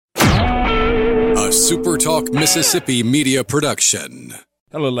SuperTalk Mississippi media production.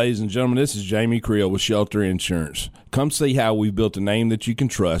 Hello, ladies and gentlemen. This is Jamie Creel with Shelter Insurance. Come see how we've built a name that you can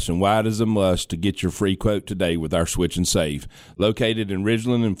trust and why it is a must to get your free quote today with our Switch and Save. Located in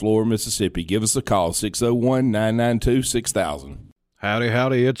Ridgeland and Flora, Mississippi. Give us a call, 601-992-6000.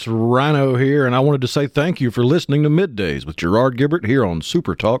 Howdy, it's Rhino here, and I wanted to say thank you for listening to MidDays with Gerard Gibert here on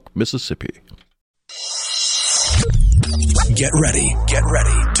SuperTalk Mississippi. Get ready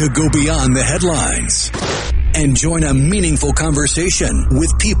to go beyond the headlines and join a meaningful conversation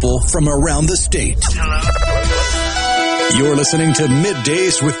with people from around the state. You're listening to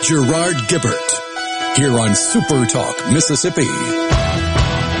MidDays with Gerard Gibert here on SuperTalk Mississippi.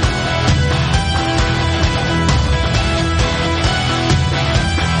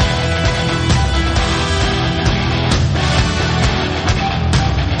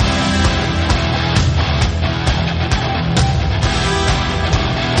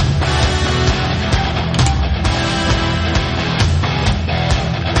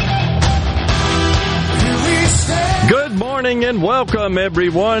 And welcome,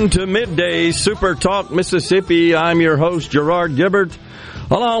 everyone, to MidDays SuperTalk Mississippi. I'm your host, Gerard Gibert,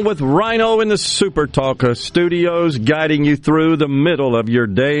 along with Rhino in the SuperTalk studios, guiding you through the middle of your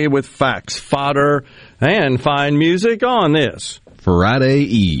day with facts, fodder, and fine music on this Friday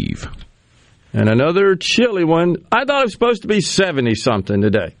Eve. And another chilly one. I thought it was supposed to be 70-something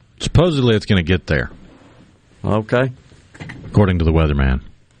today. Supposedly it's going to get there. Okay. According to the weatherman.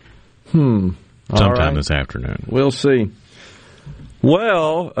 Sometime right. this afternoon. We'll see.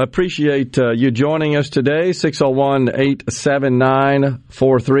 Well, appreciate you joining us today,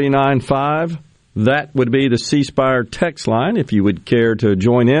 601-879-4395. That would be the C Spire text line if you would care to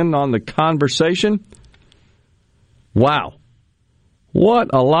join in on the conversation. Wow.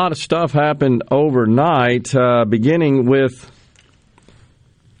 What a lot of stuff happened overnight, beginning with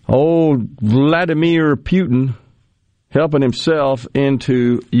old Vladimir Putin helping himself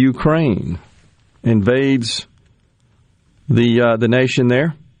into Ukraine. Invades the nation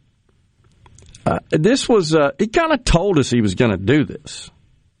there. This was, he kind of told us he was going to do this.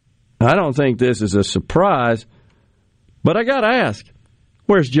 I don't think this is a surprise, but I got to ask,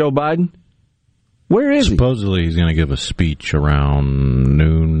 where's Joe Biden? Where is he? Supposedly he's going to give a speech around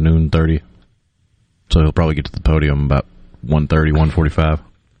noon 30. So he'll probably get to the podium about 1:30, 1:45.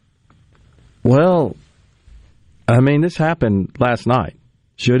 Well, I mean, this happened last night.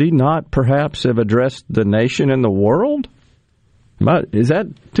 Should he not perhaps have addressed the nation and the world? Is that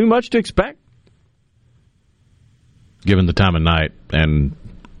too much to expect? Given the time of night and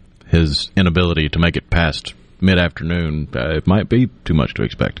his inability to make it past mid-afternoon, it might be too much to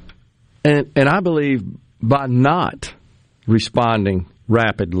expect. And I believe by not responding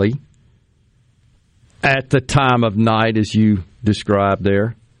rapidly at the time of night, as you described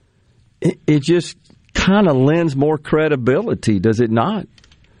there, it just kind of lends more credibility, does it not?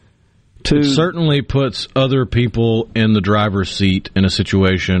 It certainly puts other people in the driver's seat in a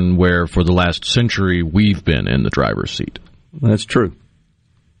situation where, for the last century, we've been in the driver's seat. That's true.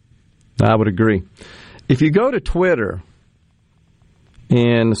 I would agree. If you go to Twitter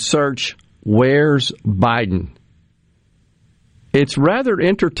and search, "Where's Biden?" it's rather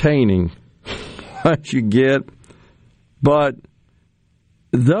entertaining what you get, but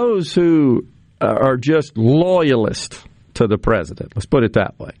those who are just loyalists to the president, let's put it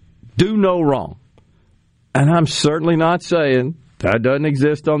that way, do no wrong. And I'm certainly not saying that doesn't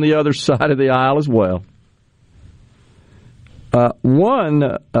exist on the other side of the aisle as well.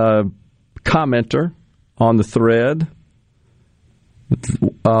 One commenter on the thread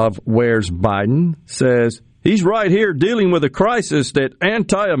of "Where's Biden?" says, "He's right here dealing with a crisis that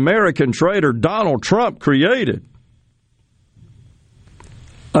anti-American traitor Donald Trump created."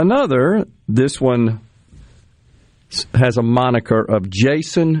 Another, this one has a moniker of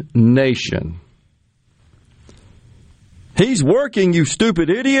Jason Nation. "He's working, you stupid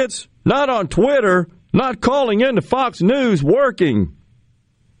idiots. Not on Twitter, not calling into Fox News, working."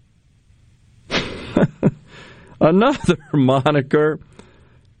 Another moniker,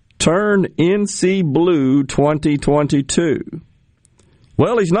 Turn NC Blue 2022.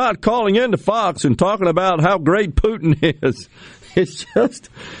 "Well, he's not calling into Fox and talking about how great Putin is." It's just,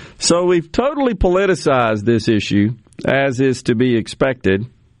 so we've totally politicized this issue, as is to be expected.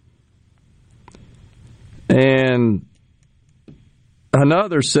 And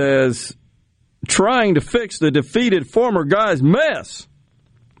another says, "Trying to fix the defeated former guy's mess.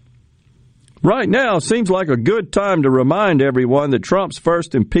 Right now seems like a good time to remind everyone that Trump's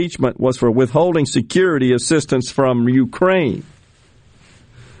first impeachment was for withholding security assistance from Ukraine."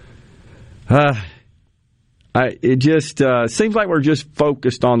 It just seems like we're just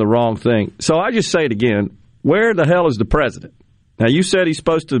focused on the wrong thing. So I just say it again. Where the hell is the president? Now, you said he's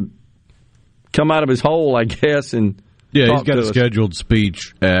supposed to come out of his hole, I guess, and he's got a scheduled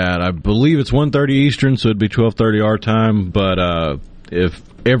speech at, I believe it's 1:30 Eastern, so it'd be 12:30 our time. But if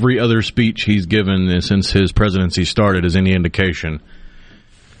every other speech he's given since his presidency started is any indication,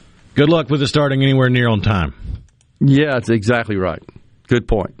 good luck with it starting anywhere near on time. Yeah, that's exactly right. Good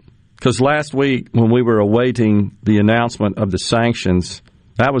point. Because last week, when we were awaiting the announcement of the sanctions,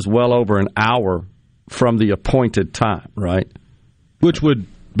 that was well over an hour from the appointed time, right? Which would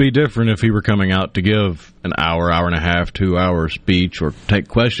be different if he were coming out to give an hour, hour and a half, 2 hour speech or take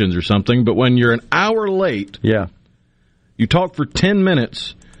questions or something. But when you're an hour late, you talk for 10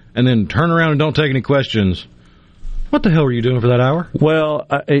 minutes and then turn around and don't take any questions. What the hell were you doing for that hour? Well,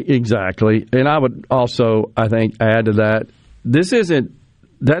 exactly. And I would also, I think, add to that,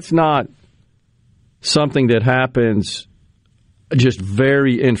 that's not something that happens just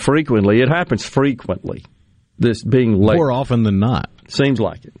very infrequently. It happens frequently, this being late. More often than not. Seems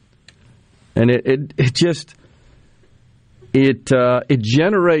like it. And it just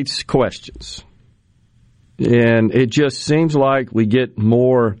generates questions. And it just seems like we get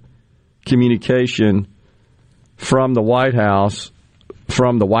more communication from the White House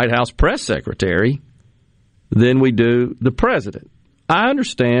press secretary than we do the president. I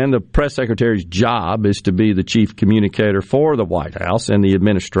understand the press secretary's job is to be the chief communicator for the White House and the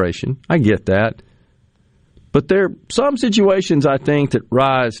administration. I get that. But there are some situations, I think, that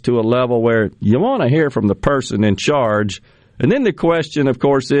rise to a level where you want to hear from the person in charge. And then the question, of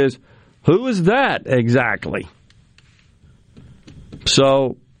course, is, who is that exactly?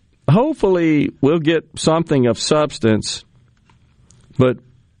 So hopefully we'll get something of substance. But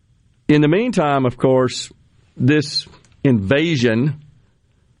in the meantime, of course, this invasion,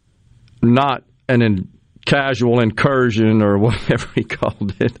 not an casual incursion or whatever he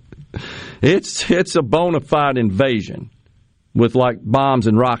called it, it's a bona fide invasion with like bombs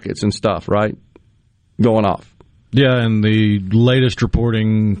and rockets and stuff, right, going off. Yeah, and the latest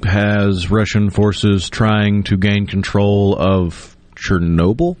reporting has Russian forces trying to gain control of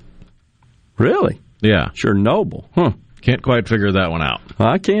Chernobyl. Really? Yeah. Chernobyl. Can't quite figure that one out.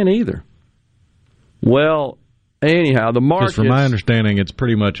 I can't either. Well, anyhow, the market. From my understanding, it's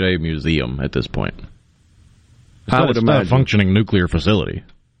pretty much a museum at this point. It's I would imagine. Not a functioning nuclear facility.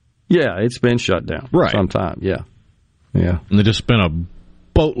 Yeah, it's been shut down for some time. Yeah. And they just spent a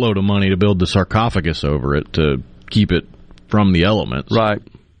boatload of money to build the sarcophagus over it to keep it from the elements. Right.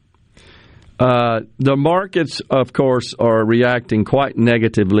 The markets, of course, are reacting quite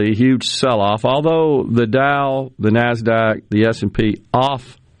negatively. Huge sell-off. Although the Dow, the NASDAQ, the S&P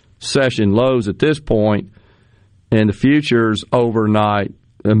off session lows at this point, and the futures overnight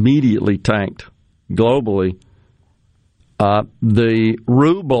immediately tanked globally. The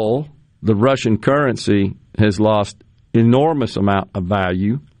ruble, the Russian currency, has lost enormous amount of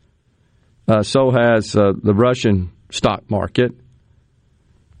value. So has the Russian stock market.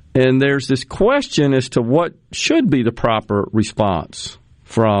 And there's this question as to what should be the proper response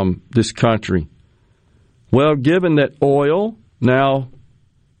from this country. Well, given that oil, now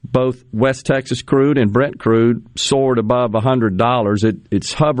both West Texas crude and Brent crude soared above $100,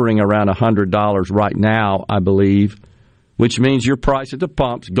 it's hovering around $100 right now, I believe, which means your price at the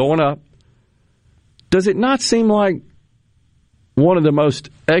pump's going up. Does it not seem like one of the most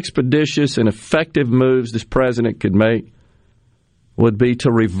expeditious and effective moves this president could make would be to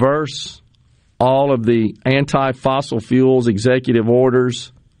reverse all of the anti-fossil fuels executive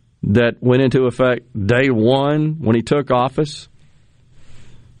orders that went into effect day one when he took office,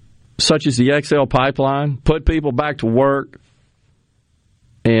 such as the XL pipeline, put people back to work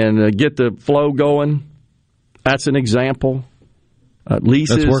and get the flow going? That's an example.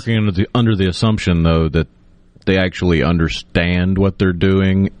 Leases. That's working under the assumption, though, that they actually understand what they're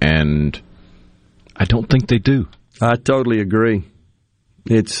doing, and I don't think they do. I totally agree.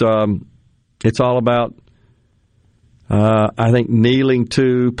 It's all about, I think, kneeling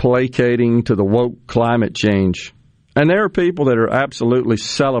to, placating to the woke climate change. And there are people that are absolutely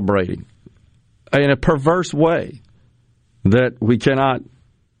celebrating in a perverse way that we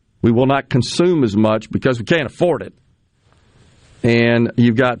will not consume as much because we can't afford it. And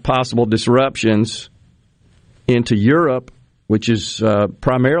you've got possible disruptions into Europe, which is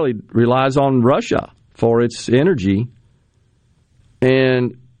primarily relies on Russia for its energy.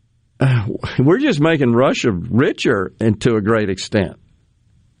 And we're just making Russia richer and to a great extent.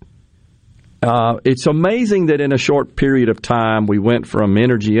 It's amazing that in a short period of time we went from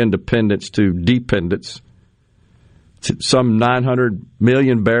energy independence to dependence. To some 900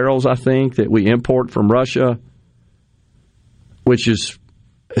 million barrels, I think, that we import from Russia. which is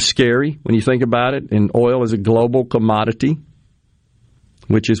scary when you think about it. And oil is a global commodity,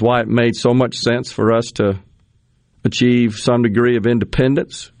 which is why it made so much sense for us to achieve some degree of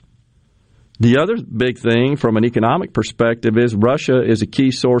independence. The other big thing from an economic perspective is Russia is a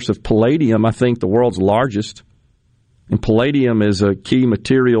key source of palladium, I think the world's largest. And palladium is a key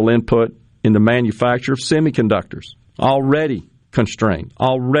material input in the manufacture of semiconductors, already constrained,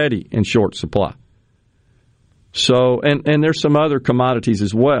 already in short supply. So, and there's some other commodities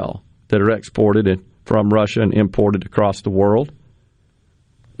as well that are exported from Russia and imported across the world.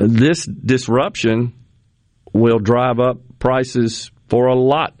 This disruption will drive up prices for a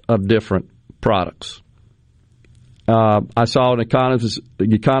lot of different products. I saw an economist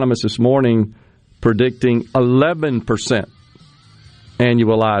this morning predicting 11%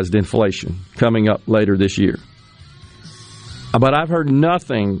 annualized inflation coming up later this year. But I've heard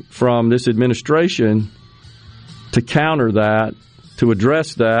nothing from this administration to counter that, to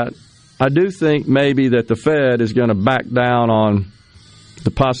address that. I do think maybe that the Fed is going to back down on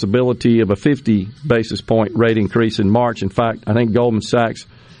the possibility of a 50 basis point rate increase in March. In fact, I think Goldman Sachs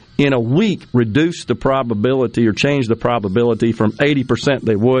in a week reduced the probability or changed the probability from 80%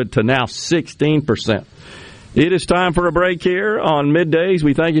 they would to now 16%. It is time for a break here on Middays.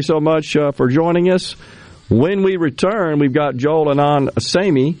 We thank you so much for joining us. When we return, we've got Joel Anand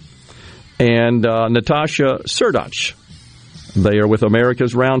Samy and Natasha Srdoc. They are with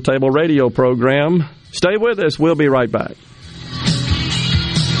America's Roundtable radio program. Stay with us. We'll be right back.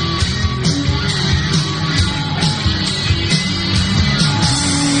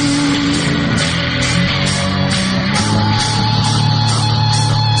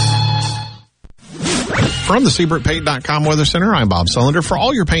 From the SeabrookPaint.com Weather Center, I'm Bob Sullender. For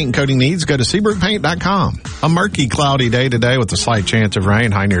all your paint and coating needs, go to SeabrookPaint.com. A murky, cloudy day today with a slight chance of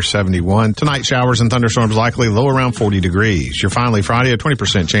rain, high near 71. Tonight, showers and thunderstorms likely, low around 40 degrees. Your finally Friday, a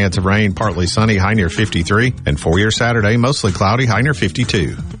 20% chance of rain, partly sunny, high near 53. And for your Saturday, mostly cloudy, high near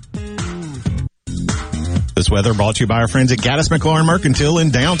 52. This weather brought to you by our friends at Gaddis McLaurin Mercantile in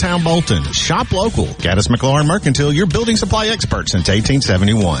downtown Bolton. Shop local. Gaddis McLaurin Mercantile, your building supply expert since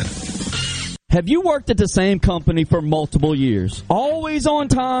 1871. Have you worked at the same company for multiple years? Always on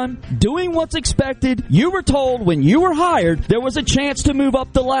time, doing what's expected. You were told when you were hired there was a chance to move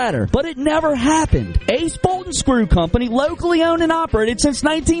up the ladder, but it never happened. Ace Bolt & Screw Company, locally owned and operated since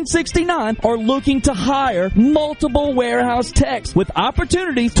 1969, are looking to hire multiple warehouse techs with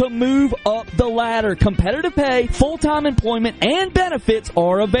opportunities to move up the ladder. Competitive pay, full-time employment, and benefits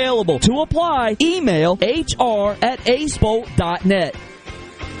are available. To apply, email hr@acebolt.net.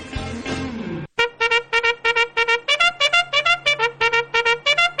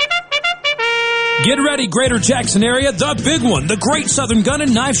 Get ready, Greater Jackson area. The big one, the Great Southern Gun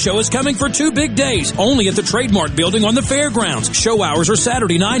and Knife Show, is coming for 2 big days, only at the Trademark Building on the Fairgrounds. Show hours are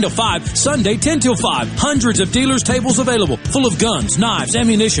Saturday 9 to 5, Sunday 10 till 5. Hundreds of dealers' tables available, full of guns, knives,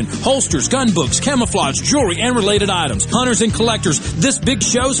 ammunition, holsters, gun books, camouflage, jewelry, and related items. Hunters and collectors, this big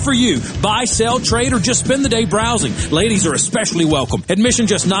show's for you. Buy, sell, trade, or just spend the day browsing. Ladies are especially welcome. Admission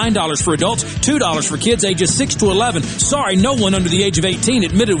just $9 for adults, $2 for kids ages 6 to 11. Sorry, no one under the age of 18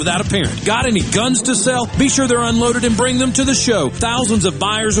 admitted without a parent. Got any guns to sell? Be sure they're unloaded and bring them to the show. Thousands of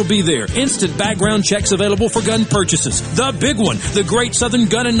buyers will be there. Instant background checks available for gun purchases. The big one, the Great Southern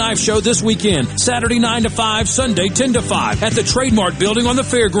Gun and Knife Show this weekend. Saturday 9 to 5, Sunday 10 to 5 at the Trademark Building on the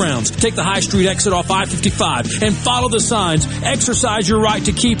Fairgrounds. Take the High Street exit off I-55 and follow the signs. Exercise your right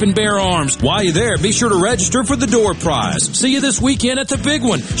to keep and bear arms. While you're there, be sure to register for the door prize. See you this weekend at the big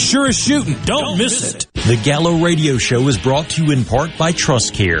one. Sure as shooting. Don't miss it. The Gallo Radio Show is brought to you in part by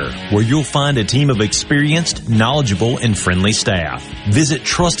TrustCare, where you'll find a team of experienced, knowledgeable, and friendly staff. Visit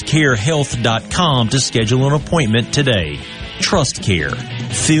TrustCareHealth.com to schedule an appointment today. TrustCare.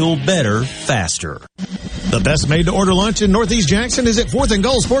 Feel better, faster. The best made-to-order lunch in Northeast Jackson is at 4th and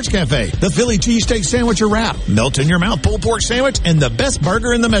Gold Sports Cafe. The Philly cheesesteak sandwich or wrap, melt-in-your-mouth pulled pork sandwich, and the best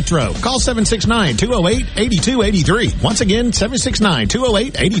burger in the metro. Call 769-208-8283. Once again,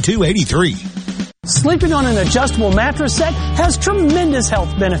 769-208-8283. Sleeping on an adjustable mattress set has tremendous health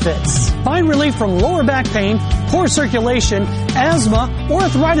benefits. Find relief from lower back pain, poor circulation, asthma, or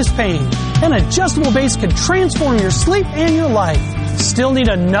arthritis pain. An adjustable base can transform your sleep and your life. Still need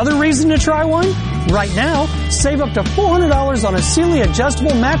another reason to try one? Right now, save up to $400 on a Sealy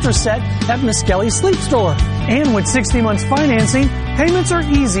adjustable mattress set at Miskelly Sleep Store. And with 60 months financing, payments are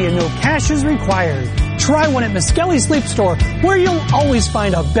easy and no cash is required. Try one at Miskelly Sleep Store, where you'll always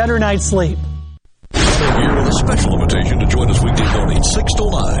find a better night's sleep. Here with a special invitation to join us weekday morning, 6 to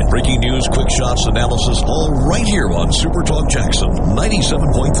 9. Breaking news, quick shots, analysis, all right here on SuperTalk Jackson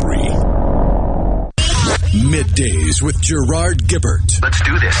 97.3. Middays with Gerard Gibert. Let's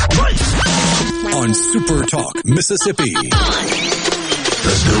do this. On SuperTalk, Mississippi.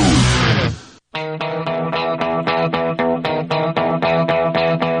 Let's go.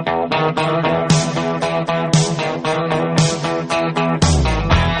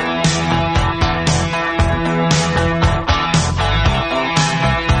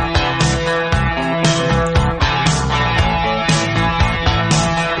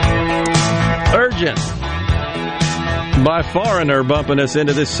 By far, and they're bumping us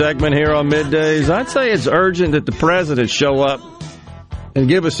into this segment here on Middays. I'd say it's urgent that the president show up and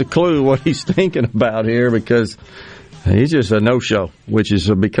give us a clue what he's thinking about here, because he's just a no-show, which has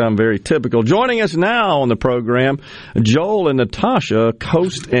become very typical. Joining us now on the program, Joel and Natasha,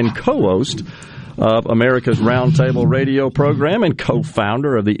 host and co-host of America's Roundtable radio program and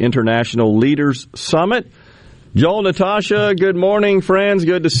co-founder of the International Leaders Summit. Joel, Natasha, good morning, friends.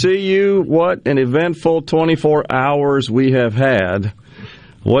 Good to see you. What an eventful 24 hours we have had.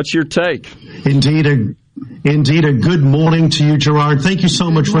 What's your take? Indeed a good morning to you, Gerard. Thank you so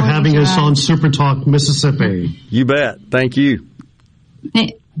much for having us on SuperTalk, Mississippi. You bet. Thank you.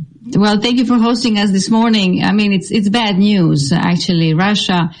 Well, thank you for hosting us this morning. I mean, it's bad news, actually.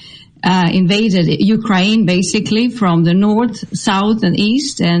 Russia invaded Ukraine, basically, from the north, south, and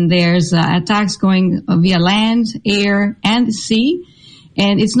east, and there's attacks going via land, air, and sea.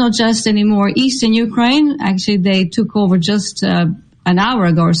 And it's not just anymore eastern Ukraine. Actually, they took over just an hour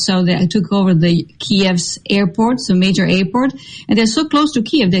ago or so. They took over the Kiev's airport, so major airport, and they're so close to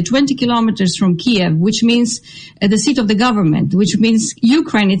Kiev. They're 20 kilometers from Kiev, which means the seat of the government, which means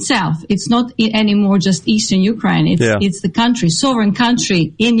Ukraine itself. It's not anymore just eastern Ukraine. It's the country, sovereign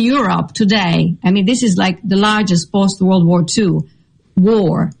country in Europe today. I mean, this is like the largest post-World War II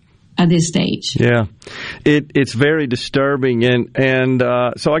war at this stage. Yeah, it's very disturbing, and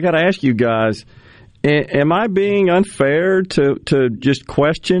so I got to ask you guys. Am I being unfair to just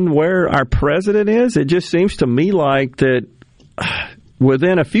question where our president is? It just seems to me like that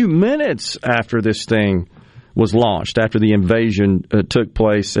within a few minutes after this thing was launched, after the invasion took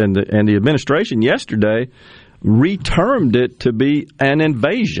place, and the administration yesterday retermed it to be an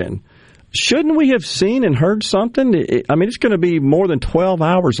invasion. Shouldn't we have seen and heard something? I mean, it's going to be more than 12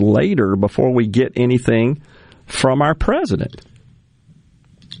 hours later before we get anything from our president.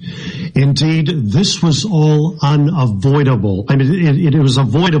 Indeed, this was all unavoidable. I mean, it was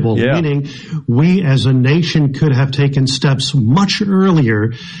avoidable, meaning we as a nation could have taken steps much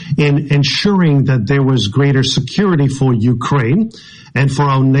earlier in ensuring that there was greater security for Ukraine and for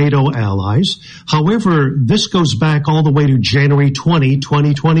our NATO allies. However, this goes back all the way to January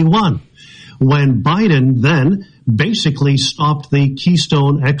 2021, when Biden then basically stopped the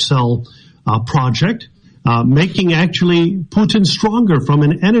Keystone XL project, making actually Putin stronger from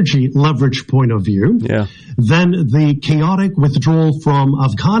an energy leverage point of view. Yeah. Then the chaotic withdrawal from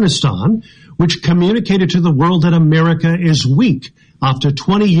Afghanistan, which communicated to the world that America is weak. After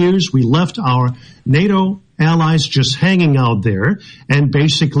 20 years, we left our NATO allies just hanging out there and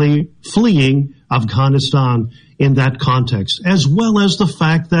basically fleeing Afghanistan in that context, as well as the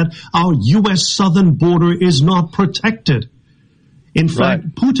fact that our U.S. southern border is not protected. In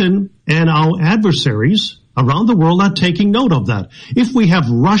fact, Putin and our adversaries around the world are taking note of that. If we have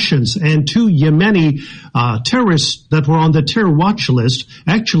Russians and 2 Yemeni terrorists that were on the terror watch list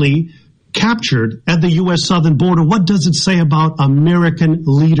actually captured at the U.S. southern border, what does it say about American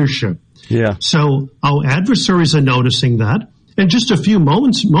leadership? Yeah. So our adversaries are noticing that. And just a few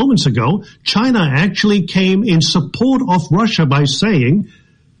moments ago, China actually came in support of Russia by saying,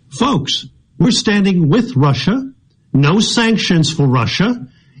 folks, we're standing with Russia. No sanctions for Russia.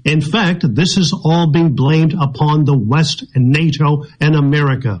 In fact, this is all being blamed upon the West and NATO and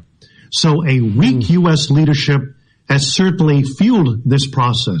America. So a weak U.S. leadership has certainly fueled this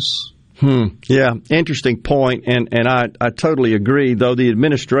process. Yeah, interesting point, and I totally agree, though the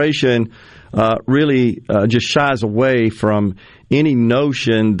administration really just shies away from any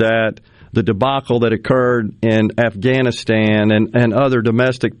notion that the debacle that occurred in Afghanistan and other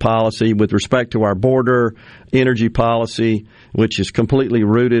domestic policy with respect to our border, energy policy, which is completely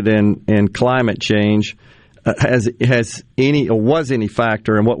rooted in climate change, has any or was any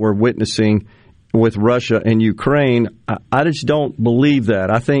factor in what we're witnessing with Russia and Ukraine. I just don't believe that.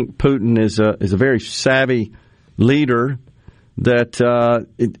 I think Putin is a very savvy leader that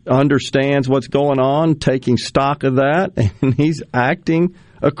understands what's going on, taking stock of that, and he's acting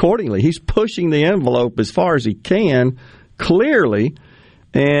accordingly. He's pushing the envelope as far as he can, clearly,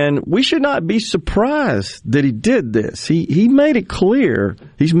 and we should not be surprised that he did this. He made it clear.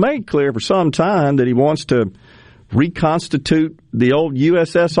 He's made clear for some time that he wants to reconstitute the old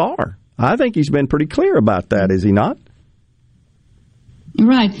USSR. I think he's been pretty clear about that, is he not?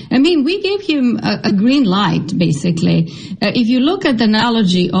 Right. I mean, we gave him a green light, basically. If you look at the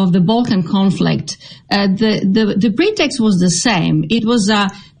analogy of the Balkan conflict, the pretext was the same. It was,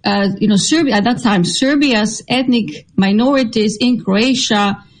 Serbia, at that time, Serbia's ethnic minorities in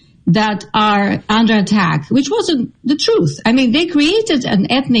Croatia that are under attack, which wasn't the truth. I mean, they created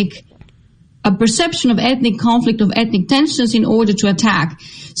a perception of ethnic conflict, of ethnic tensions in order to attack.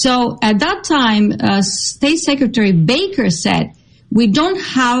 So at that time, State Secretary Baker said, we don't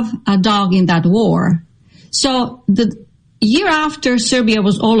have a dog in that war. So the year after, Serbia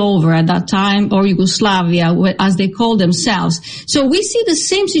was all over at that time, or Yugoslavia, as they call themselves. So we see the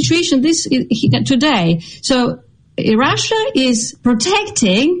same situation today. So Russia is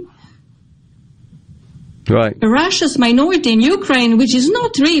protecting Russia's minority in Ukraine, which is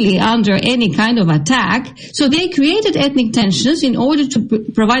not really under any kind of attack. So they created ethnic tensions in order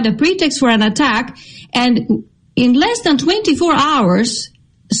to provide a pretext for an attack. And in less than 24 hours,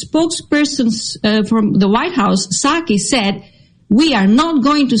 spokespersons from the White House, Psaki, said, we are not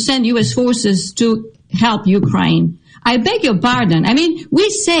going to send U.S. forces to help Ukraine. I beg your pardon. I mean, we're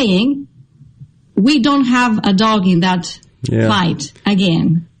saying we don't have a dog in that fight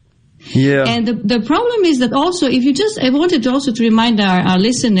again. Yeah. And the problem is that also, I wanted to remind our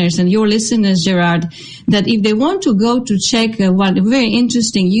listeners and your listeners, Gerard, that if they want to go to check one very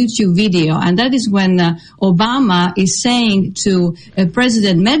interesting YouTube video, and that is when Obama is saying to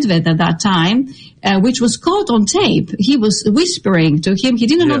President Medvedev at that time, which was caught on tape, he was whispering to him, he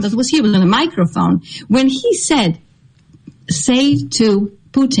didn't know that he was on a microphone, when he said, say to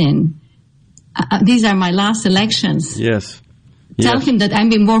Putin, these are my last elections. Yes. Tell him that I'm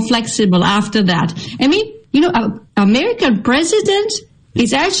being more flexible after that. I mean, American president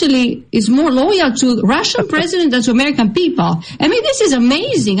is more loyal to Russian president than to American people. I mean, this is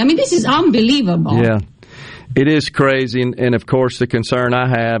amazing. I mean, this is unbelievable. Yeah. It is crazy, and of course the concern I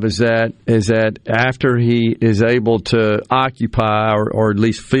have is that after he is able to occupy, or at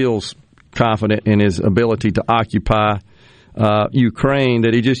least feels confident in his ability to occupy Ukraine,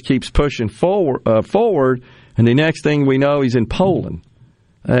 that he just keeps pushing forward. And the next thing we know, he's in Poland,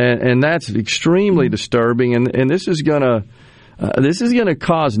 and that's extremely disturbing. And this is gonna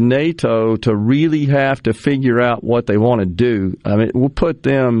cause NATO to really have to figure out what they want to do. I mean, we'll put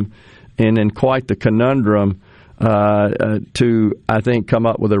them in quite the conundrum to, I think, come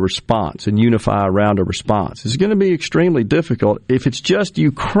up with a response and unify around a response. It's going to be extremely difficult. If it's just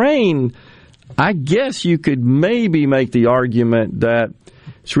Ukraine, I guess you could maybe make the argument that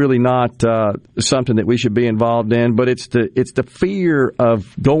it's really not something that we should be involved in, but it's the fear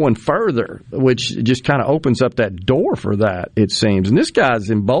of going further, which just kind of opens up that door for that, it seems. And this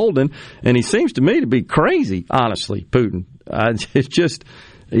guy's emboldened, and he seems to me to be crazy, honestly, Putin. It's just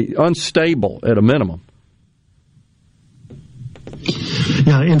unstable at a minimum.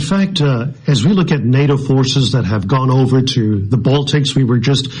 Yeah, in fact, as we look at NATO forces that have gone over to the Baltics, we were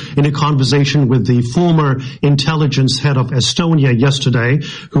just in a conversation with the former intelligence head of Estonia yesterday,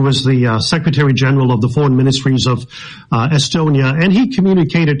 who was the Secretary General of the Foreign Ministries of Estonia, and he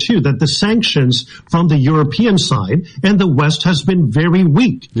communicated, too, that the sanctions from the European side and the West has been very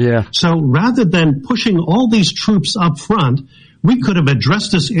weak. Yeah. So rather than pushing all these troops up front, we could have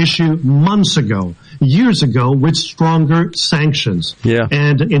addressed this issue months ago, years ago, with stronger sanctions. Yeah.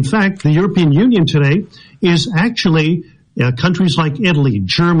 And in fact, the European Union today is actually countries like Italy,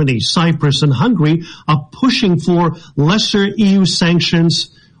 Germany, Cyprus, and Hungary are pushing for lesser EU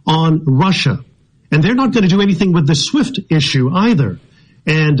sanctions on Russia. And they're not going to do anything with the SWIFT issue either.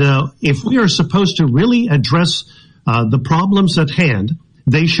 And if we are supposed to really address the problems at hand,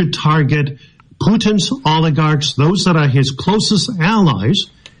 they should target Putin's oligarchs, those that are his closest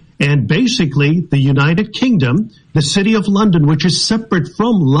allies, and basically the United Kingdom, the City of London, which is separate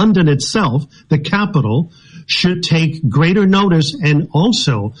from London itself, the capital, should take greater notice. And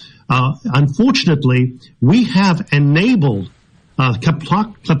also, unfortunately, we have enabled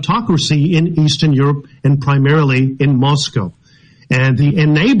kleptocracy in Eastern Europe and primarily in Moscow. And the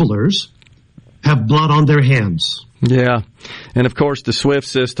enablers have blood on their hands. Yeah, and of course the SWIFT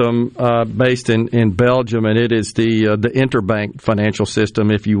system based in Belgium, and it is the interbank financial system,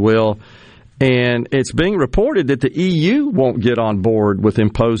 if you will. And it's being reported that the EU won't get on board with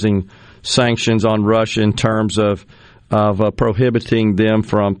imposing sanctions on Russia in terms of prohibiting them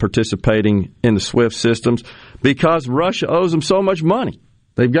from participating in the SWIFT systems because Russia owes them so much money.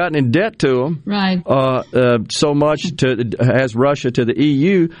 They've gotten in debt to them, right? So much as Russia to the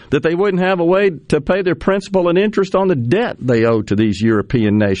EU that they wouldn't have a way to pay their principal and interest on the debt they owe to these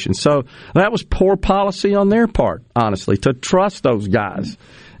European nations. So that was poor policy on their part, honestly, to trust those guys.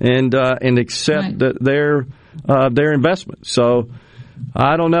 and accept their investment. So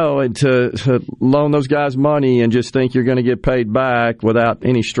I don't know, to loan those guys money and just think you're going to get paid back without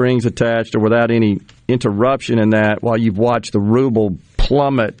any strings attached or without any interruption in that while you've watched the ruble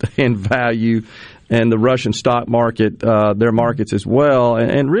plummet in value and the Russian stock market, their markets as well,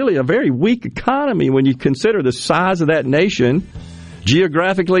 and really a very weak economy when you consider the size of that nation,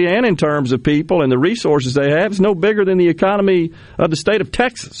 geographically and in terms of people and the resources they have. It's no bigger than the economy of the state of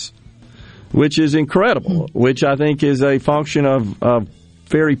Texas, which is incredible, which I think is a function of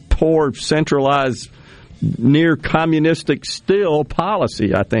very poor, centralized, near communistic still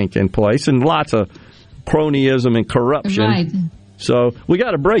policy, I think, in place, and lots of cronyism and corruption. Right. So we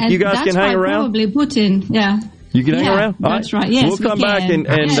got a break. And you guys can hang around? Probably Putin, You can hang around? That's right. Yes, we'll come back and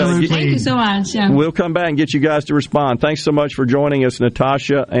thank you so much. Yeah. We'll come back and get you guys to respond. Thanks so much for joining us,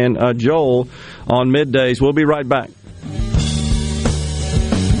 Natasha and Joel, on Middays. We'll be right back.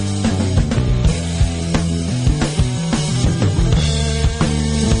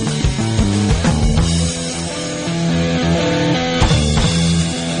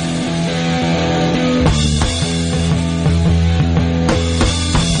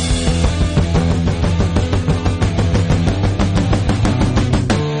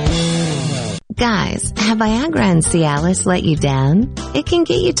 Guys, have Viagra and Cialis let you down? It can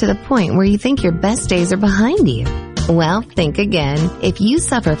get you to the point where you think your best days are behind you. Well, think again. If you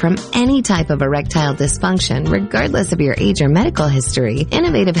suffer from any type of erectile dysfunction, regardless of your age or medical history,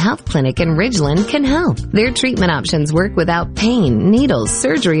 Innovative Health Clinic in Ridgeland can help. Their treatment options work without pain, needles,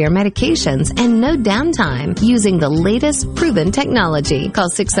 surgery, or medications, and no downtime, using the latest proven technology. Call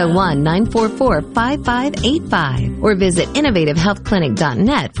 601-944-5585 or visit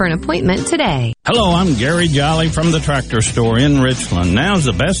innovativehealthclinic.net for an appointment today. Hello, I'm Gary Jolly from the Tractor Store in Richland. Now's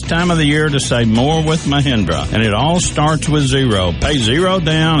the best time of the year to save more with Mahindra, and it all starts with zero. Pay zero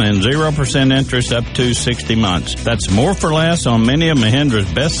down and 0% interest up to 60 months. That's more for less on many of Mahindra's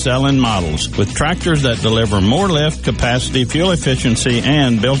best-selling models, with tractors that deliver more lift, capacity, fuel efficiency,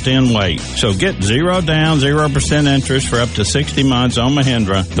 and built-in weight. So get zero down, 0% interest for up to 60 months on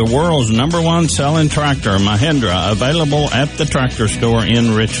Mahindra, the world's #1 selling tractor, Mahindra, available at the Tractor Store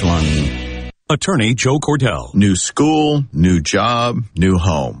in Richland. Attorney Joe Cordell. New school, new job, new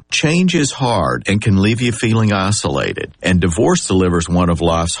home. Change is hard and can leave you feeling isolated. And divorce delivers one of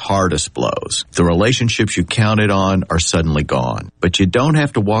life's hardest blows. The relationships you counted on are suddenly gone. But you don't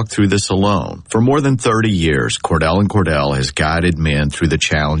have to walk through this alone. For more than 30 years, Cordell & Cordell has guided men through the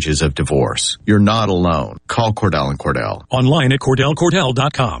challenges of divorce. You're not alone. Call Cordell & Cordell. Online at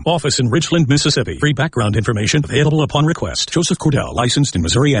CordellCordell.com. Office in Richland, Mississippi. Free background information available upon request. Joseph Cordell, licensed in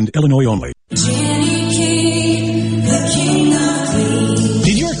Missouri and Illinois only. Jenny King, the king of clean.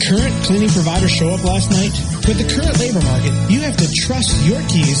 Did your current cleaning provider show up last night? With the current labor market, you have to trust your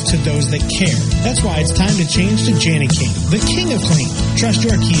keys to those that care. That's why it's time to change to Jenny King, the king of clean. Trust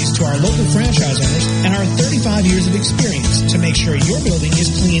your keys to our local franchise owners and our 35 years of experience to make sure your building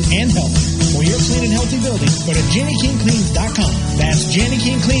is clean and healthy. For your clean and healthy building, go to JennyKingCleans.com. That's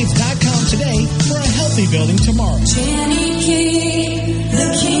JennyKingCleans.com today for a healthy building tomorrow. Jenny King,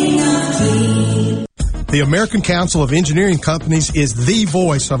 the king of clean. The American Council of Engineering Companies is the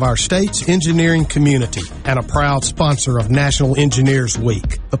voice of our state's engineering community and a proud sponsor of National Engineers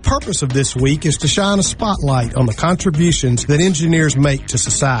Week. The purpose of this week is to shine a spotlight on the contributions that engineers make to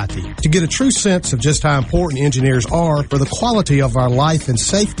society. To get a true sense of just how important engineers are for the quality of our life and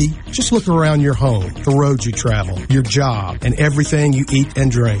safety, just look around your home, the roads you travel, your job, and everything you eat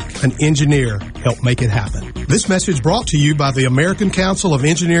and drink. An engineer helped make it happen. This message brought to you by the American Council of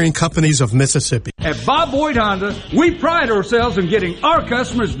Engineering Companies of Mississippi. At Bob Boyd Honda, we pride ourselves in getting our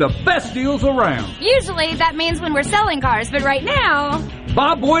customers the best deals around. Usually that means when we're selling cars, but right now,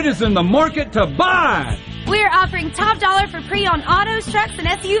 Bob Boyd is in the market to buy. We're offering top dollar for pre-owned autos, trucks, and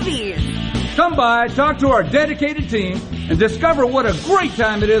SUVs. Come by, talk to our dedicated team, and discover what a great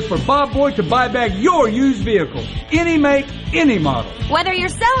time it is for Bob Boyd to buy back your used vehicle. Any make, any model. Whether you're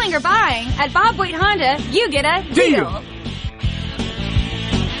selling or buying, at Bob Boyd Honda, you get a deal.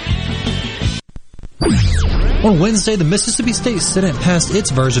 On Wednesday, the Mississippi State Senate passed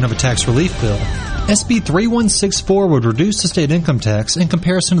its version of a tax relief bill. SB 3164 would reduce the state income tax in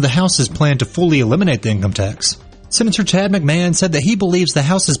comparison to the House's plan to fully eliminate the income tax. Senator Chad McMahon said that he believes the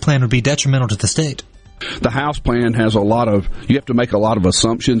House's plan would be detrimental to the state. The House plan has you have to make a lot of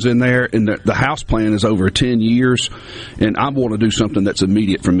assumptions in there, and the House plan is over 10 years, and I want to do something that's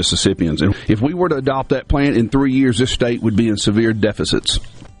immediate for Mississippians. And if we were to adopt that plan in 3 years, this state would be in severe deficits.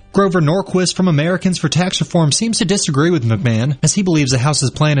 Grover Norquist from Americans for Tax Reform seems to disagree with McMahon, as he believes the House's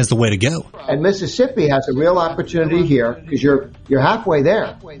plan is the way to go. And Mississippi has a real opportunity here because you're halfway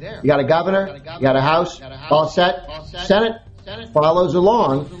there. You got a governor, you got a House, all set. Senate follows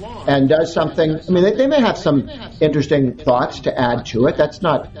along and does something. I mean, they may have some interesting thoughts to add to it. That's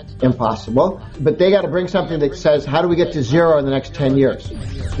not impossible. But they got to bring something that says, how do we get to zero in the next 10 years?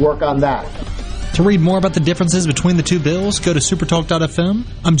 Work on that. To read more about the differences between the two bills, go to supertalk.fm.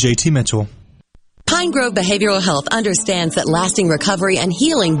 I'm JT Mitchell. Pine Grove Behavioral Health understands that lasting recovery and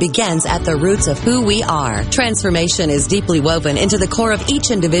healing begins at the roots of who we are. Transformation is deeply woven into the core of each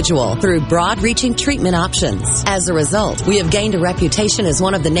individual through broad-reaching treatment options. As a result, we have gained a reputation as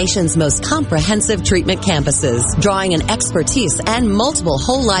one of the nation's most comprehensive treatment campuses, drawing an expertise and multiple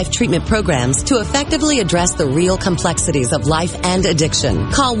whole-life treatment programs to effectively address the real complexities of life and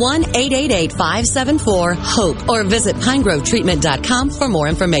addiction. Call 1-888-574-HOPE or visit pinegrovetreatment.com for more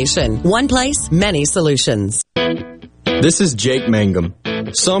information. One place, many solutions. This is Jake Mangum.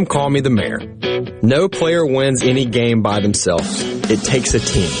 Some call me the mayor. No player wins any game by themselves. It takes a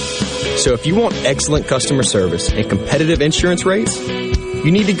team. So if you want excellent customer service and competitive insurance rates,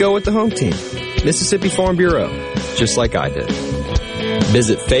 you need to go with the home team, Mississippi Farm Bureau, just like I did.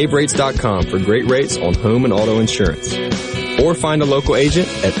 Visit favrates.com for great rates on home and auto insurance. Or find a local agent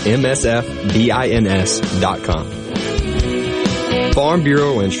at msfbins.com. Farm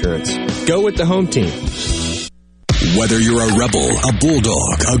Bureau Insurance. Go with the home team. Whether you're a Rebel, a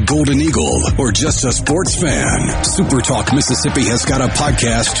Bulldog, a Golden Eagle, or just a sports fan, SuperTalk Mississippi has got a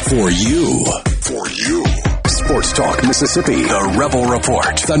podcast for you. For you. Sports Talk Mississippi, the Rebel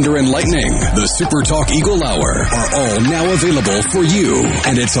Report, Thunder and Lightning, the SuperTalk Eagle Hour are all now available for you.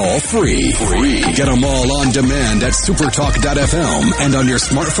 And it's all free. Get them all on demand at supertalk.fm and on your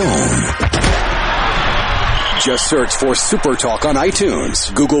smartphone. Just search for SuperTalk on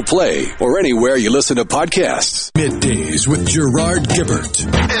iTunes, Google Play, or anywhere you listen to podcasts. Middays with Gerard Gibert.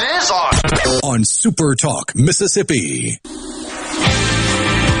 It is on SuperTalk Mississippi.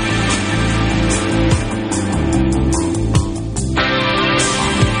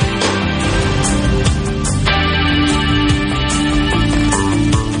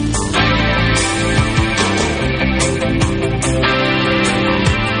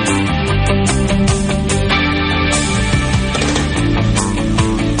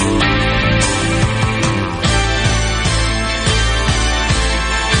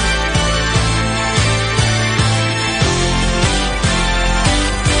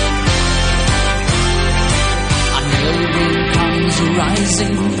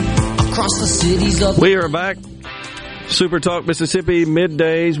 We are back. Super Talk Mississippi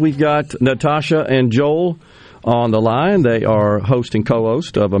Middays. We've got Natasha and Joel on the line. They are host and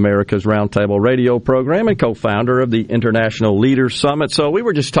co-host of America's Roundtable radio program and co-founder of the International Leaders Summit. So we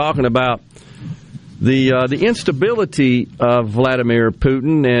were just talking about the instability of Vladimir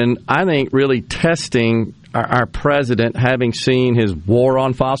Putin, and I think really testing our president, having seen his war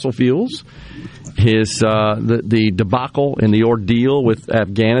on fossil fuels, his the debacle and the ordeal with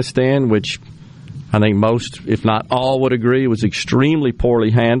Afghanistan, which I think most, if not all, would agree was extremely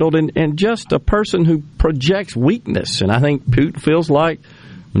poorly handled, and just a person who projects weakness. And I think Putin feels like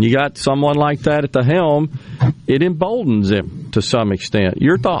when you got someone like that at the helm, it emboldens him to some extent.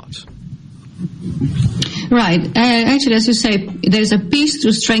 Your thoughts? Right. Actually, as you say, there's a peace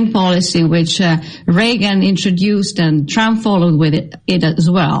through strength policy which Reagan introduced and Trump followed with it as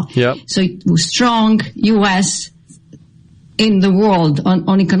well. Yep. So strong U.S. in the world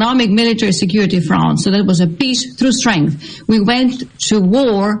on economic, military, security front. So that was a peace through strength. We went to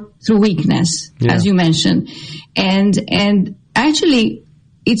war through weakness, as you mentioned. And actually,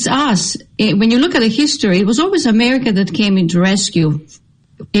 it's us. When you look at the history, it was always America that came into rescue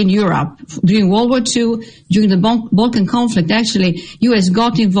in Europe. During World War II, during the Balkan conflict, actually, U.S.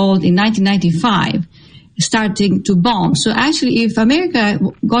 got involved in 1995. Starting to bomb. So actually, if America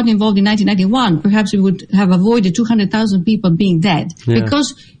got involved in 1991, perhaps we would have avoided 200,000 people being dead. Yeah.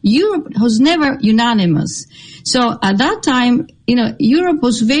 Because Europe was never unanimous. So at that time, Europe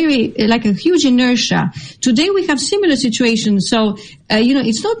was very, like a huge inertia. Today we have similar situations. So,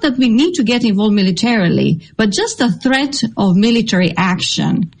 it's not that we need to get involved militarily, but just the threat of military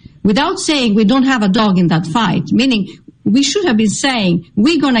action without saying we don't have a dog in that fight, meaning we should have been saying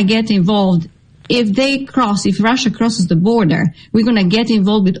we're going to get involved. If Russia crosses the border, we're going to get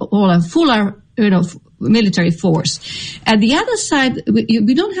involved with all a full, military force. At the other side,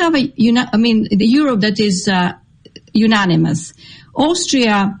 we don't have the Europe that is unanimous.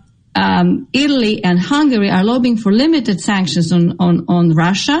 Austria, Italy, and Hungary are lobbying for limited sanctions on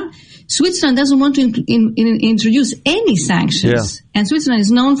Russia. Switzerland doesn't want to introduce any sanctions. And Switzerland is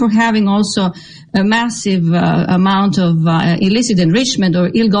known for having also a massive amount of illicit enrichment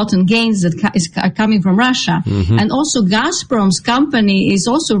or ill-gotten gains that are coming from Russia. And also Gazprom's company is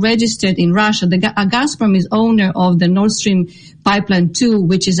also registered in Russia. Gazprom is owner of the Nord Stream Pipeline 2,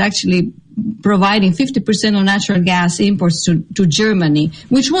 which is actually providing 50% of natural gas imports to Germany,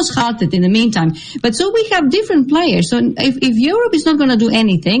 which was halted in the meantime. But so we have different players. So if Europe is not going to do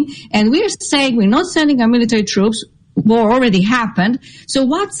anything, and we're saying we're not sending our military troops, war already happened, so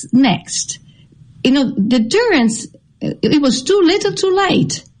what's next? Deterrence, it was too little too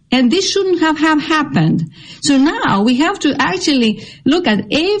late. And this shouldn't have happened. So now we have to actually look at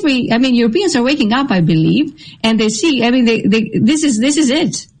Europeans are waking up, I believe, and they see, this is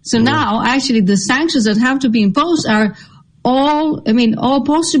it. So now actually the sanctions that have to be imposed are all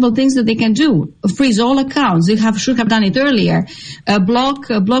possible things that they can do. Freeze all accounts. They should have done it earlier. Block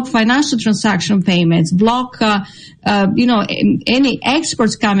financial transaction payments. Block, any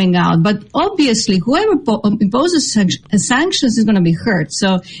exports coming out. But obviously, whoever imposes sanctions is going to be hurt.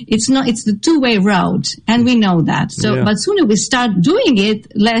 So it's the two-way road, and we know that. So, but sooner we start doing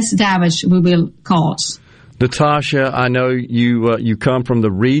it, less damage we will cause. Natasha, I know you come from the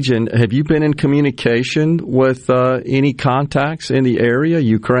region. Have you been in communication with any contacts in the area,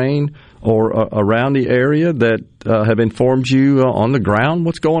 Ukraine or around the area, that have informed you on the ground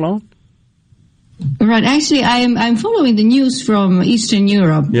what's going on? Right. Actually, I'm following the news from Eastern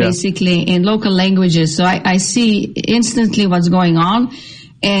Europe, basically in local languages. So I see instantly what's going on.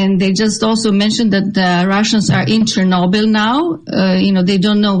 And they just also mentioned that the Russians are in Chernobyl now. They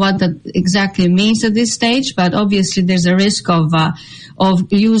don't know what that exactly means at this stage, but obviously there's a risk of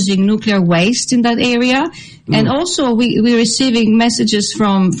using nuclear waste in that area. And also we're receiving messages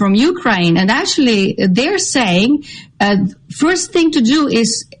from Ukraine, and actually they're saying, first thing to do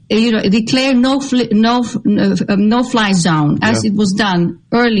is, declare no fly zone, as it was done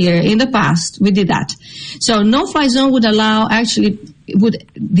earlier in the past. We did that. So no fly zone would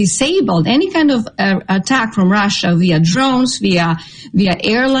disable any kind of attack from Russia via drones, via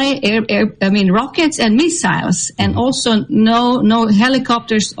rockets and missiles, and also no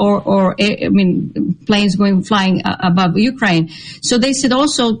helicopters or planes flying above Ukraine. So they said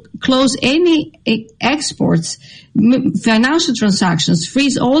also close any exports, financial transactions,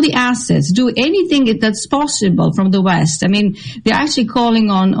 freeze all the assets, do anything that's possible from the West. They're actually calling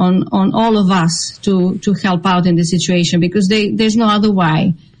on all of us to help out in this situation, because there's no other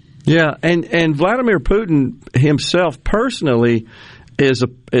way. Yeah, and Vladimir Putin himself personally is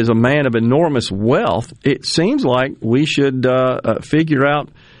a man of enormous wealth. It seems like we should figure out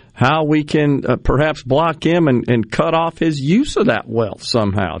how we can perhaps block him and cut off his use of that wealth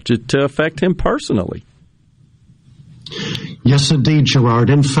somehow to affect him personally. Yes, indeed, Gerard.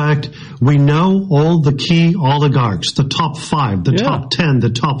 In fact, we know all the key oligarchs, the top 5, the top 10, the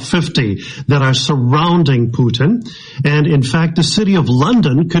top 50 that are surrounding Putin. And in fact, the city of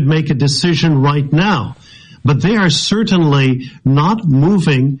London could make a decision right now. But they are certainly not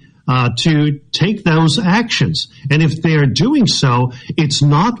moving to take those actions. And if they are doing so, it's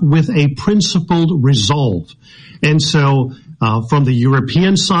not with a principled resolve. And so from the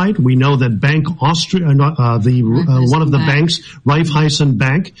European side, we know that Bank Austria, one of the banks, Raiffeisen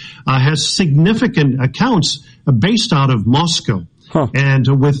Bank, has significant accounts based out of Moscow. And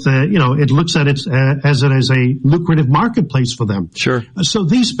with, it looks at it as a lucrative marketplace for them. Sure. So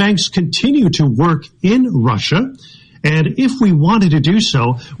these banks continue to work in Russia. And if we wanted to do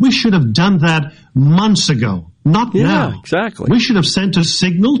so, we should have done that months ago. Not now. Exactly. We should have sent a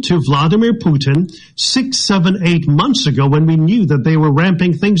signal to Vladimir Putin 6, 7, 8 months ago when we knew that they were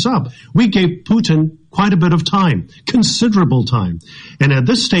ramping things up. We gave Putin quite a bit of time, considerable time. And at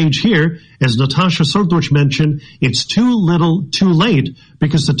this stage here, as Natasha Srdoc mentioned, it's too little, too late,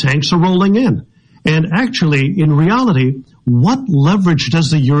 because the tanks are rolling in. And actually, in reality, what leverage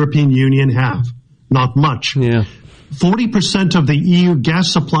does the European Union have? Not much. 40% of the EU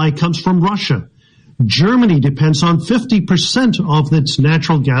gas supply comes from Russia. Germany depends on 50% of its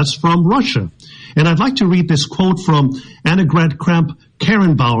natural gas from Russia. And I'd like to read this quote from Annegret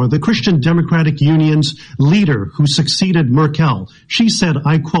Kramp-Karrenbauer, the Christian Democratic Union's leader who succeeded Merkel. She said,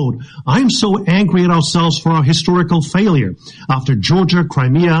 I quote, "I'm so angry at ourselves for our historical failure. After Georgia,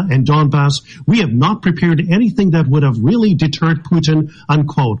 Crimea, and Donbass, we have not prepared anything that would have really deterred Putin,"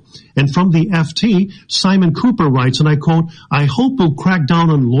 unquote. And from the FT, Simon Cooper writes, and I quote, "I hope we'll crack down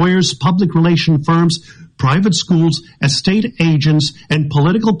on lawyers, public relation firms, private schools, estate agents, and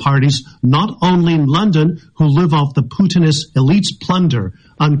political parties, not only in London, who live off the Putinist elite's plunder,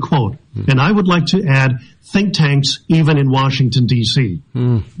 unquote. And I would like to add think tanks, even in Washington, D.C.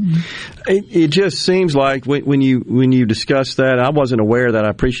 It just seems like when you discuss that, I wasn't aware that. I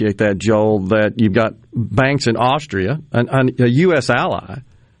appreciate that, Joel, that you've got banks in Austria, a U.S. ally,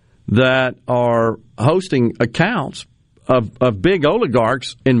 that are hosting accounts of big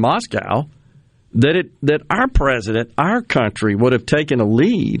oligarchs in Moscow, that our president, our country, would have taken a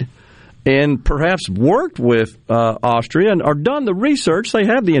lead and perhaps worked with Austria or done the research. They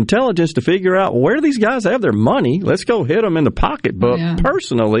have the intelligence to figure out where these guys have their money. Let's go hit them in the pocketbook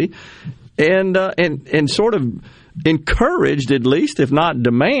personally, and sort of encouraged, at least, if not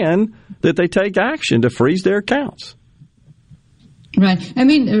demand, that they take action to freeze their accounts. Right. I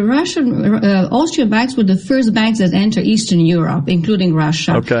mean, Austrian banks were the first banks that enter Eastern Europe, including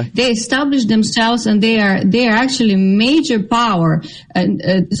Russia. Okay. They established themselves, and they are actually major power.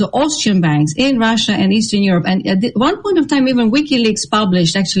 So Austrian banks in Russia and Eastern Europe. And at one point of time, even WikiLeaks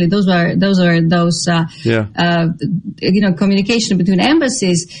published. Actually, those communication between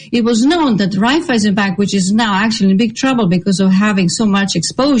embassies. It was known that Raiffeisen Bank, which is now actually in big trouble because of having so much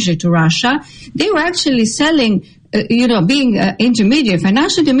exposure to Russia, they were actually selling. Being intermediary,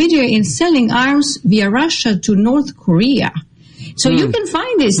 financial intermediary in selling arms via Russia to North Korea. So you can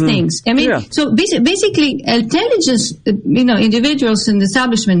find these things. I mean, so basically intelligence, individuals in the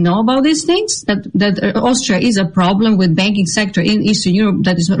establishment know about these things, that Austria is a problem with banking sector in Eastern Europe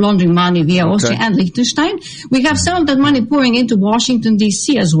that is laundering money via Austria and Liechtenstein. We have some of that money pouring into Washington,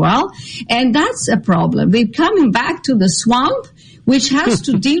 D.C. as well. And that's a problem. We're coming back to the swamp, which has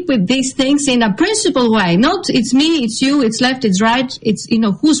to deal with these things in a principled way. Not it's me, it's you, it's left, it's right, it's,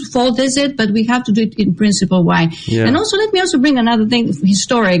 whose fault is it, but we have to do it in principled way. Yeah. And also, let me also bring another thing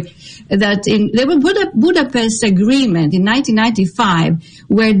historic, that there was Budapest Agreement in 1995,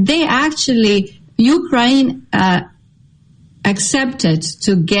 where they actually, Ukraine, accepted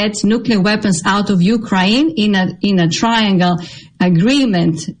to get nuclear weapons out of Ukraine in a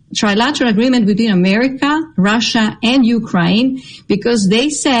trilateral agreement between America, Russia, and Ukraine, because they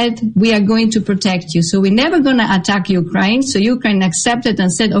said, we are going to protect you. So we're never going to attack Ukraine. So Ukraine accepted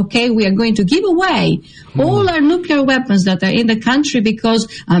and said, okay, we are going to give away all our nuclear weapons that are in the country because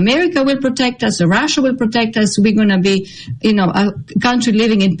America will protect us, Russia will protect us. We're going to be, a country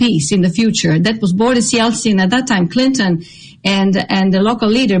living in peace in the future. That was Boris Yeltsin, at that time Clinton, and the local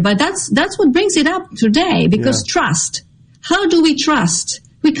leader. But that's what brings it up today, because trust. How do we trust?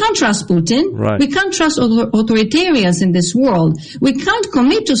 We can't trust Putin. Right. We can't trust authoritarians in this world. We can't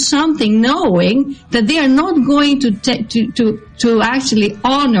commit to something knowing that they are not going to actually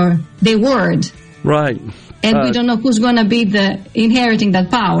honor their word. Right. And we don't know who's going to be inheriting that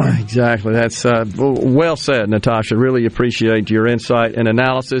power. Exactly. That's well said, Natasha. Really appreciate your insight and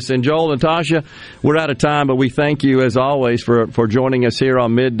analysis. And Joel, Natasha, we're out of time, but we thank you, as always, for joining us here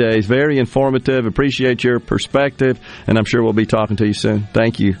on Middays. Very informative. Appreciate your perspective, and I'm sure we'll be talking to you soon.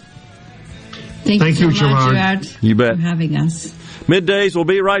 Thank you. Thank you so much, Gerard. You bet. For having us. Middays, we'll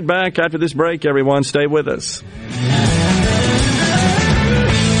be right back after this break, everyone. Stay with us.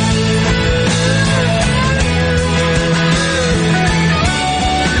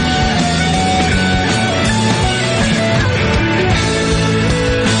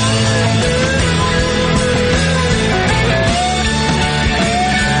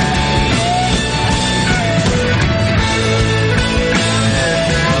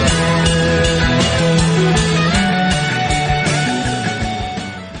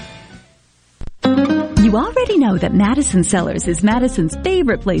 You already know that Madison Cellars is Madison's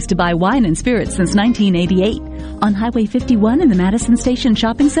favorite place to buy wine and spirits since 1988. On Highway 51 in the Madison Station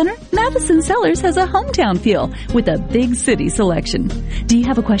Shopping Center, Madison Cellars has a hometown feel with a big city selection. Do you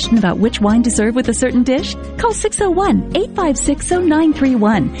have a question about which wine to serve with a certain dish? Call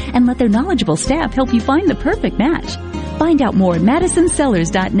 601-856-0931 and let their knowledgeable staff help you find the perfect match. Find out more at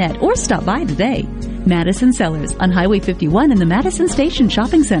MadisonCellars.net or stop by today. Madison Cellars on Highway 51 in the Madison Station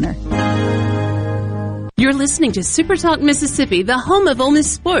Shopping Center. You're listening to SuperTalk Mississippi, the home of Ole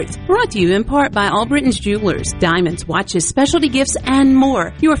Miss sports, brought to you in part by All Britain's Jewelers, diamonds, watches, specialty gifts, and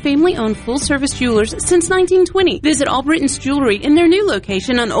more. Your family-owned full-service jewelers since 1920. Visit All Britain's Jewelry in their new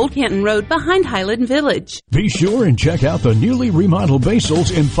location on Old Canton Road behind Highland Village. Be sure and check out the newly remodeled Basil's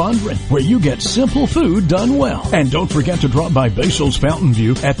in Fondren, where you get simple food done well. And don't forget to drop by Basil's Fountain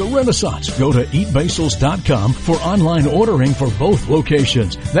View at the Renaissance. Go to eatbasils.com for online ordering for both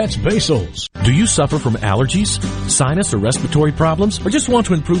locations. That's Basil's. Do you suffer from allergies, sinus or respiratory problems, or just want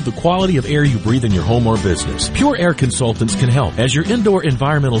to improve the quality of air you breathe in your home or business? Pure Air Consultants can help. As your indoor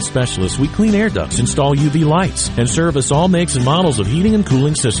environmental specialists, we clean air ducts, install UV lights, and service all makes and models of heating and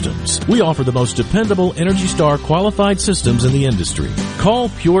cooling systems. We offer the most dependable Energy Star qualified systems in the industry. Call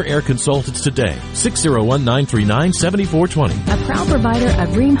Pure Air Consultants today, 601-939-7420. A proud provider of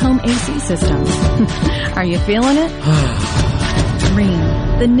Rheem Home AC systems. Are you feeling it?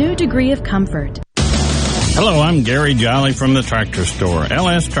 Rheem, the new degree of comfort. Hello, I'm Gary Jolly from the Tractor Store.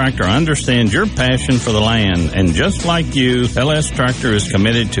 LS Tractor understands your passion for the land, and just like you, LS Tractor is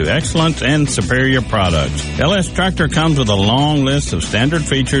committed to excellence and superior products. LS Tractor comes with a long list of standard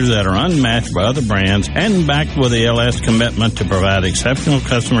features that are unmatched by other brands and backed with the LS commitment to provide exceptional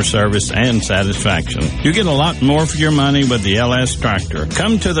customer service and satisfaction. You get a lot more for your money with the LS Tractor.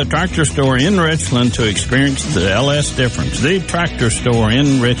 Come to the Tractor Store in Richland to experience the LS difference. The Tractor Store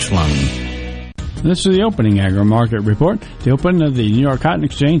in Richland. This is the opening agri-market report. The open of the New York Cotton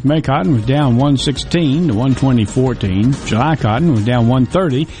Exchange, May cotton was down 116 to 120.14. July cotton was down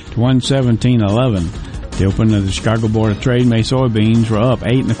 130 to 117.11. The open of the Chicago Board of Trade, May soybeans were up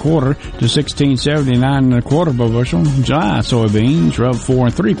 8 1/4 to 16.79 1/4 per bushel. July soybeans were up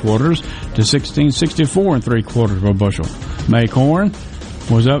 4 3/4 to 16.64 3/4 per bushel. May corn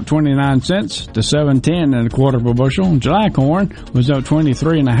was up 29 cents to 7.10 1/4 per bushel. July corn was up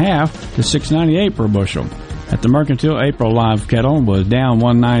 23.5 to 6.98 per bushel. At the Mercantile, April live cattle was down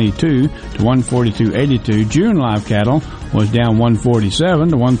 192 to 142.82. June live cattle was down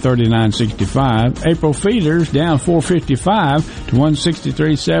 147 to 139.65. April feeders down 455 to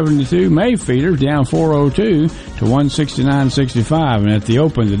 163.72. May feeders down 402 to 169.65. And at the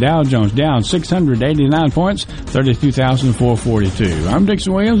open, the Dow Jones down 689 points, 32,442. I'm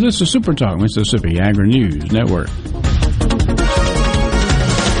Dixon Williams. This is Super Talk Mississippi Agri News Network.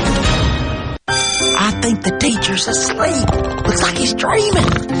 I think the teacher's asleep. Looks like he's dreaming.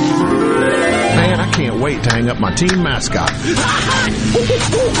 Man, I can't wait to hang up my team mascot.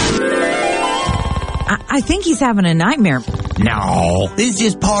 I think he's having a nightmare. No, this is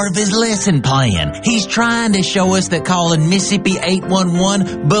just part of his lesson plan. He's trying to show us that calling Mississippi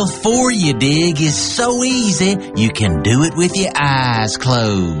 811 before you dig is so easy, you can do it with your eyes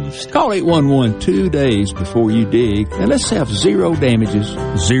closed. Call 811 2 days before you dig, and let's have 0 damages,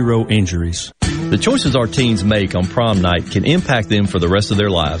 0 injuries. The choices our teens make on prom night can impact them for the rest of their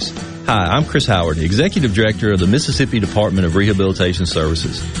lives. Hi, I'm Chris Howard, Executive Director of the Mississippi Department of Rehabilitation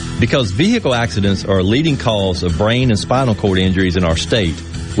Services. Because vehicle accidents are a leading cause of brain and spinal cord injuries in our state,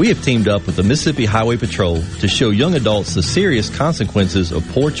 we have teamed up with the Mississippi Highway Patrol to show young adults the serious consequences of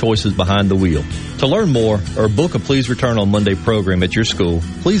poor choices behind the wheel. To learn more or book a Please Return on Monday program at your school,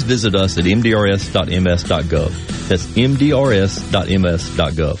 please visit us at mdrs.ms.gov. That's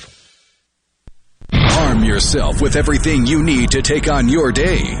mdrs.ms.gov. Arm yourself with everything you need to take on your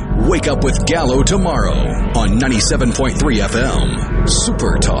day. Wake up with Gallo tomorrow on 97.3 FM.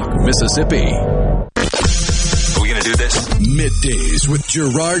 Super Talk, Mississippi. Are we going to do this? Middays with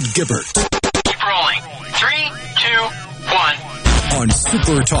Gerard Gibert. Keep rolling. 3, 2, 1. On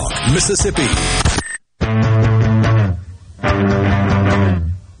Super Talk, Mississippi.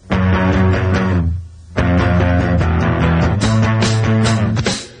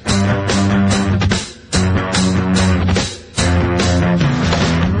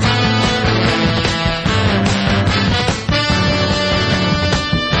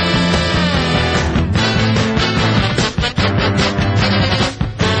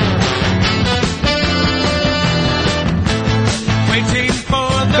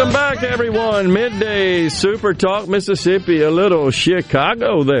 Middays, Super Talk Mississippi, a little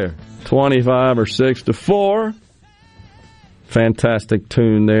Chicago there. 25 or 6 to 4. Fantastic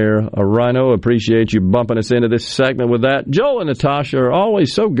tune there. A Rhino, appreciate you bumping us into this segment with that. Joel and Natasha are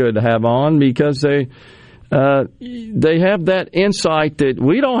always so good to have on because they have that insight that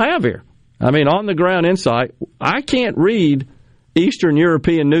we don't have here. I mean, on the ground insight. I can't read Eastern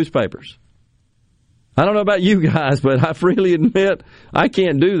European newspapers. I don't know about you guys, but I freely admit I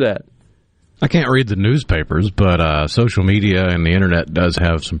can't do that. I can't read the newspapers, but social media and the internet does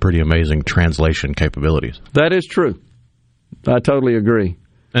have some pretty amazing translation capabilities. That is true. I totally agree.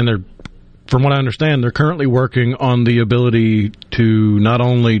 And they're, from what I understand, they're currently working on the ability to not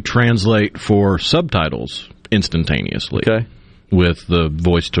only translate for subtitles instantaneously, okay, with the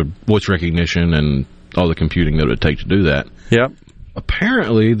voice recognition and all the computing that it would take to do that. Yep.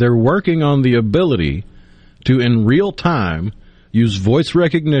 Apparently, they're working on the ability to, in real time, use voice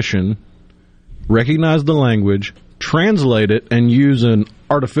recognition, recognize the language, translate it, and use an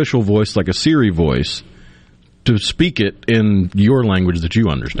artificial voice like a Siri voice to speak it in your language that you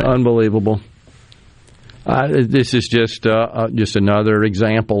understand. Unbelievable. This is just another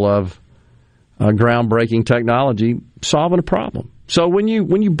example of groundbreaking technology solving a problem. So when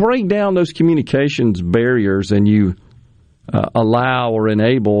you break down those communications barriers and you allow or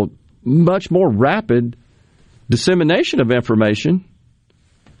enable much more rapid dissemination of information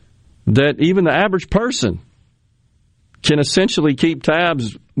that even the average person can essentially keep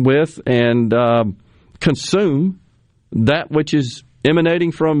tabs with and consume that which is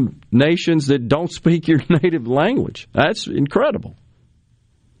emanating from nations that don't speak your native language. That's incredible.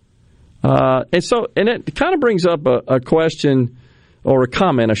 And it kind of brings up a question, or a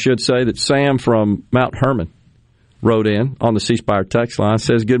comment, I should say, that Sam from Mount Hermon wrote in on the C Spire text line.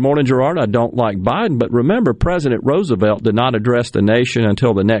 Says, "Good morning, Gerard. I don't like Biden, but remember, President Roosevelt did not address the nation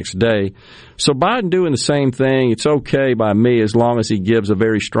until the next day. So Biden doing the same thing, it's okay by me as long as he gives a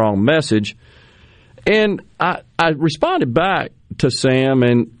very strong message." And I responded back to Sam,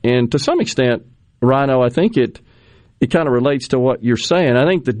 and to some extent, Rhino, I think it kind of relates to what you're saying. I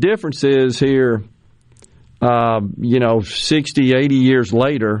think the difference is here, 60, 80 years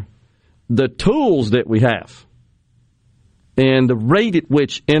later, the tools that we have and the rate at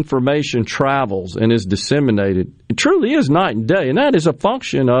which information travels and is disseminated, it truly is night and day. And that is a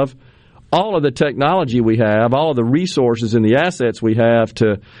function of all of the technology we have, all of the resources and the assets we have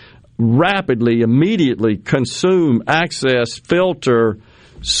to rapidly, immediately consume, access, filter,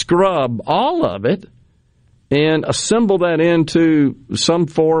 scrub, all of it, and assemble that into some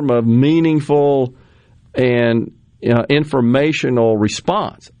form of meaningful and informational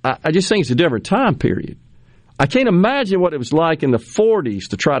response. I just think it's a different time period. I can't imagine what it was like in the 40s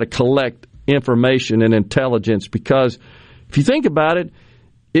to try to collect information and intelligence, because if you think about it,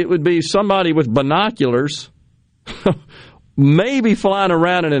 it would be somebody with binoculars maybe flying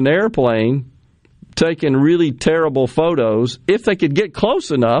around in an airplane taking really terrible photos, if they could get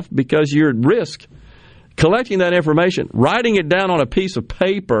close enough, because you're at risk, collecting that information, writing it down on a piece of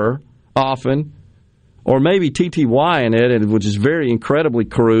paper often, or maybe TTYing it, which is very incredibly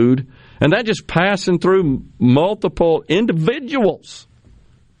crude, and that just passing through multiple individuals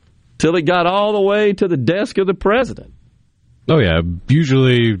till it got all the way to the desk of the president. Oh, yeah.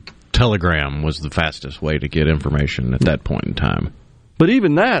 Usually telegram was the fastest way to get information at that point in time. But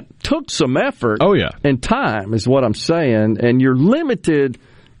even that took some effort. Oh, yeah. And time is what I'm saying. And you're limited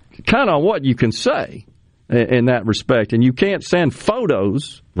kind of on what you can say in that respect. And you can't send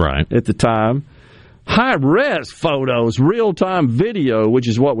photos at the time. High-res photos, real-time video, which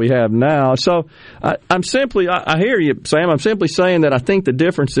is what we have now. So I hear you, Sam. I'm simply saying that I think the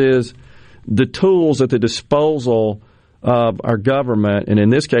difference is the tools at the disposal of our government, and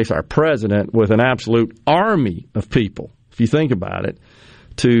in this case our president, with an absolute army of people, if you think about it,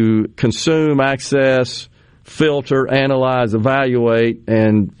 to consume, access, filter, analyze, evaluate,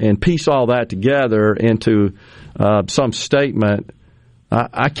 and piece all that together into some statement.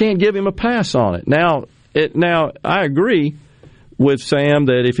 I can't give him a pass on it. Now, I agree with Sam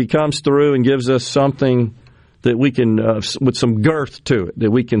that if he comes through and gives us something that we can, with some girth to it, that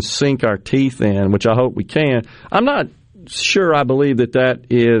we can sink our teeth in, which I hope we can. I'm not sure I believe that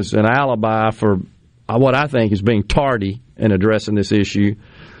is an alibi for what I think is being tardy in addressing this issue.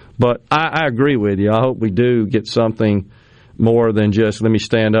 But I agree with you. I hope we do get something more than just let me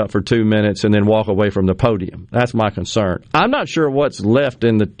stand up for 2 minutes and then walk away from the podium. That's my concern. I'm not sure what's left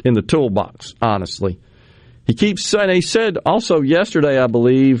in the toolbox, honestly. He keeps saying, he said also yesterday, I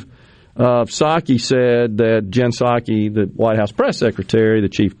believe, Psaki said that Jen Psaki, the White House press secretary, the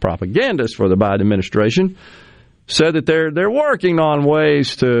chief propagandist for the Biden administration, said that they're working on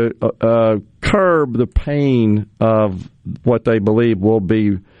ways to curb the pain of what they believe will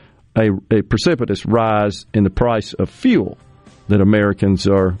be a precipitous rise in the price of fuel that Americans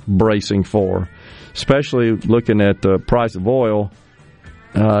are bracing for, especially looking at the price of oil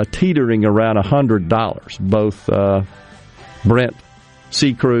teetering around $100, both Brent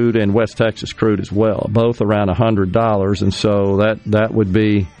C crude and West Texas crude as well, both around $100, and so that would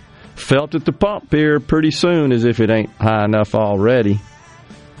be felt at the pump here pretty soon, as if it ain't high enough already.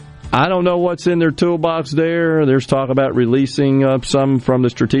 I don't know what's in their toolbox there. There's talk about releasing some from the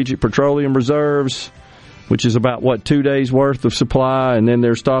Strategic Petroleum Reserves, which is about, 2 days' worth of supply. And then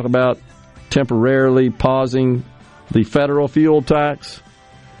there's talk about temporarily pausing the federal fuel tax.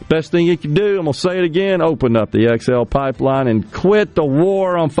 Best thing you can do, I'm going to say it again, open up the XL pipeline and quit the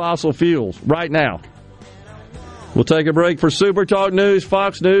war on fossil fuels right now. We'll take a break for SuperTalk News,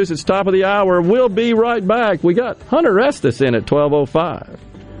 Fox News. It's top of the hour. We'll be right back. We got Hunter Estes in at 12:05.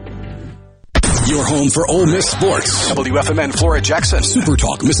 Your home for Ole Miss sports. WFMN Florida Jackson.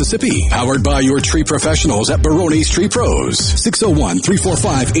 SuperTalk Mississippi. Powered by your tree professionals at Barone's Tree Pros.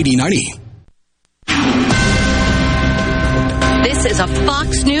 601-345-8090. a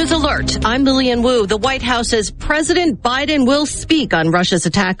Fox News alert. I'm Lillian Wu. The White House says President Biden will speak on Russia's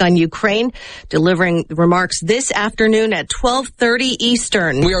attack on Ukraine, delivering remarks this afternoon at 12:30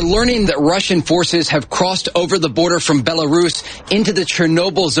 Eastern. We are learning that Russian forces have crossed over the border from Belarus into the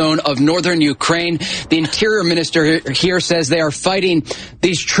Chernobyl zone of northern Ukraine. The Interior Minister here says they are fighting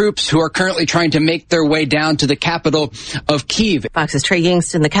these troops who are currently trying to make their way down to the capital of Kyiv. Fox's Trey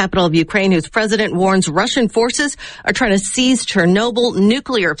Yingst in the capital of Ukraine, whose president warns Russian forces are trying to seize Chernobyl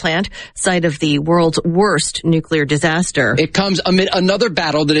nuclear plant, site of the world's worst nuclear disaster. It comes amid another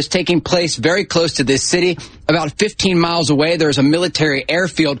battle that is taking place very close to this city. About 15 miles away, there is a military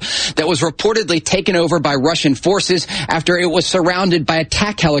airfield that was reportedly taken over by Russian forces after it was surrounded by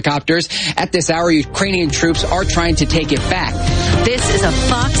attack helicopters. At this hour, Ukrainian troops are trying to take it back. This is a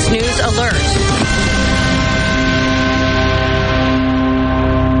Fox News alert.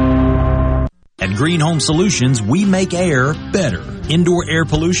 At Green Home Solutions, we make air better. Indoor air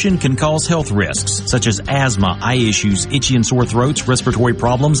pollution can cause health risks, such as asthma, eye issues, itchy and sore throats, respiratory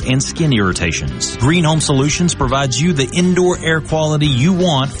problems, and skin irritations. Green Home Solutions provides you the indoor air quality you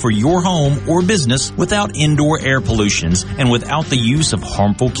want for your home or business without indoor air pollutions and without the use of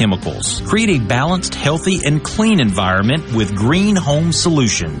harmful chemicals. Create a balanced, healthy, and clean environment with Green Home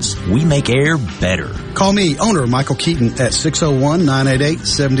Solutions. We make air better. Call me, owner Michael Keaton, at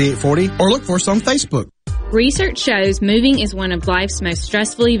 601-988-7840 or look for us on Facebook. Research shows moving is one of life's most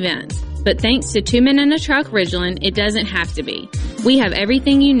stressful events, but thanks to 2 Men in a Truck Ridgeland, it doesn't have to be. We have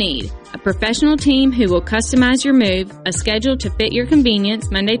everything you need. A professional team who will customize your move, a schedule to fit your convenience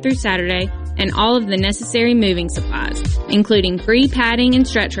Monday through Saturday, and all of the necessary moving supplies, including free padding and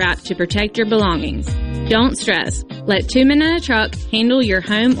stretch wrap to protect your belongings. Don't stress. Let 2 Men in a Truck handle your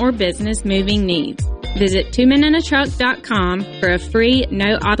home or business moving needs. Visit 2meninatruck.com for a free,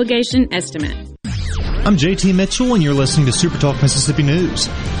 no-obligation estimate. I'm JT Mitchell, and you're listening to SuperTalk Mississippi News.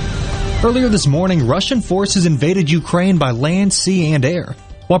 Earlier this morning, Russian forces invaded Ukraine by land, sea, and air.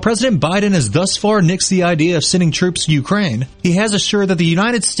 While President Biden has thus far nixed the idea of sending troops to Ukraine, he has assured that the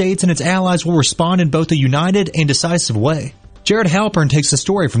United States and its allies will respond in both a united and decisive way. Jared Halpern takes the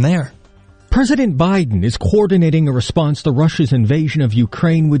story from there. President Biden is coordinating a response to Russia's invasion of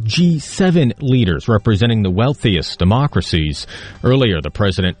Ukraine with G7 leaders representing the wealthiest democracies. Earlier, the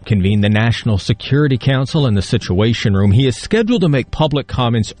president convened the National Security Council in the Situation Room. He is scheduled to make public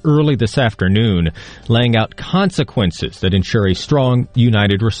comments early this afternoon, laying out consequences that ensure a strong,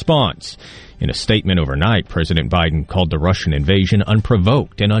 united response. In a statement overnight, President Biden called the Russian invasion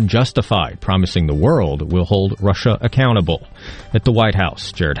unprovoked and unjustified, promising the world will hold Russia accountable. At the White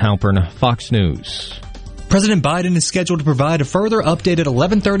House, Jared Halpern, Fox News. President Biden is scheduled to provide a further update at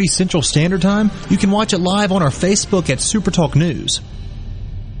 11:30 Central Standard Time. You can watch it live on our Facebook at SuperTalk News.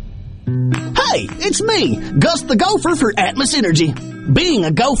 Hey, it's me, Gus the Gopher for Atmos Energy. Being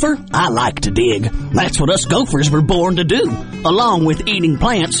a gopher, I like to dig. That's what us gophers were born to do, along with eating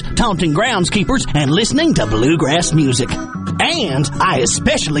plants, taunting groundskeepers, and listening to bluegrass music. And I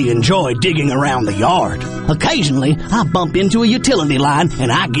especially enjoy digging around the yard. Occasionally, I bump into a utility line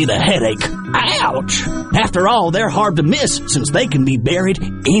and I get a headache. Ouch! After all, they're hard to miss since they can be buried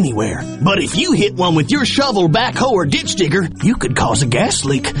anywhere. But if you hit one with your shovel, backhoe, or ditch digger, you could cause a gas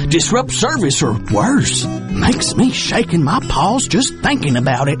leak, disrupt service, or worse. Makes me shake in my paws just thinking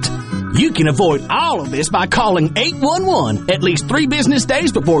about it. You can avoid all of this by calling 811 at least 3 business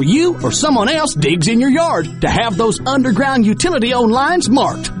days before you or someone else digs in your yard to have those underground utility-owned lines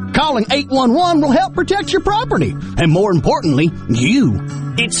marked. Calling 811 will help protect your property, and more importantly, you.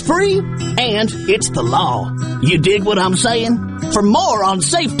 It's free, and it's the law. You dig what I'm saying? For more on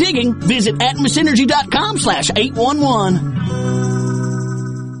safe digging, visit atmosenergy.com/811.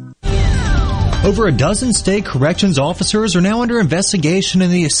 Over a dozen state corrections officers are now under investigation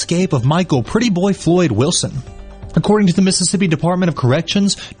in the escape of Michael Pretty Boy Floyd Wilson. According to the Mississippi Department of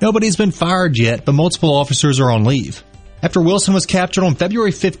Corrections, nobody's been fired yet, but multiple officers are on leave. After Wilson was captured on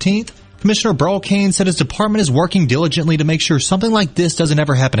February 15th, Commissioner Burl Cain said his department is working diligently to make sure something like this doesn't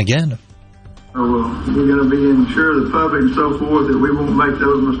ever happen again. We're going to be ensure the public and so forth that we won't make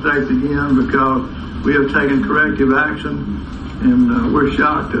those mistakes again because we have taken corrective action. And we're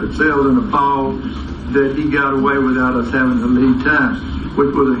shocked ourselves and appalled that he got away without us having to leave time,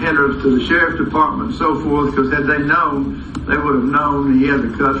 which was a hindrance to the sheriff's department and so forth, because had they known, they would have known he had the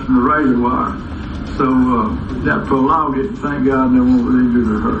cuts from the razor wire. So that prolonged it, thank God, and they won't leave it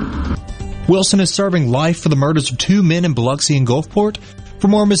to her. Wilson is serving life for the murders of 2 men in Biloxi and Gulfport. For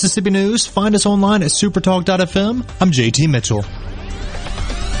more Mississippi news, find us online at supertalk.fm. I'm JT Mitchell.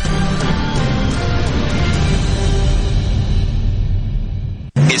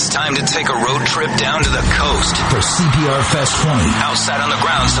 It's time to take a road trip down to the coast for CPR Fest 20. Outside on the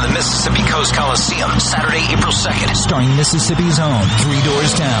grounds of the Mississippi Coast Coliseum, Saturday, April 2nd. Starring Mississippi's own Three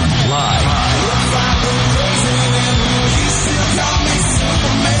Doors Down, live.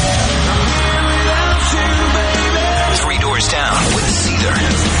 Three Doors Down with Seether.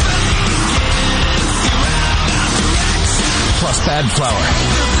 Plus Bad Flower.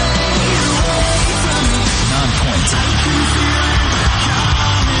 Non-Point.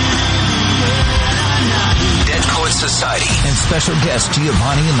 Dead Poets Society. And special guest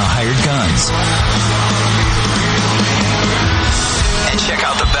Giovanni and the Hired Guns. And check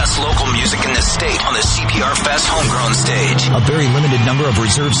out the best local music in the state on the CPR Fest Homegrown stage. A very limited number of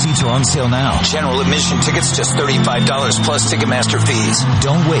reserved seats are on sale now. General admission tickets just $35 plus Ticketmaster fees.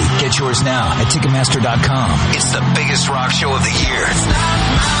 Don't wait. Get yours now at Ticketmaster.com. It's the biggest rock show of the year.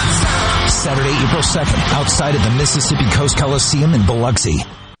 Saturday, April 2nd, outside of the Mississippi Coast Coliseum in Biloxi.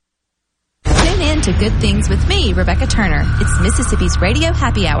 Tune in to Good Things with me, Rebecca Turner. It's Mississippi's Radio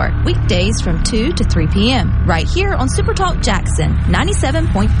Happy Hour, weekdays from 2 to 3 p.m., right here on SuperTalk Jackson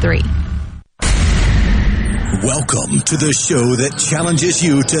 97.3. Welcome to the show that challenges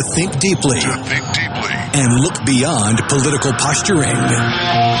you to think deeply, and look beyond political posturing.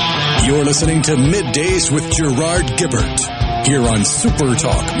 You're listening to Middays with Gerard Gibert here on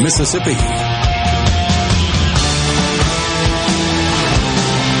SuperTalk Mississippi.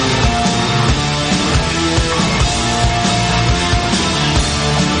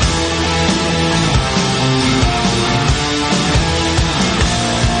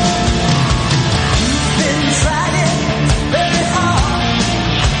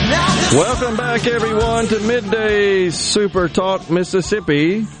 Welcome back, everyone, to Middays Super Talk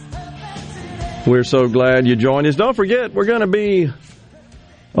Mississippi. We're so glad you joined us. Don't forget, we're going to be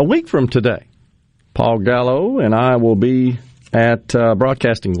a week from today. Paul Gallo and I will be at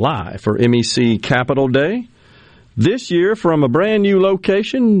broadcasting live for MEC Capitol Day. This year from a brand new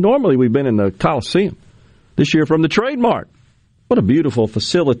location. Normally we've been in the Coliseum. This year from the Trade Mart. What a beautiful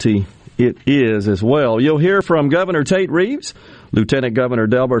facility it is as well. You'll hear from Governor Tate Reeves, Lieutenant Governor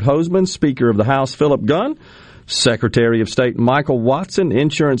Delbert Hosemann, Speaker of the House Philip Gunn, Secretary of State Michael Watson,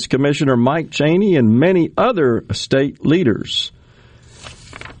 Insurance Commissioner Mike Cheney, and many other state leaders.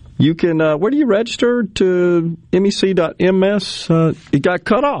 You can, where do you register to MEC.ms? It got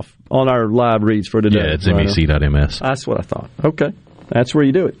cut off on our live reads for today. Yeah, it's MEC.ms. That's what I thought. Okay. That's where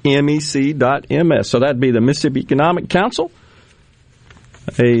you do it, MEC.ms. So that'd be the Mississippi Economic Council,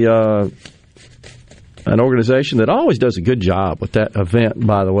 an organization that always does a good job with that event,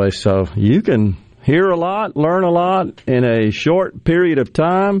 by the way. So you can hear a lot, learn a lot in a short period of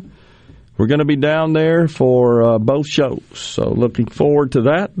time. We're going to be down there for both shows. So looking forward to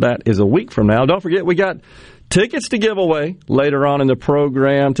that. That is a week from now. Don't forget, we got tickets to give away later on in the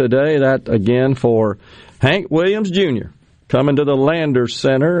program today. That, again, for Hank Williams Jr. coming to the Landers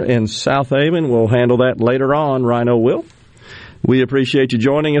Center in South Haven. We'll handle that later on. Rhino will. We appreciate you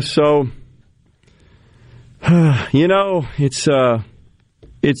joining us. So, you know, it's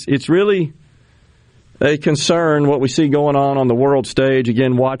really a concern what we see going on the world stage.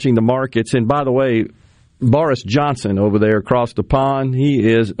 Again, watching the markets. And by the way, Boris Johnson over there across the pond, he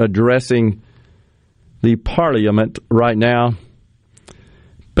is addressing the Parliament right now.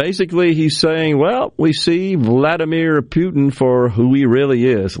 Basically, he's saying, well, we see Vladimir Putin for who he really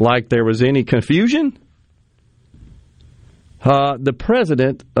is. Like there was any confusion? The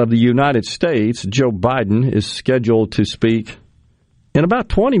President of the United States, Joe Biden, is scheduled to speak in about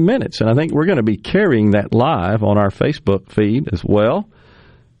 20 minutes, and I think we're going to be carrying that live on our Facebook feed as well.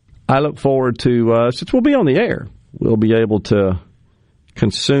 I look forward to, since we'll be on the air, we'll be able to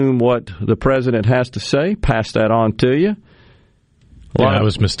consume what the President has to say, pass that on to you. Yeah, I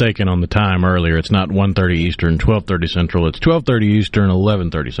was mistaken on the time earlier. It's not 1:30 Eastern, 12:30 Central. It's 12:30 Eastern,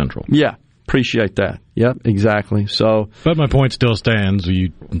 11:30 Central. Yeah. Appreciate that. Yep, exactly. So, but my point still stands.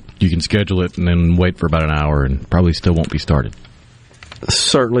 You can schedule it and then wait for about an hour and probably still won't be started.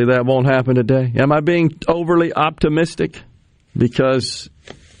 Certainly that won't happen today. Am I being overly optimistic? Because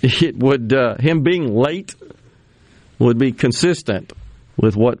it would him being late would be consistent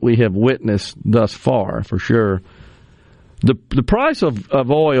with what we have witnessed thus far, for sure. The price of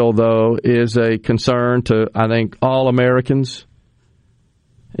oil, though, is a concern to, I think, all Americans.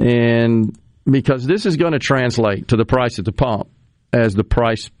 And because this is going to translate to the price at the pump as the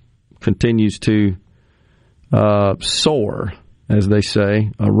price continues to soar, as they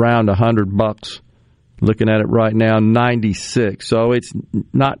say, around $100. Looking at it right now, 96. So it's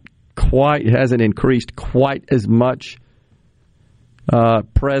not quite, it hasn't increased quite as much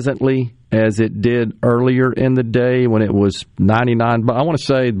presently as it did earlier in the day when it was 99. But I want to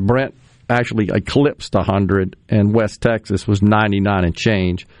say Brent actually eclipsed 100, and West Texas was 99 and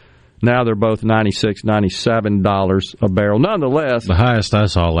change. Now they're both $96, $97 a barrel. Nonetheless, the highest I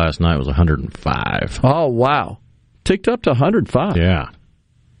saw last night was 105. Oh, wow. Ticked up to 105. Yeah.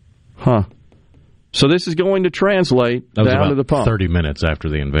 Huh. So this is going to translate down to the pump. 30 minutes after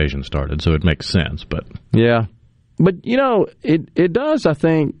the invasion started, so it makes sense. But yeah. But, it does, I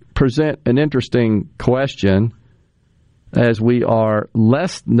think, present an interesting question as we are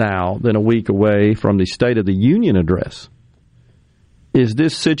less now than a week away from the State of the Union address. Is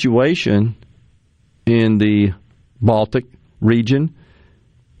this situation in the Baltic region,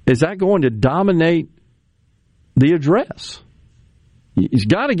 is that going to dominate the address? He's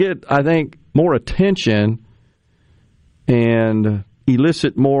got to get, I think, more attention and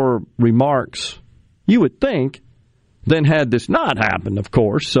elicit more remarks, you would think, than had this not happened, of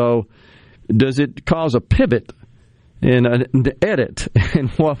course. So does it cause a pivot and an edit in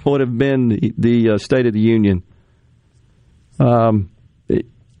what would have been the State of the Union? What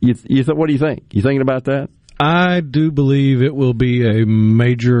do you think? You thinking about that? I do believe it will be a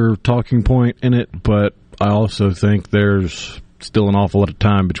major talking point in it, but I also think there's still an awful lot of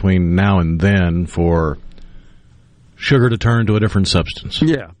time between now and then for sugar to turn to a different substance.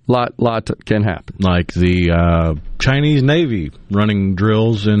 Yeah, lot can happen. Like the Chinese Navy running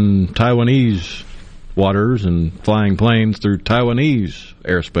drills in Taiwanese waters and flying planes through Taiwanese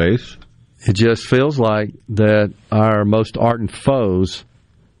airspace. It just feels like that our most ardent foes...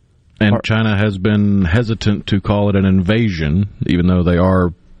 And China has been hesitant to call it an invasion, even though they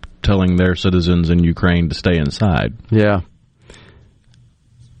are telling their citizens in Ukraine to stay inside. Yeah.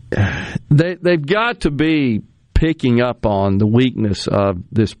 They've got to be picking up on the weakness of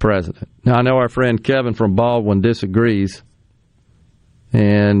this president. Now, I know our friend Kevin from Baldwin disagrees,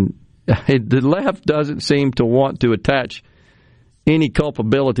 and the left doesn't seem to want to attach any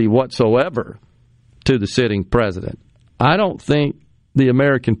culpability whatsoever to the sitting president. I don't think the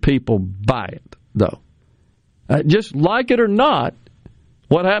American people buy it, though. Just like it or not,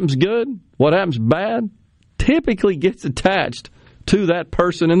 what happens good, what happens bad, typically gets attached to that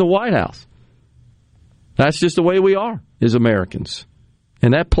person in the White House. That's just the way we are as Americans.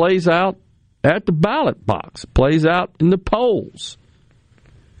 And that plays out at the ballot box. It plays out in the polls.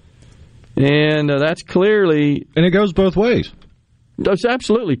 And that's clearly... And it goes both ways. That's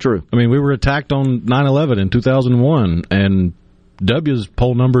absolutely true. I mean, we were attacked on 9/11 in 2001, and W's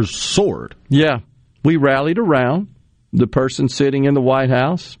poll numbers soared. Yeah. We rallied around the person sitting in the White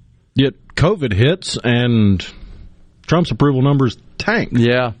House. Yet COVID hits, and Trump's approval numbers tanked.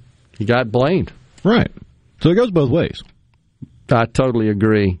 Yeah. He got blamed. Right. So it goes both ways. I totally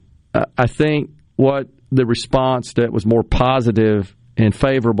agree. I think what the response that was more positive and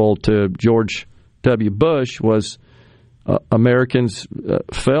favorable to George W. Bush was Americans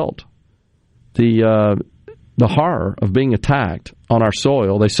felt the horror of being attacked on our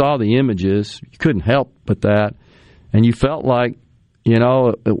soil. They saw the images. You couldn't help but that. And you felt like, you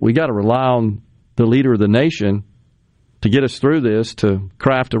know, we got to rely on the leader of the nation to get us through this, to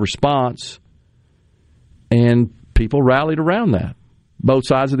craft a response. And people rallied around that, both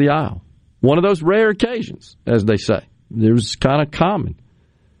sides of the aisle. One of those rare occasions, as they say. There was kind of common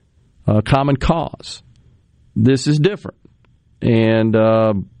cause. This is different. And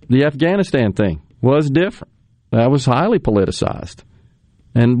the Afghanistan thing was different. That was highly politicized.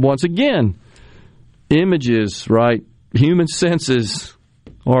 And once again, images, right? Human senses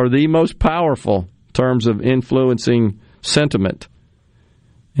are the most powerful in terms of influencing sentiment.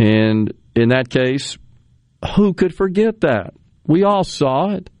 And in that case, who could forget that? We all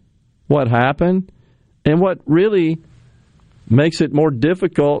saw it, what happened. And what really makes it more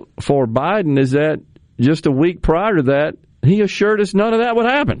difficult for Biden is that just a week prior to that, he assured us none of that would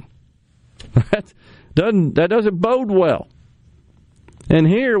happen. That doesn't bode well. And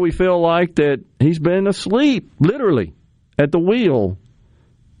here we feel like that he's been asleep, literally, at the wheel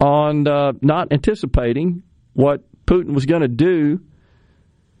on not anticipating what Putin was going to do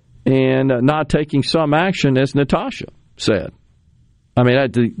and not taking some action, as Natasha said. I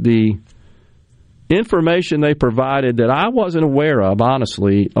mean, the information they provided that I wasn't aware of,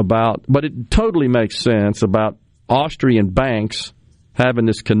 honestly, about, but it totally makes sense, about Austrian banks having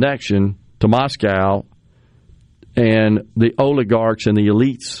this connection to Moscow and the oligarchs and the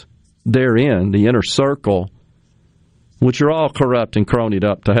elites therein, the inner circle, which are all corrupt and cronied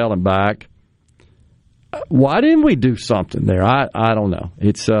up to hell and back. Why didn't we do something there? I don't know.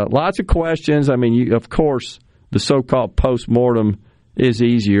 It's lots of questions. I mean, of course, the so-called post-mortem is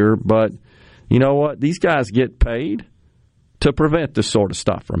easier, but you know what? These guys get paid to prevent this sort of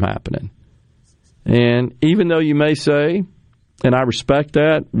stuff from happening. And even though you may say, and I respect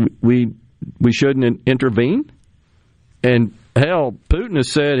that, we shouldn't intervene. And hell, Putin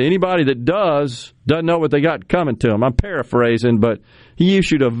has said anybody that doesn't know what they got coming to them. I'm paraphrasing, but he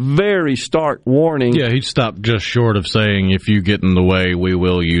issued a very stark warning. Yeah, he stopped just short of saying, if you get in the way, we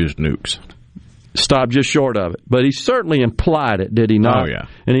will use nukes. Stopped just short of it. But he certainly implied it, did he not? Oh, yeah.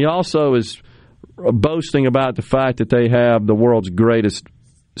 And he also is boasting about the fact that they have the world's greatest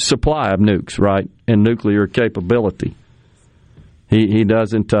supply of nukes, right, and nuclear capability. He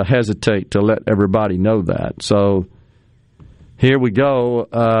doesn't hesitate to let everybody know that. So here we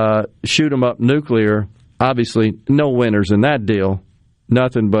go, shoot them up nuclear. Obviously, no winners in that deal.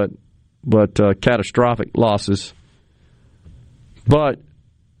 Nothing but catastrophic losses. But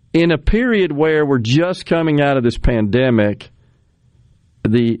in a period where we're just coming out of this pandemic,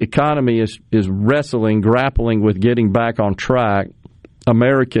 the economy is grappling with getting back on track.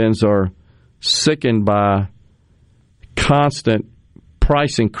 Americans are sickened by constant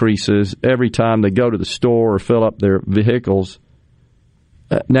price increases every time they go to the store or fill up their vehicles.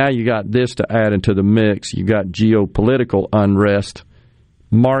 Now you got this to add into the mix. You got geopolitical unrest,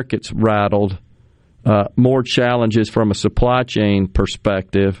 markets rattled, more challenges from a supply chain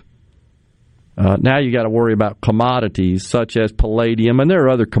perspective. Now you got to worry about commodities such as palladium, and there are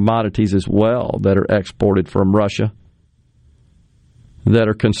other commodities as well that are exported from Russia that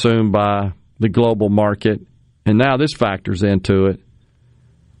are consumed by the global market. And now this factors into it.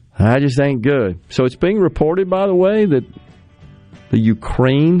 I just ain't good. So it's being reported, by the way, that the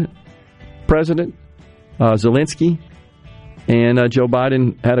Ukraine president, Zelensky, and Joe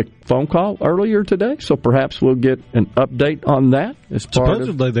Biden had a phone call earlier today. So perhaps we'll get an update on that.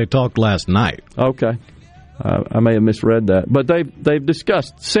 Supposedly they talked last night. Okay. I may have misread that. But they've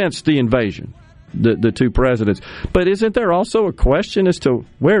discussed since the invasion, the two presidents. But isn't there also a question as to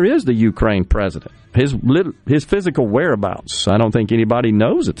where is the Ukraine president? His physical whereabouts, I don't think anybody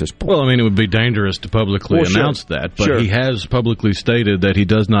knows at this point. Well, I mean, it would be dangerous to publicly announce that, but he has publicly stated that he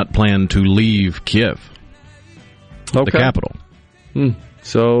does not plan to leave Kiev, the capital.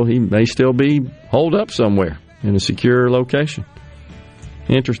 So he may still be holed up somewhere in a secure location.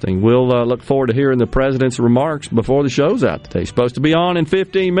 Interesting. We'll look forward to hearing the president's remarks before the show's out today. It's supposed to be on in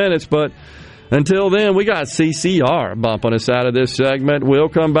 15 minutes, but until then, we got CCR bumping us out of this segment. We'll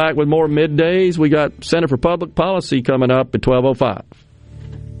come back with more middays. We got Center for Public Policy coming up at 12:05.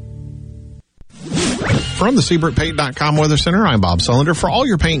 From the SeabrookPaint.com Weather Center, I'm Bob Sullender. For all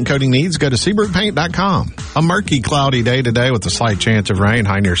your paint and coating needs, go to SeabrookPaint.com. A murky, cloudy day today with a slight chance of rain,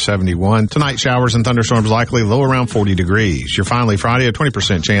 high near 71. Tonight, showers and thunderstorms likely, low around 40 degrees. Your finally Friday, a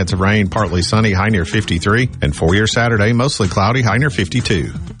 20% chance of rain, partly sunny, high near 53. And for your Saturday, mostly cloudy, high near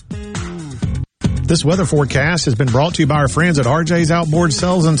 52. This weather forecast has been brought to you by our friends at RJ's Outboard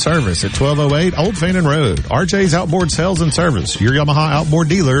Sales and Service at 1208 Old Fannin Road. RJ's Outboard Sales and Service, your Yamaha outboard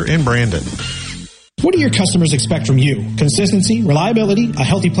dealer in Brandon. What do your customers expect from you? Consistency, reliability, a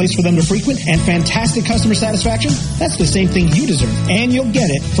healthy place for them to frequent, and fantastic customer satisfaction? That's the same thing you deserve. And you'll get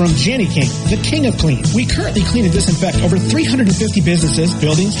it from Jenny King, the king of clean. We currently clean and disinfect over 350 businesses,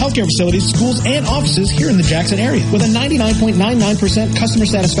 buildings, healthcare facilities, schools, and offices here in the Jackson area with a 99.99% customer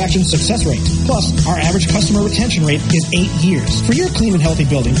satisfaction success rate. Plus, our average customer retention rate is 8 years. For your clean and healthy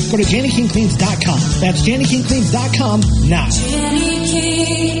building, go to JennyKingCleans.com. That's JennyKingCleans.com now. Jenny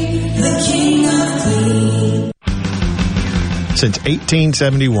King, the king of clean. Since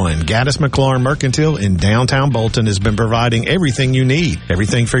 1871, Gaddis McLaurin Mercantile in downtown Bolton has been providing everything you need.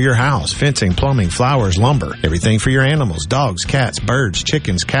 Everything for your house, fencing, plumbing, flowers, lumber. Everything for your animals, dogs, cats, birds,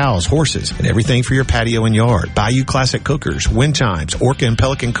 chickens, cows, horses, and everything for your patio and yard. Bayou Classic cookers, wind chimes, Orca and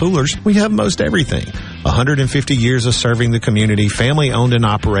Pelican coolers. We have most everything. 150 years of serving the community, family owned and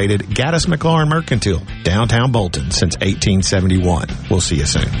operated. Gaddis McLaurin Mercantile, downtown Bolton since 1871. We'll see you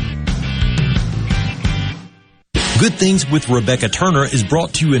soon. Good Things with Rebecca Turner is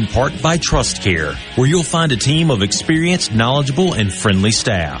brought to you in part by Trust Care, where you'll find a team of experienced, knowledgeable, and friendly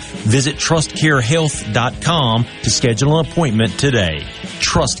staff. Visit TrustCareHealth.com to schedule an appointment today.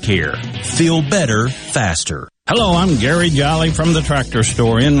 Trust Care. Feel better, faster. Hello, I'm Gary Jolly from the Tractor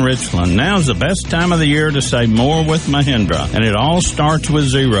Store in Richland. Now's the best time of the year to save more with Mahindra, and it all starts with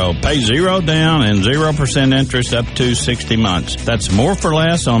zero. Pay zero down and 0% interest up to 60 months. That's more for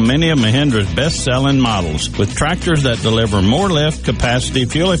less on many of Mahindra's best-selling models, with tractors that deliver more lift, capacity,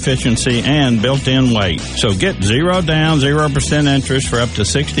 fuel efficiency, and built-in weight. So get zero down, 0% interest for up to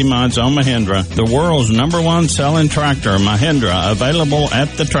 60 months on Mahindra, the world's #1 selling tractor, Mahindra, available at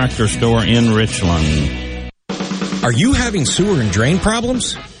the Tractor Store in Richland. Are you having sewer and drain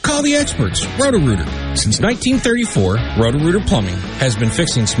problems? Call Call the experts, Roto-Rooter. Since 1934, Roto-Rooter Plumbing has been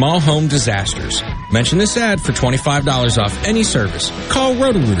fixing small home disasters. Mention this ad for $25 off any service. Call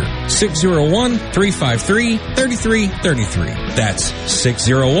Roto-Rooter, 601-353-3333. That's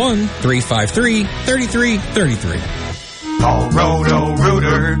 601-353-3333. Call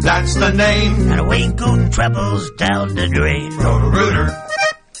Roto-Rooter, that's the name. And away go troubles down the drain. Roto-Rooter.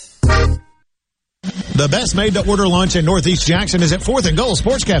 The best made-to-order lunch in Northeast Jackson is at 4th and Goal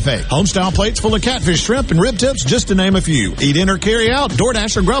Sports Cafe. Homestyle plates full of catfish, shrimp, and rib tips, just to name a few. Eat in or carry out,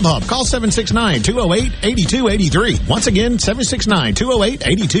 DoorDash or Grubhub. Call 769-208-8283. Once again,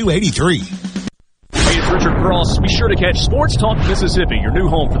 769-208-8283. Hey, it's Richard Cross. Be sure to catch Sports Talk Mississippi, your new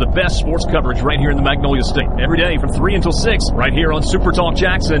home for the best sports coverage right here in the Magnolia State. Every day from 3 until 6, right here on SuperTalk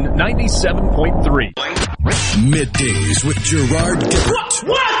Jackson 97.3. Middays with Gerard Gibert.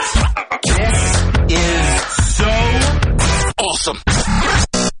 What? This is so awesome.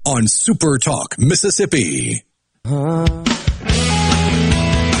 On SuperTalk Mississippi.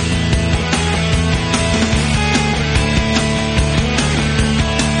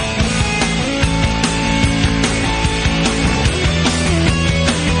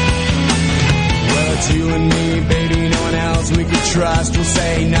 You and me, baby, no one else we could trust. We'll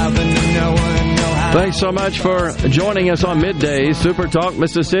say nothing to no one. Thanks so much for joining us on Middays, Super Talk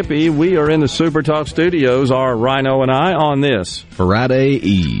Mississippi. We are in the Super Talk studios, our Rhino and I, on this Friday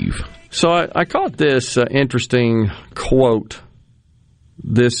Eve. So I caught this interesting quote.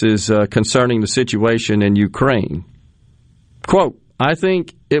 This is concerning the situation in Ukraine. Quote, I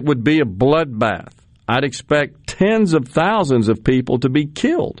think it would be a bloodbath. I'd expect tens of thousands of people to be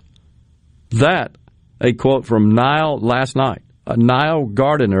killed. That, a quote from Niall last night. Niall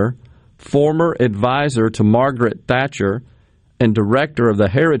Gardiner, former advisor to Margaret Thatcher and director of the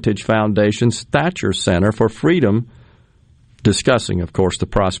Heritage Foundation's Thatcher Center for Freedom, discussing, of course, the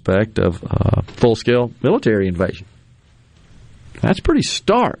prospect of full-scale military invasion. That's pretty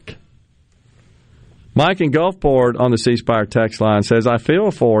stark. Mike in Gulfport on the C Spire text line says, I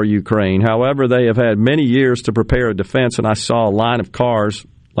feel for Ukraine. However, they have had many years to prepare a defense, and I saw a line of cars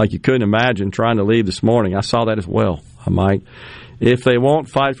like you couldn't imagine trying to leave this morning. I saw that as well, Mike. If they won't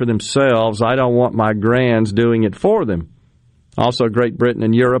fight for themselves, I don't want my grands doing it for them. Also, Great Britain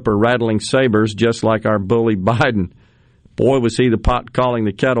and Europe are rattling sabers just like our bully Biden. Boy, was he the pot calling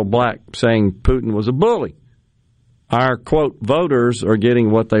the kettle black, saying Putin was a bully. Our, quote, voters are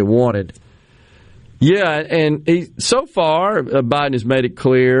getting what they wanted. Yeah, and so far, Biden has made it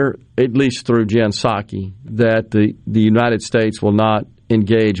clear, at least through Jen Psaki, that the United States will not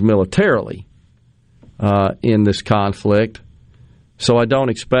engage militarily in this conflict. So I don't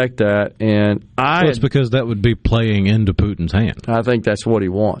expect that. And it's because that would be playing into Putin's hand. I think that's what he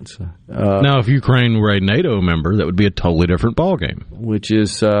wants. Now, if Ukraine were a NATO member, that would be a totally different ballgame. Which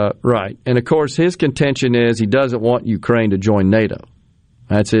is right. And, of course, his contention is he doesn't want Ukraine to join NATO.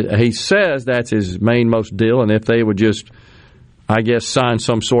 That's it. He says that's his main most deal, and if they would just, I guess, sign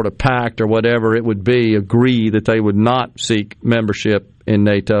some sort of pact or whatever it would be, agree that they would not seek membership in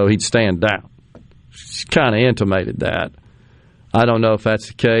NATO, he'd stand down. He's kind of intimated that. I don't know if that's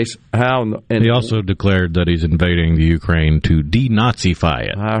the case. And he also declared that he's invading the Ukraine to denazify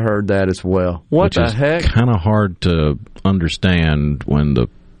it. I heard that as well. What the heck? Kind of hard to understand when the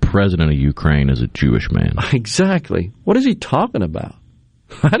president of Ukraine is a Jewish man. Exactly. What is he talking about?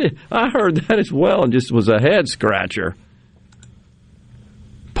 I heard that as well and just was a head scratcher.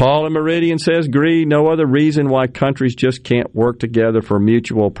 Paul in Meridian says, agree, no other reason why countries just can't work together for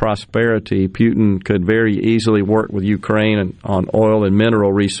mutual prosperity. Putin could very easily work with Ukraine on oil and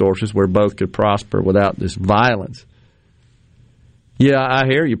mineral resources where both could prosper without this violence. Yeah, I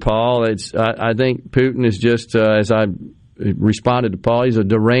hear you, Paul. I think Putin is just, as I responded to Paul, he's a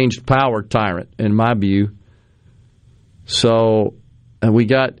deranged power tyrant, in my view. So we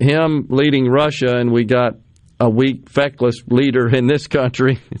got him leading Russia, and we got a weak, feckless leader in this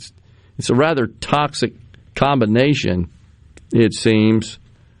country. It's a rather toxic combination, it seems.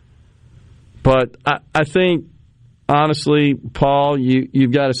 But I think, honestly, Paul,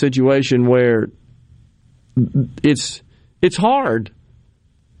 you've got a situation where it's hard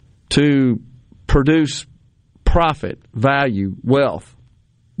to produce profit, value, wealth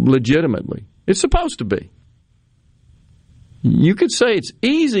legitimately. It's supposed to be. You could say it's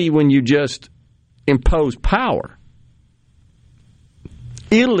easy when you just impose power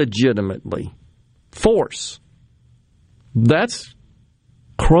illegitimately, force. That's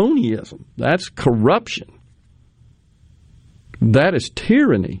cronyism. That's corruption. That is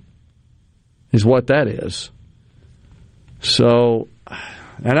tyranny, is what that is. So,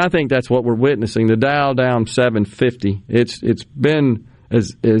 and I think that's what we're witnessing. The Dow down 750. It's been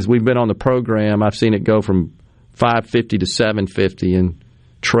as we've been on the program, I've seen it go from 550 to 750 and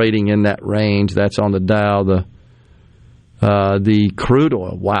trading in that range. That's on the Dow. The crude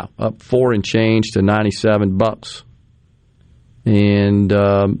oil, wow, up 4 and change to $97. And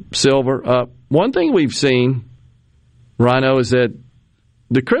silver up. One thing we've seen, Rhino, is that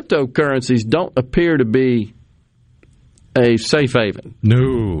the cryptocurrencies don't appear to be a safe haven.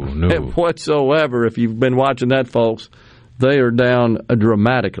 No. Whatsoever. If you've been watching that, folks, they are down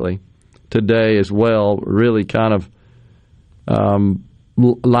dramatically today as well, really kind of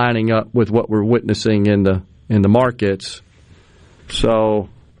lining up with what we're witnessing in the markets. So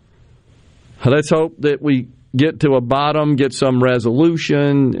let's hope that we get to a bottom, get some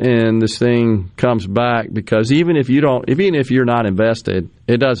resolution, and this thing comes back. Because even if you're not invested,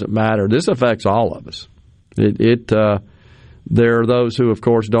 it doesn't matter. This affects all of us. There are those who, of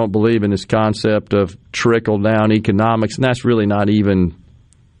course, don't believe in this concept of trickle-down economics, and that's really not even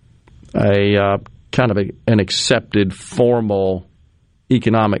a kind of an accepted formal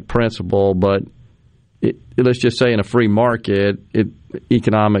economic principle. But let's just say in a free market,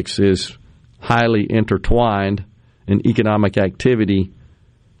 economics is highly intertwined, and economic activity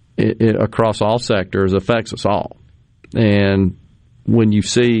across all sectors affects us all. And when you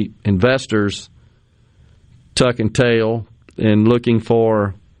see investors tucking tail and looking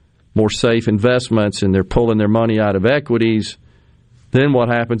for more safe investments, and they're pulling their money out of equities, then what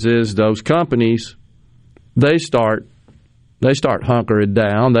happens is those companies, they start hunkering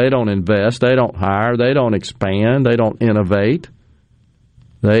down. They don't invest. They don't hire. They don't expand. They don't innovate.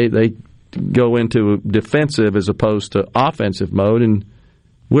 They go into defensive as opposed to offensive mode, and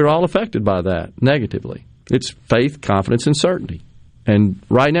we're all affected by that negatively. It's faith, confidence, and certainty. And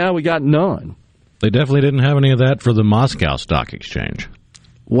right now we got none. They definitely didn't have any of that for the Moscow Stock Exchange.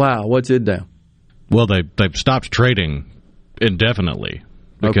 Wow, what's it down? Well, they've stopped trading indefinitely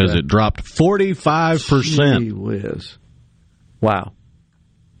because it dropped 45%. Gee whiz. Wow.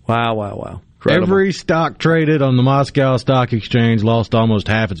 Incredible. Every stock traded on the Moscow Stock Exchange lost almost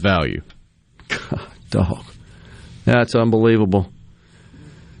half its value. God, dog. That's unbelievable.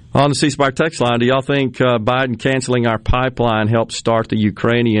 On the C-Spire text line, do y'all think Biden canceling our pipeline helped start the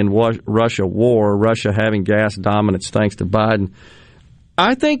Ukrainian-Russia war, Russia having gas dominance thanks to Biden?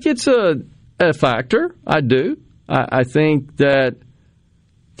 I think it's a factor. I do. I think that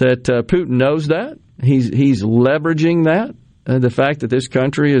Putin knows that. He's leveraging that. The fact that this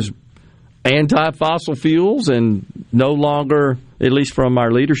country is anti-fossil fuels and no longer, at least from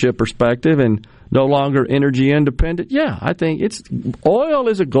our leadership perspective, and no longer energy independent. Yeah, I think oil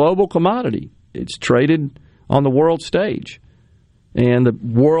is a global commodity. It's traded on the world stage. And the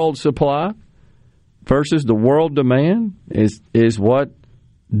world supply versus the world demand is what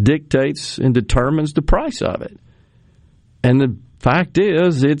dictates and determines the price of it. And the fact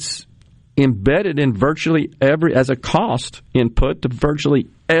is, it's embedded in virtually as a cost input to virtually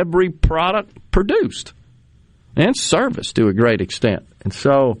every product produced and serviced to a great extent. And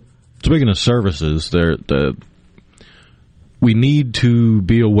so, speaking of services, we need to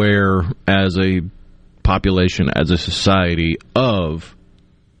be aware as a population, as a society, of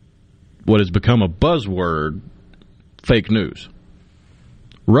what has become a buzzword, fake news.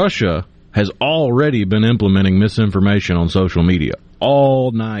 Russia has already been implementing misinformation on social media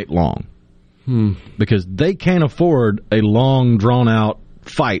all night long because they can't afford a long, drawn-out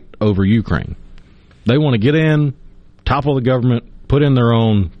fight over Ukraine. They want to get in, topple the government, put in their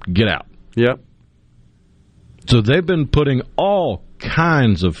own, get out. Yep. So they've been putting all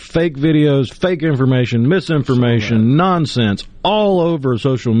kinds of fake videos, fake information, misinformation, nonsense all over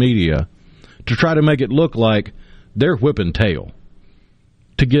social media to try to make it look like they're whipping tail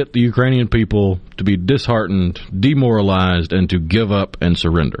to get the Ukrainian people to be disheartened, demoralized, and to give up and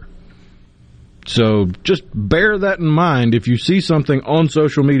surrender. So just bear that in mind. If you see something on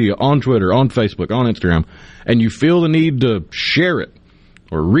social media, on Twitter, on Facebook, on Instagram, and you feel the need to share it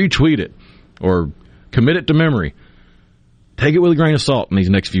or retweet it or commit it to memory, take it with a grain of salt in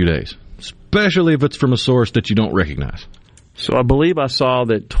these next few days, especially if it's from a source that you don't recognize. So I believe I saw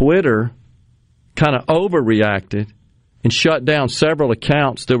that Twitter kind of overreacted and shut down several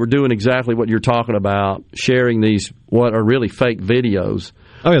accounts that were doing exactly what you're talking about, sharing these what are really fake videos.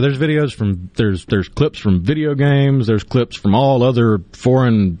 Oh yeah, there's videos from there's clips from video games, there's clips from all other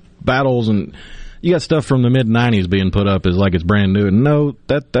foreign battles, and you got stuff from the mid-'90s being put up as like it's brand new. And no,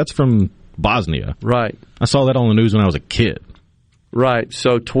 that's from Bosnia. Right. I saw that on the news when I was a kid. Right.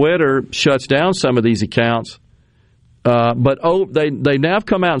 So Twitter shuts down some of these accounts, but they now have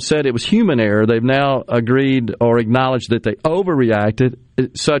come out and said it was human error. They've now agreed or acknowledged that they overreacted,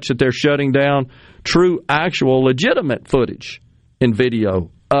 such that they're shutting down true, actual, legitimate footage and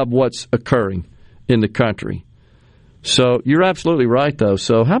video of what's occurring in the country. So you're absolutely right, though.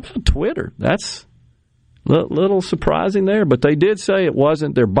 So how about Twitter? That's a little surprising there, but they did say it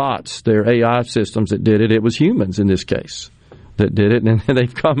wasn't their bots, their AI systems that did it. It was humans in this case that did it, and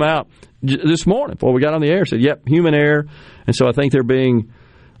they've come out this morning before we got on the air, said, yep, human error. And so I think they're being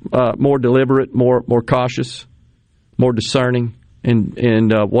more deliberate, more cautious, more discerning in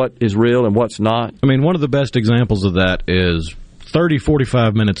what is real and what's not. I mean, one of the best examples of that is 30,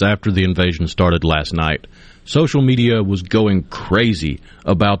 45 minutes after the invasion started last night. Social media was going crazy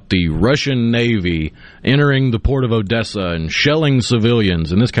about the Russian Navy entering the port of Odessa and shelling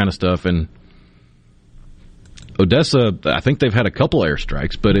civilians and this kind of stuff. And Odessa, I think they've had a couple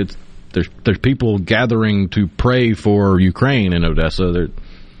airstrikes, but there's people gathering to pray for Ukraine in Odessa.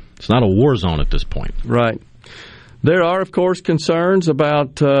 It's not a war zone at this point. Right. There are, of course, concerns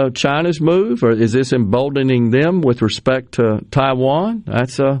about China's move. Or is this emboldening them with respect to Taiwan?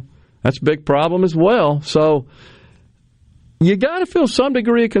 That's a big problem as well. So you got to feel some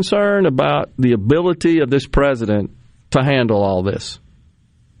degree of concern about the ability of this president to handle all this.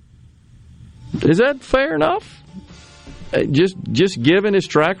 Is that fair enough? Just given his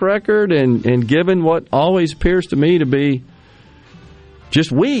track record and given what always appears to me to be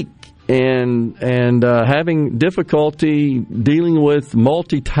just weak and having difficulty dealing with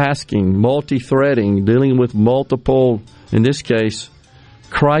multitasking, multi-threading, dealing with multiple, in this case,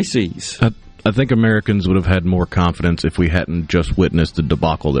 crises. I think Americans would have had more confidence if we hadn't just witnessed the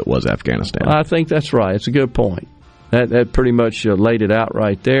debacle that was Afghanistan. I think that's right. It's a good point. That pretty much laid it out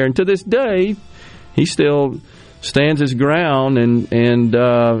right there. And to this day, he still stands his ground and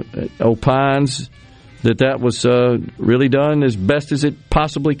opines that was really done as best as it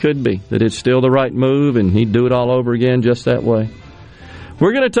possibly could be, that it's still the right move, and he'd do it all over again just that way.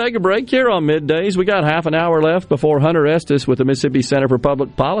 We're going to take a break here on Middays. We got half an hour left before Hunter Estes with the Mississippi Center for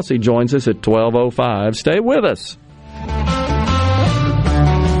Public Policy joins us at 12:05. Stay with us.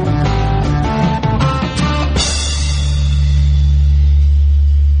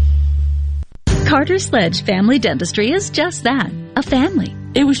 Carter Sledge Family Dentistry is just that, a family.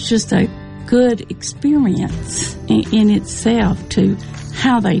 It was just a good experience in itself to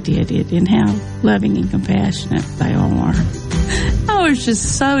how they did it and how loving and compassionate they are. I was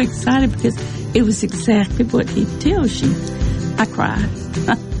just so excited because it was exactly what he tells you. I cried.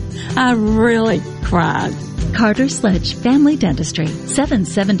 I really cried. Carter Sledge Family Dentistry,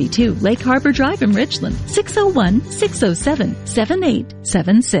 772 Lake Harbor Drive in Richland,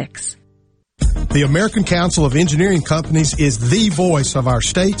 601-607-7876. The American Council of Engineering Companies is the voice of our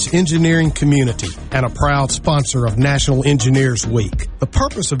state's engineering community and a proud sponsor of National Engineers Week. The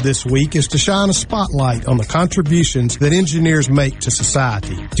purpose of this week is to shine a spotlight on the contributions that engineers make to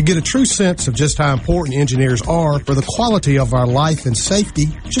society. To get a true sense of just how important engineers are for the quality of our life and safety,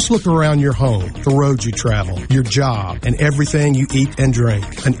 just look around your home, the roads you travel, your job, and everything you eat and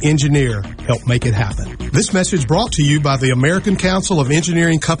drink. An engineer helped make it happen. This message brought to you by the American Council of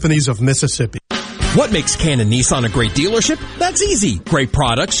Engineering Companies of Mississippi. What makes Cannon Nissan a great dealership? That's easy. Great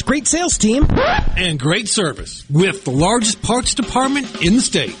products, great sales team, and great service with the largest parts department in the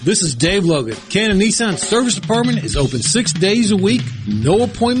state. This is Dave Logan. Cannon Nissan Service Department is open 6 days a week. No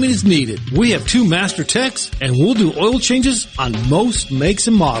appointment is needed. We have 2 master techs, and we'll do oil changes on most makes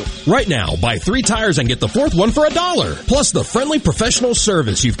and models. Right now, buy 3 tires and get the 4th one for $1. Plus the friendly professional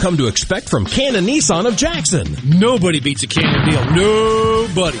service you've come to expect from Cannon Nissan of Jackson. Nobody beats a Cannon deal.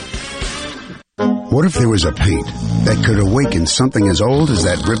 Nobody. What if there was a paint that could awaken something as old as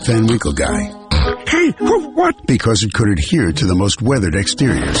that Rip Van Winkle guy? Hey, what? Because it could adhere to the most weathered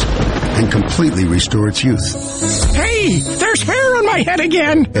exteriors and completely restore its youth. Hey, there's hair on my head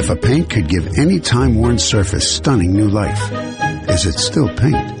again! If a paint could give any time-worn surface stunning new life, is it still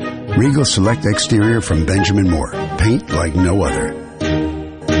paint? Regal Select Exterior from Benjamin Moore. Paint like no other.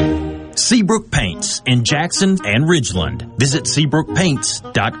 Seabrook Paints in Jackson and Ridgeland. Visit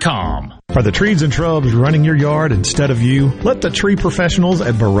SeabrookPaints.com. Are the trees and shrubs running your yard instead of you? Let the tree professionals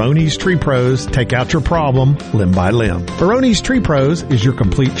at Barone's Tree Pros take out your problem limb by limb. Barone's Tree Pros is your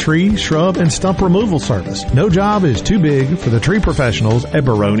complete tree, shrub, and stump removal service. No job is too big for the tree professionals at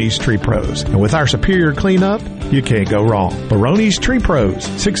Barone's Tree Pros. And with our superior cleanup, you can't go wrong. Barone's Tree Pros,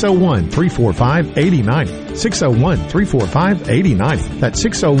 601-345-8090. 601-345-8090. That's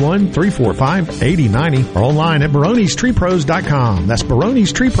 601-345-8090. Or online at baronestreepros.com. That's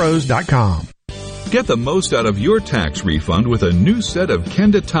baronestreepros.com. Get the most out of your tax refund with a new set of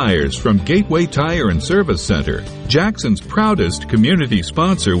Kenda tires from Gateway Tire and Service Center, Jackson's proudest community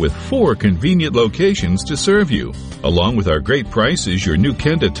sponsor with 4 convenient locations to serve you. Along with our great prices, your new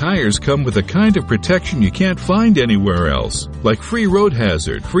Kenda tires come with a kind of protection you can't find anywhere else, like free road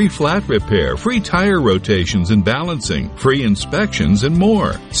hazard, free flat repair, free tire rotations and balancing, free inspections, and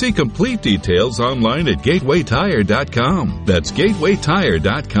more. See complete details online at gatewaytire.com. That's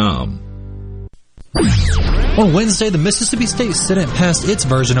gatewaytire.com. On Wednesday, the Mississippi State Senate passed its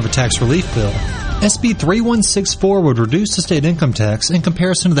version of a tax relief bill. SB 3164 would reduce the state income tax in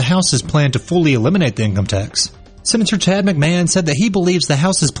comparison to the House's plan to fully eliminate the income tax. Senator Chad McMahon said that he believes the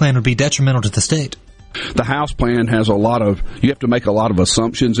House's plan would be detrimental to the state. The House plan has you have to make a lot of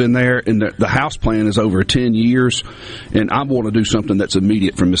assumptions in there, and the House plan is over 10 years, and I want to do something that's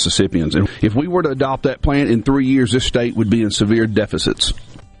immediate for Mississippians. And if we were to adopt that plan in 3 years, this state would be in severe deficits.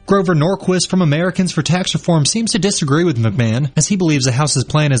 Grover Norquist from Americans for Tax Reform seems to disagree with McMahon, as he believes the House's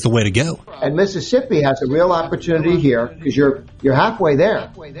plan is the way to go. And Mississippi has a real opportunity here because you're halfway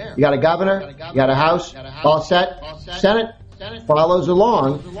there. You got a governor, you got a House, all set. Senate follows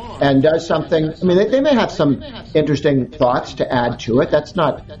along and does something. I mean, they may have some interesting thoughts to add to it. That's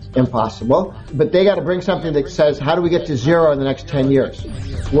not impossible. But they got to bring something that says, how do we get to zero in the next 10 years?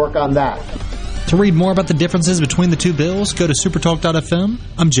 Work on that. To read more about the differences between the two bills, go to supertalk.fm.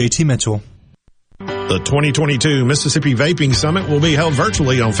 I'm JT Mitchell. The 2022 Mississippi Vaping Summit will be held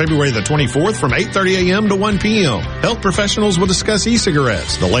virtually on February the 24th from 8:30 a.m. to 1 p.m. Health professionals will discuss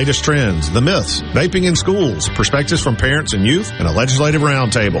e-cigarettes, the latest trends, the myths, vaping in schools, perspectives from parents and youth, and a legislative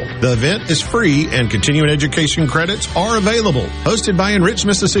roundtable. The event is free and continuing education credits are available. Hosted by Enrich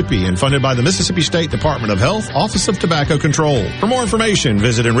Mississippi and funded by the Mississippi State Department of Health, Office of Tobacco Control. For more information,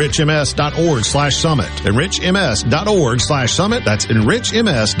 visit enrichms.org/summit. enrichms.org/summit. That's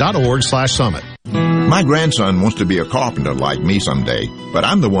enrichms.org/summit. My grandson wants to be a carpenter like me someday, but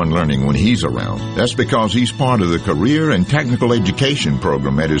I'm the one learning when he's around. That's because he's part of the career and technical education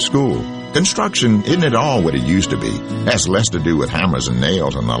program at his school. Construction isn't at all what it used to be. Has less to do with hammers and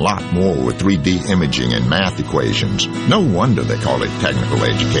nails and a lot more with 3D imaging and math equations. No wonder they call it technical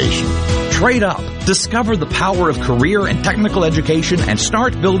education. Trade up. Discover the power of career and technical education and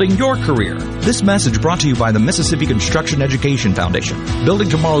start building your career. This message brought to you by the Mississippi Construction Education Foundation. Building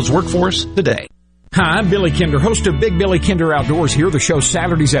tomorrow's workforce today. Hi, I'm Billy Kinder, host of Big Billy Kinder Outdoors here. The show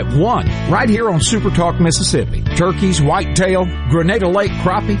Saturdays at 1, right here on SuperTalk Mississippi. Turkeys, whitetail, Grenada Lake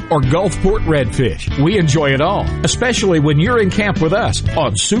crappie, or Gulfport redfish. We enjoy it all, especially when you're in camp with us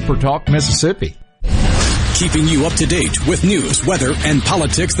on SuperTalk Mississippi. Keeping you up to date with news, weather, and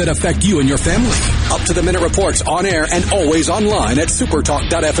politics that affect you and your family. Up-to-the-minute reports on air and always online at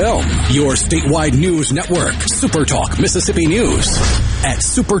supertalk.fm. Your statewide news network. SuperTalk Mississippi News at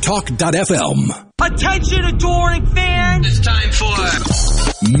supertalk.fm. Attention, adoring fans! It's time for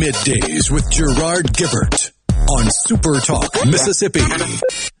MidDays with Gerard Gibert on SuperTalk Mississippi.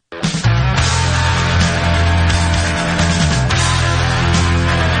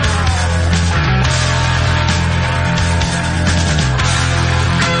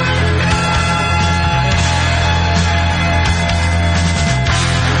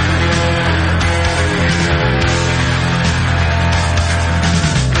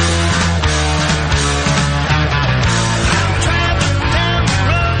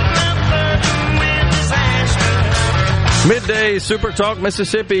 Midday Super Talk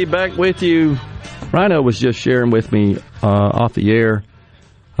Mississippi, back with you. Rhino was just sharing with me off the air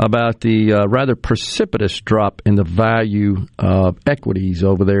about the rather precipitous drop in the value of equities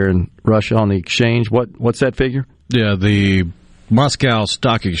over there in Russia on the exchange. What's that figure? Yeah, the Moscow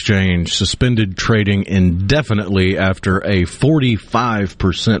Stock Exchange suspended trading indefinitely after a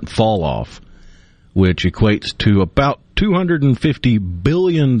 45% fall off, which equates to about $250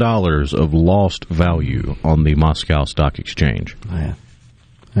 billion of lost value on the Moscow Stock Exchange. Man,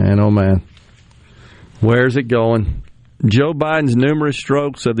 oh man. Where's it going? Joe Biden's numerous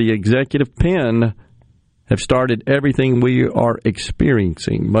strokes of the executive pen have started everything we are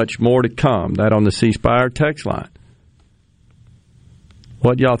experiencing. Much more to come. That on the ceasefire text line.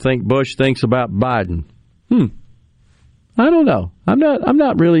 What y'all think Bush thinks about Biden? I don't know. I'm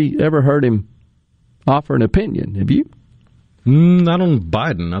not really ever heard him offer an opinion. Have you? Not on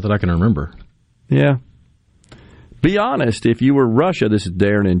Biden, not that I can remember. Yeah. Be honest, if you were Russia, this is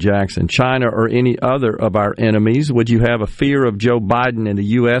Darren in Jackson, China, or any other of our enemies, would you have a fear of Joe Biden in the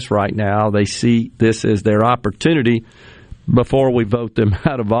U.S. right now? They see this as their opportunity before we vote them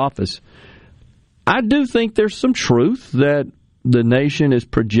out of office. I do think there's some truth that the nation is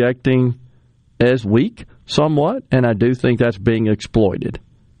projecting as weak somewhat, and I do think that's being exploited.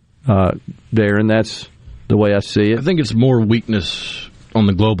 Darren. That's the way I see it. I think it's more weakness on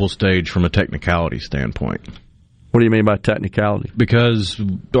the global stage from a technicality standpoint. What do you mean by technicality? Because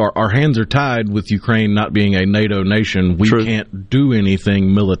our hands are tied with Ukraine not being a NATO nation. We can't do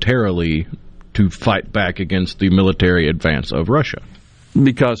anything militarily to fight back against the military advance of Russia.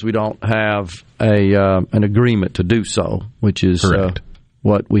 Because we don't have an agreement to do so, which is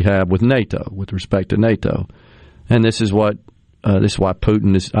what we have with NATO, with respect to NATO. And this is why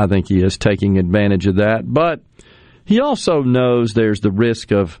Putin is, I think he is taking advantage of that. But he also knows there's the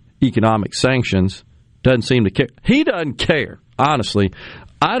risk of economic sanctions. Doesn't seem to care. He doesn't care, honestly.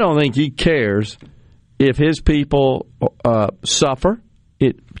 I don't think he cares if his people suffer.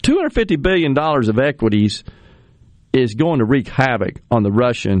 $250 billion of equities is going to wreak havoc on the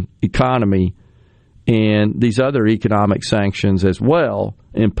Russian economy, and these other economic sanctions as well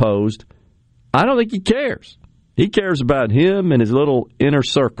imposed. I don't think he cares. He cares about him and his little inner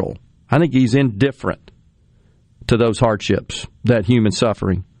circle. I think he's indifferent to those hardships, that human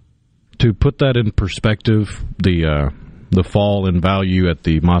suffering. To put that in perspective, the fall in value at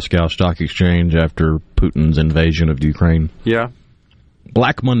the Moscow Stock Exchange after Putin's invasion of Ukraine. Yeah.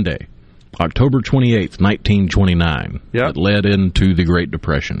 Black Monday, October 28th, 1929. Yep. That led into the Great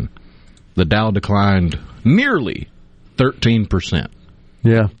Depression. The Dow declined nearly 13%.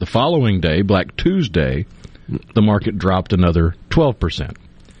 Yeah. The following day, Black Tuesday, the market dropped another 12%.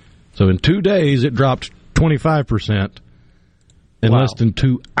 So in 2 days, it dropped 25%. In less than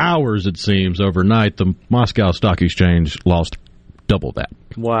 2 hours, it seems, overnight, the Moscow Stock Exchange lost double that.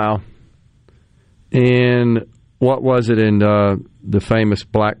 Wow. And what was it in the famous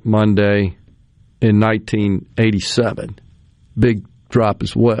Black Monday in 1987? Big drop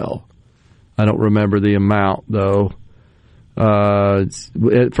as well. I don't remember the amount, though.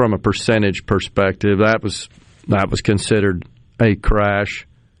 From a percentage perspective, that was considered a crash.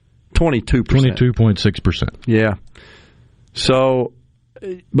 22%. 22.6%. Yeah. So,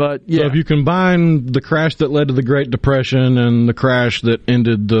 but yeah. So if you combine the crash that led to the Great Depression and the crash that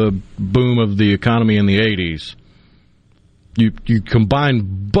ended the boom of the economy in the 80s, you combine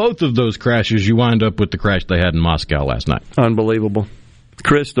both of those crashes, you wind up with the crash they had in Moscow last night. Unbelievable.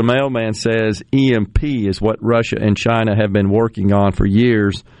 Chris, the mailman, says EMP is what Russia and China have been working on for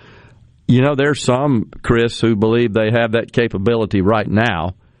years. You know, there's some, Chris, who believe they have that capability right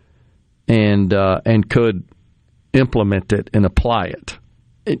now and could implement it and apply it.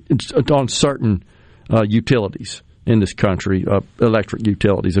 It's on certain utilities in this country, electric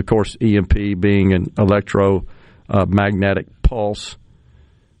utilities. Of course, EMP being an electromagnetic pulse,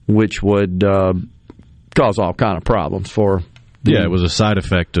 which would cause all kind of problems for the... Yeah, it was a side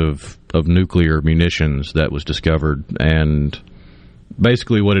effect of nuclear munitions that was discovered. And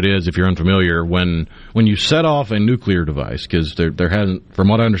basically what it is, if you're unfamiliar, when you set off a nuclear device, because there hasn't, from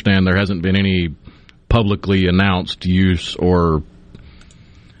what I understand, there hasn't been any publicly announced use or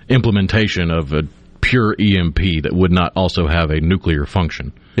implementation of a pure EMP that would not also have a nuclear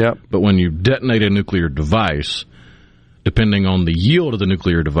function. Yep. But when you detonate a nuclear device, depending on the yield of the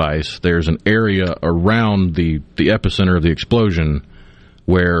nuclear device, there's an area around the epicenter of the explosion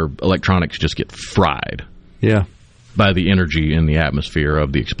where electronics just get fried. Yeah. By the energy in the atmosphere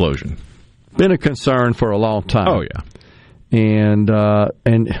of the explosion. Been a concern for a long time. Oh, yeah. And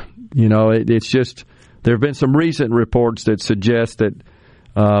you know, it's just... There have been some recent reports that suggest that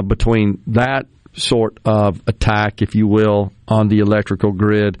between that sort of attack, if you will, on the electrical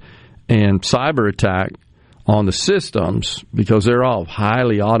grid and cyber attack on the systems, because they're all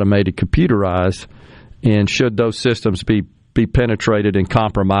highly automated, computerized, and should those systems be penetrated and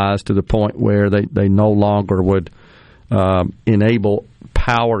compromised to the point where they no longer would enable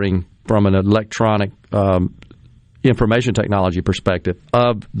powering from an electronic information technology perspective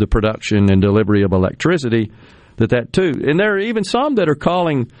of the production and delivery of electricity, that too. And there are even some that are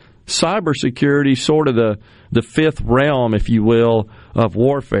calling cybersecurity sort of the fifth realm, if you will, of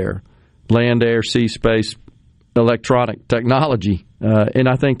warfare. Land, air, sea, space, electronic technology. And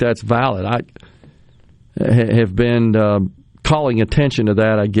I think that's valid. I have been calling attention to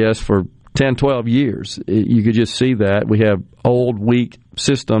that, I guess, for 10, 12 years. You could just see that. We have old, weak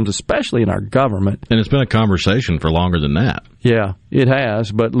systems, especially in our government. And it's been a conversation for longer than that. Yeah, it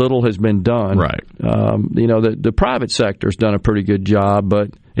has, but little has been done. Right. You know, the private sector's done a pretty good job, but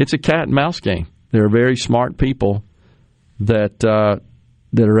it's a cat and mouse game. There are very smart people that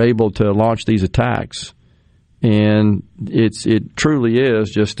are able to launch these attacks, and it truly is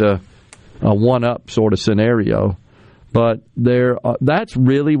just a one-up sort of scenario. But that's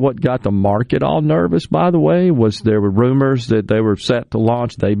really what got the market all nervous, by the way, was there were rumors that they were set to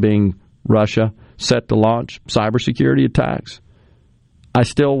launch, they being Russia, set to launch cybersecurity attacks I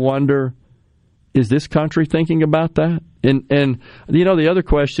still wonder, is this country thinking about that? And the other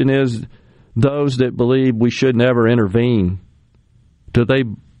question is, those that believe we should never intervene,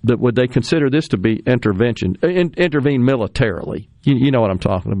 would they consider this to be intervention? Intervene militarily? You know what I'm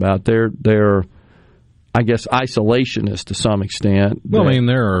talking about. They're I guess, isolationist to some extent. Well, I mean,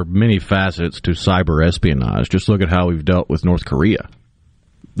 there are many facets to cyber espionage. Just look at how we've dealt with North Korea.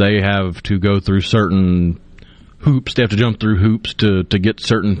 They have to go through certain hoops. They have to jump through hoops to get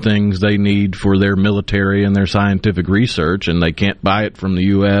certain things they need for their military and their scientific research, and they can't buy it from the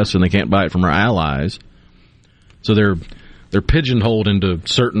U.S. and they can't buy it from our allies. So they're pigeonholed into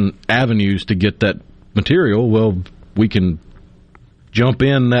certain avenues to get that material. Well, we can jump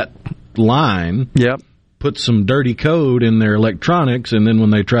in that line. Yep. Put some dirty code in their electronics, and then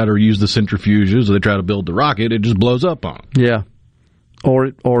when they try to use the centrifuges or they try to build the rocket, it just blows up on them. Yeah. Or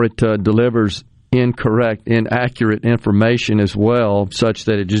it delivers incorrect, inaccurate information as well, such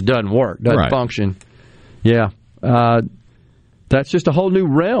that it just doesn't work, doesn't function. Yeah. That's just a whole new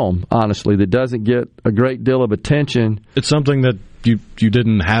realm, honestly, that doesn't get a great deal of attention. It's something that you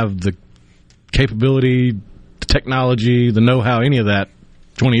didn't have the capability, the technology, the know-how, any of that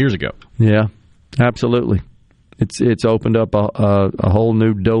 20 years ago. Yeah, absolutely. It's opened up a whole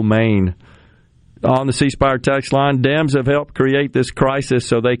new domain. On the C Spire text line, Dems have helped create this crisis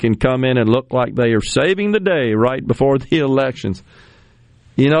so they can come in and look like they are saving the day right before the elections.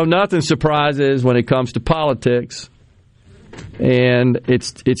 You know, nothing surprises when it comes to politics. And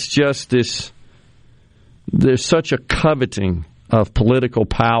it's just this, there's such a coveting of political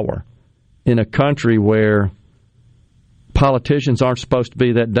power in a country where politicians aren't supposed to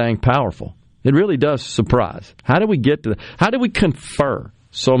be that dang powerful. It really does surprise. How do we get to that? How do we confer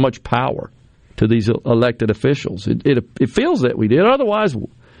so much power to these elected officials? It feels that we did. Otherwise,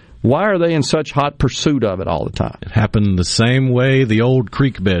 why are they in such hot pursuit of it all the time? It happened the same way the old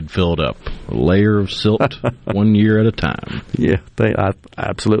creek bed filled up, a layer of silt 1 year at a time. Yeah, I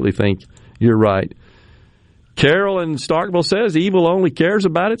absolutely think you're right. Carol in Starkville says evil only cares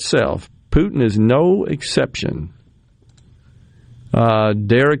about itself. Putin is no exception.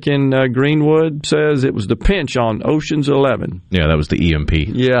 Derek in Greenwood says it was the pinch on Ocean's 11. Yeah, that was the EMP.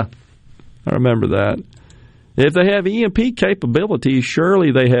 Yeah, I remember that. If they have EMP capabilities,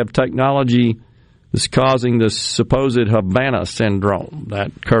 surely they have technology that's causing the supposed Havana syndrome,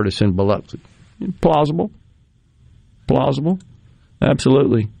 that Curtis in Biloxi. Plausible.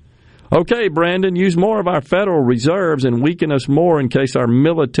 Absolutely. Okay, Brandon, use more of our Federal Reserves and weaken us more in case our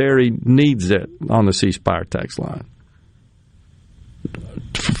military needs it on the C Spire text line.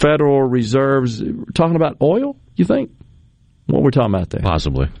 Federal Reserves, we're talking about oil, you think? What we're talking about there?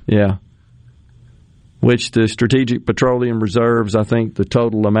 Possibly. Yeah. Which the Strategic Petroleum Reserves, I think the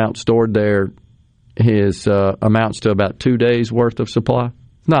total amount stored there amounts to about 2 days' worth of supply.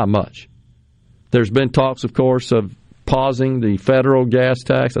 Not much. There's been talks, of course, of pausing the federal gas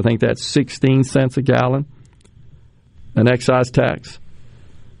tax. I think that's 16 cents a gallon, an excise tax,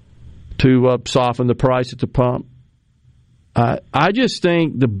 to soften the price at the pump. I just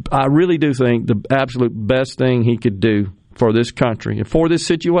think, I really do think the absolute best thing he could do for this country and for this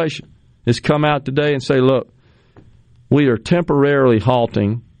situation is come out today and say, look, we are temporarily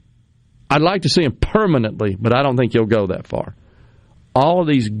halting. I'd like to see him permanently, but I don't think he'll go that far. All of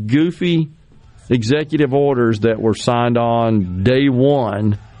these goofy executive orders that were signed on day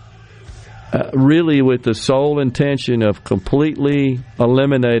one, really with the sole intention of completely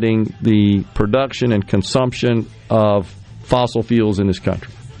eliminating the production and consumption of fossil fuels in this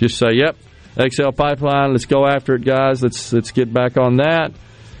country. Just say, yep, XL Pipeline, let's go after it, guys. Let's get back on that.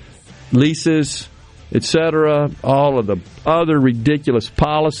 Leases, etc., all of the other ridiculous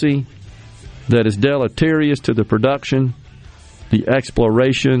policy that is deleterious to the production, the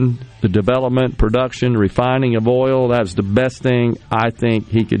exploration, the development, production, refining of oil. That's the best thing I think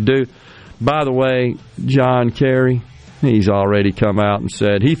he could do. By the way, John Kerry, he's already come out and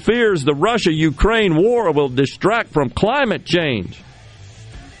said he fears the Russia-Ukraine war will distract from climate change.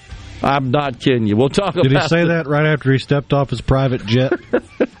 I'm not kidding you. We'll talk about it. Did he say that right after he stepped off his private jet?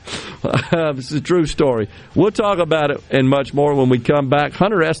 This is a true story. We'll talk about it and much more when we come back.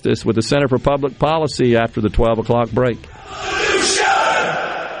 Hunter Estes with the Center for Public Policy after the 12 o'clock break.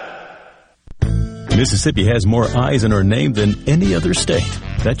 Mississippi has more eyes in our name than any other state.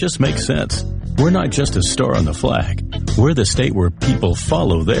 That just makes sense. We're not just a star on the flag. We're the state where people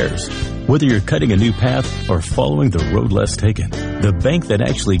follow theirs. Whether you're cutting a new path or following the road less taken, the bank that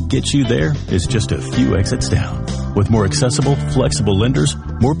actually gets you there is just a few exits down. With more accessible, flexible lenders,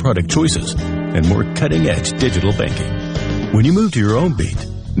 more product choices, and more cutting-edge digital banking. When you move to your own beat,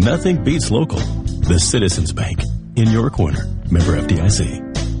 nothing beats local. The Citizens Bank, in your corner. Member FDIC.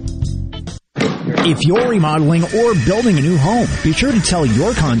 If you're remodeling or building a new home, be sure to tell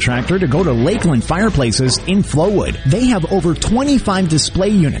your contractor to go to Lakeland Fireplaces in Flowood. They have over 25 display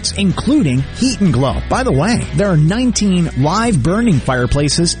units, including heat and glow. By the way, there are 19 live burning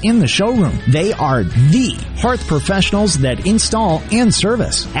fireplaces in the showroom. They are the hearth professionals that install and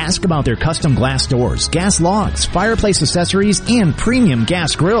service. Ask about their custom glass doors, gas logs, fireplace accessories, and premium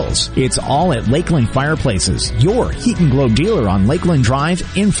gas grills. It's all at Lakeland Fireplaces, your heat and glow dealer on Lakeland Drive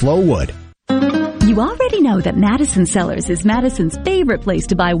in Flowood. You already know that Madison Cellars is Madison's favorite place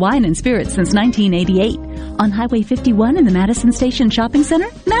to buy wine and spirits since 1988. On Highway 51 in the Madison Station Shopping Center,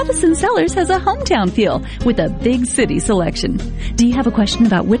 Madison Cellars has a hometown feel with a big city selection. Do you have a question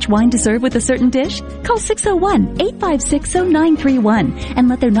about which wine to serve with a certain dish? Call 601-856-0931 and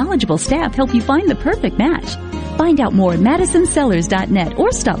let their knowledgeable staff help you find the perfect match. Find out more at MadisonCellars.net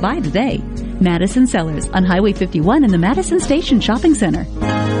or stop by today. Madison Cellars on Highway 51 in the Madison Station Shopping Center.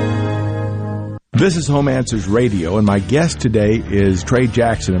 This is Home Answers Radio, and my guest today is Trey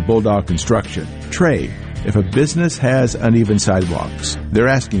Jackson of Bulldog Construction. Trey, if a business has uneven sidewalks, they're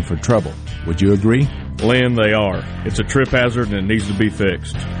asking for trouble. Would you agree? Lynn, they are. It's a trip hazard and it needs to be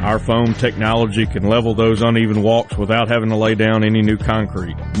fixed. Our foam technology can level those uneven walks without having to lay down any new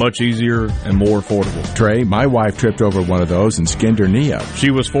concrete. Much easier and more affordable. Trey, my wife tripped over one of those and skinned her knee up. She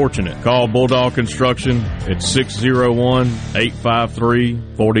was fortunate. Call Bulldog Construction at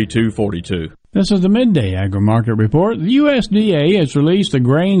 601-853-4242. This is the Midday Agri-Market Report. The USDA has released the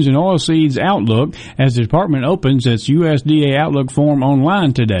Grains and Oilseeds Outlook as the department opens its USDA Outlook form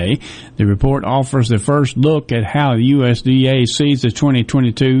online today. The report offers the first look at how the USDA sees the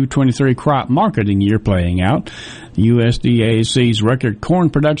 2022-23 crop marketing year playing out. The USDA sees record corn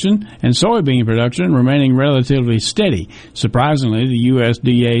production and soybean production remaining relatively steady. Surprisingly, the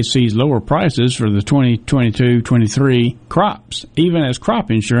USDA sees lower prices for the 2022-23 crops, even as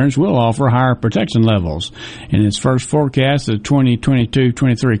crop insurance will offer higher protection levels. In its first forecast of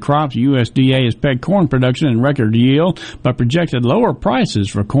 2022-23 crops, USDA has pegged corn production and record yield, but projected lower prices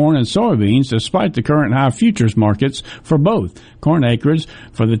for corn and soybeans despite the current high futures markets for both. Corn acreage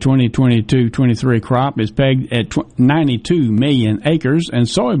for the 2022-23 crop is pegged at 92 million acres and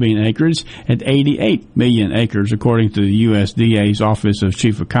soybean acreage at 88 million acres, according to the USDA's Office of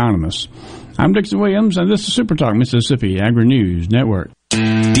Chief Economist. I'm Dixon Williams, and this is SuperTalk Mississippi Agri-News Network.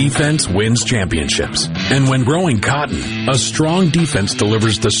 Defense wins championships. And when growing cotton, a strong defense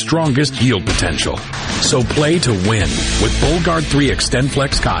delivers the strongest yield potential. So play to win with Bollgard 3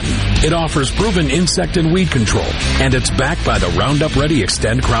 XtendFlex Cotton. It offers proven insect and weed control, and it's backed by the Roundup Ready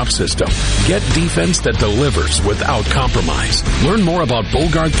Xtend crop system. Get defense that delivers without compromise. Learn more about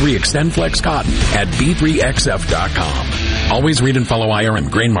Bollgard 3 XtendFlex Cotton at b3xf.com. Always read and follow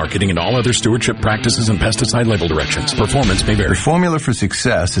IRM, grain marketing, and all other stewardship practices and pesticide label directions. Performance may vary. The formula for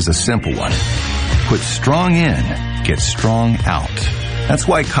success is a simple one. Put strong in, get strong out. That's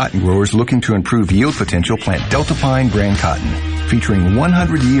why cotton growers looking to improve yield potential plant Delta Pine brand cotton, featuring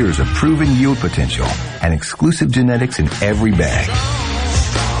 100 years of proven yield potential and exclusive genetics in every bag.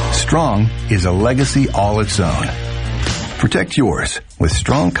 Strong is a legacy all its own. Protect yours with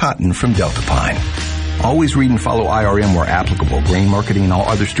strong cotton from Delta Pine. Always read and follow IRM where applicable, grain marketing, and all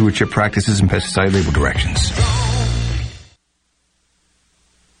other stewardship practices and pesticide label directions.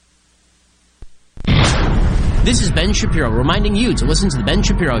 This is Ben Shapiro reminding you to listen to The Ben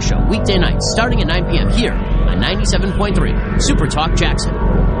Shapiro Show weekday nights starting at 9 p.m. here on 97.3 Super Talk Jackson.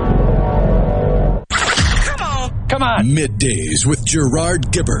 Come on. Middays with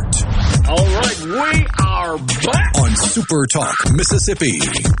Gerard Gibert. All right, we are back on Super Talk Mississippi.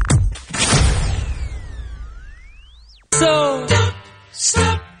 So don't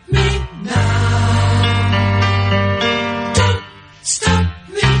stop me now. Don't stop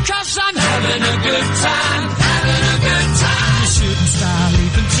me, 'cause I'm having a good time, having a good time. A shooting star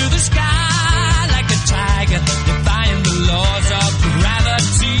leaping to the sky like a tiger, defying the laws of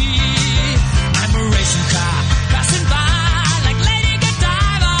gravity. I'm a racing car passing by like Lady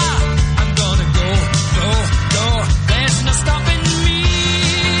Godiva. I'm gonna go, go, go. There's no stopping me.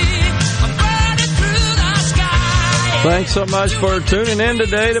 I'm burning through the sky. Thanks so much for tuning in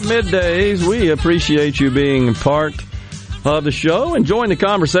today to Middays. We appreciate you being part of the show and join the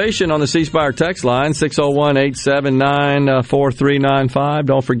conversation on the C Spire text line, 601-879-4395.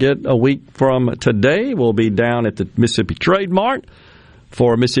 Don't forget, a week from today, we'll be down at the Mississippi Trade Mart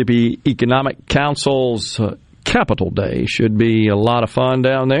for Mississippi Economic Council's Capital Day. Should be a lot of fun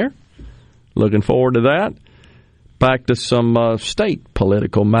down there. Looking forward to that. Back to some state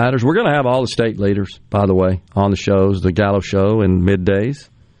political matters. We're going to have all the state leaders, by the way, on the shows, the Gallo Show and Middays.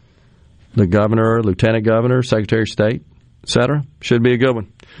 The governor, lieutenant governor, secretary of state, etc. Should be a good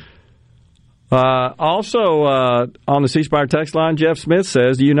one. Also, on the C Spire text line, Jeff Smith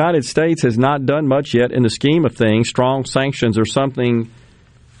says the United States has not done much yet in the scheme of things. Strong sanctions are something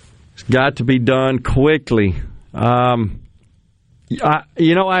that's got to be done quickly. I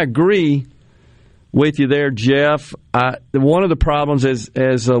agree with you there, Jeff. One of the problems,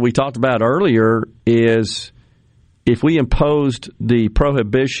 as we talked about earlier, is if we imposed the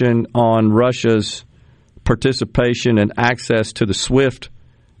prohibition on Russia's participation and access to the SWIFT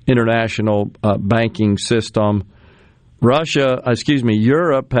international banking system,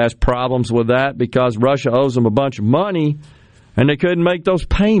 Europe has problems with that because Russia owes them a bunch of money and they couldn't make those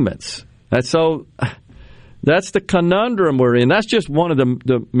payments. That's the conundrum we're in. That's just one of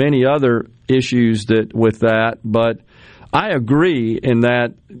the many other issues with that. But I agree in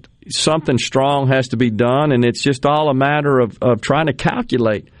that something strong has to be done, and it's just all a matter of trying to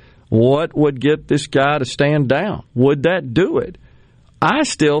calculate what would get this guy to stand down. Would that do it? I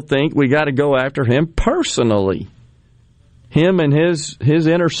still think we got to go after him personally. Him and his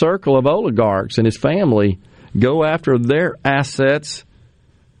inner circle of oligarchs and his family, go after their assets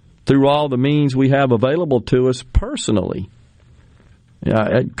through all the means we have available to us personally.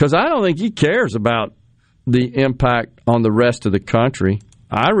 Because I don't think he cares about the impact on the rest of the country.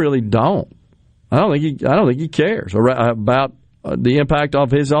 I really don't. I don't think he cares about the impact of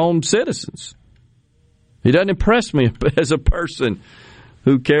his own citizens. He doesn't impress me as a person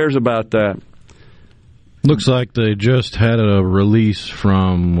who cares about that. Looks like they just had a release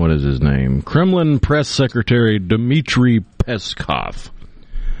from, what is his name? Kremlin Press Secretary Dmitry Peskov.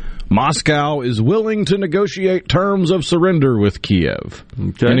 Moscow is willing to negotiate terms of surrender with Kiev.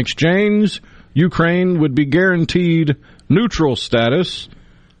 Okay. In exchange, Ukraine would be guaranteed neutral status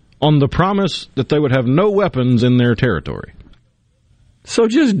on the promise that they would have no weapons in their territory. So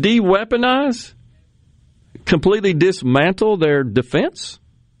just de-weaponize? Completely dismantle their defense?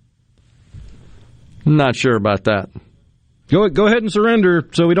 I'm not sure about that. Go ahead and surrender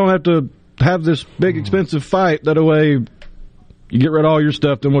so we don't have to have this big, expensive fight. That way you get rid of all your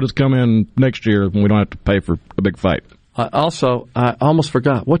stuff, then we'll just come in next year and we don't have to pay for a big fight. I almost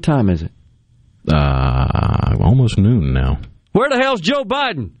forgot. What time is it? Almost noon now. Where the hell's Joe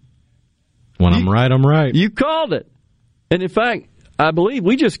Biden? When I'm right, I'm right. You called it. And in fact, I believe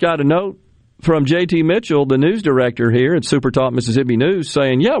we just got a note from J.T. Mitchell, the news director here at SuperTalk Mississippi News,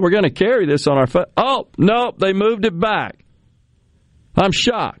 saying, we're going to carry this on our phone. Oh, no, they moved it back. I'm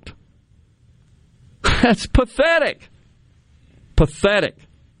shocked. That's pathetic. Pathetic.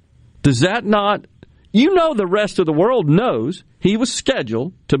 Does that not... the rest of the world knows he was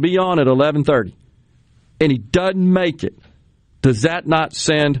scheduled to be on at 11:30, and he doesn't make it. Does that not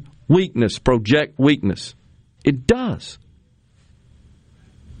send weakness, project weakness? It does.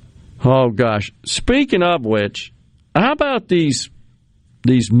 Oh, gosh. Speaking of which, how about these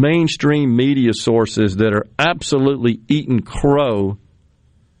mainstream media sources that are absolutely eating crow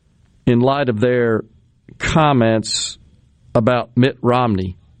in light of their comments about Mitt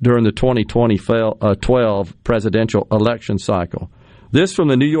Romney during the 2012 presidential election cycle? This from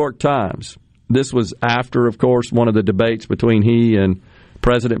the New York Times. This was after, of course, one of the debates between he and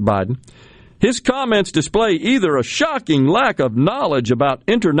President Biden. His comments display either a shocking lack of knowledge about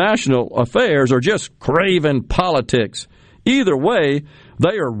international affairs or just craven politics. Either way,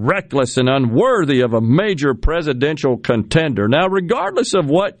 they are reckless and unworthy of a major presidential contender. Now, regardless of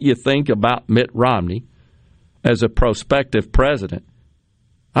what you think about Mitt Romney as a prospective president,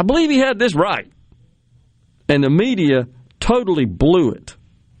 I believe he had this right. And the media totally blew it.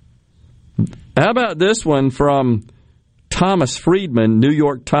 How about this one from Thomas Friedman, New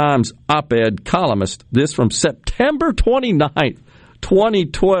York Times op-ed columnist? This from September 29th,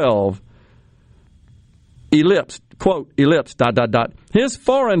 2012. Ellipse, ... His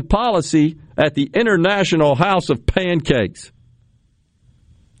foreign policy at the International House of Pancakes.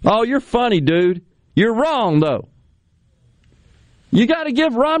 Oh, you're funny, dude. You're wrong, though. You got to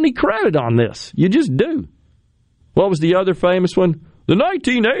give Romney credit on this. You just do. What was the other famous one? The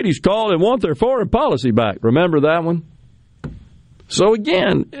 1980s called and want their foreign policy back. Remember that one? So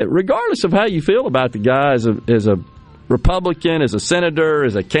again, regardless of how you feel about the guy as a Republican, as a senator,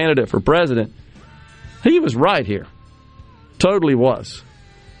 as a candidate for president, he was right here. Totally was.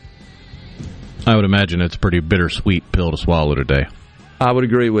 I would imagine it's a pretty bittersweet pill to swallow today. I would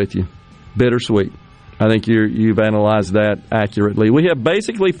agree with you. Bittersweet. I think you've analyzed that accurately. We have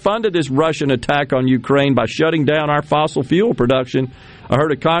basically funded this Russian attack on Ukraine by shutting down our fossil fuel production. I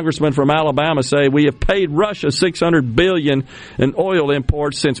heard a congressman from Alabama say we have paid Russia $600 billion in oil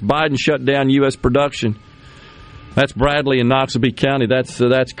imports since Biden shut down U.S. production. That's Bradley in Noxubee County.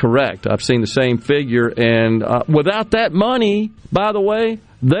 That's correct. I've seen the same figure. And without that money, by the way,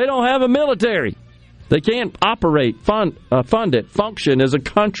 they don't have a military. They can't operate, fund it, function as a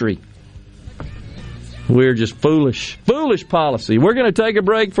country. We're just foolish policy. We're going to take a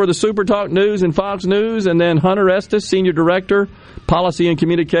break for the SuperTalk News and Fox News, and then Hunter Estes, Senior Director, Policy and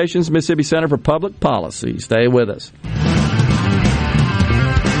Communications, Mississippi Center for Public Policy. Stay with us.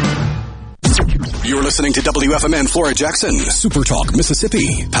 You're listening to WFMN Flora Jackson, SuperTalk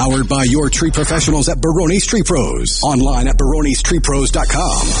Mississippi, powered by your tree professionals at Barone's Tree Pros. Online at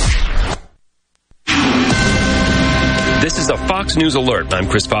baronestreepros.com. This is a Fox News alert. I'm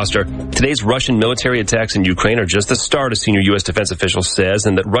Chris Foster. Today's Russian military attacks in Ukraine are just the start, a senior U.S. defense official says,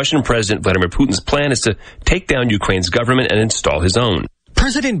 and that Russian President Vladimir Putin's plan is to take down Ukraine's government and install his own.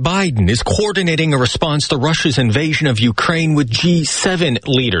 President Biden is coordinating a response to Russia's invasion of Ukraine with G7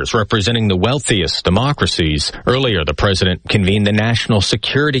 leaders representing the wealthiest democracies. Earlier, the president convened the National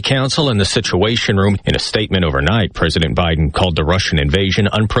Security Council in the Situation Room. In a statement overnight, President Biden called the Russian invasion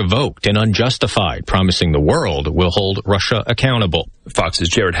unprovoked and unjustified, promising the world will hold Russia accountable. Fox's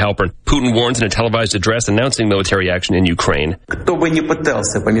Gerard Halpern. Putin warns in a televised address announcing military action in Ukraine.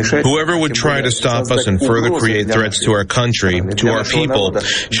 Whoever would try to stop us and further create threats to our country, to our people,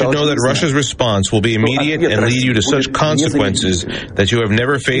 should know that Russia's response will be immediate and lead you to such consequences that you have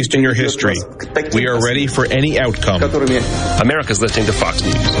never faced in your history. We are ready for any outcome. America's listening to Fox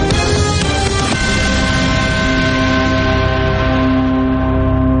News.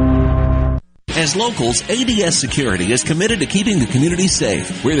 As locals, ADS Security is committed to keeping the community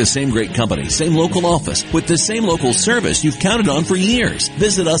safe. We're the same great company, same local office, with the same local service you've counted on for years.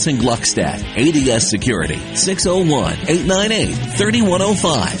 Visit us in Gluckstadt. ADS Security,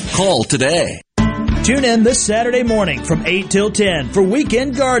 601-898-3105. Call today. Tune in this Saturday morning from 8 till 10 for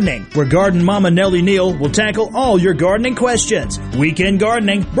Weekend Gardening, where Garden Mama Nellie Neal will tackle all your gardening questions. Weekend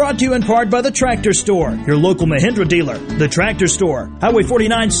Gardening, brought to you in part by the Tractor Store, your local Mahindra dealer. The Tractor Store, Highway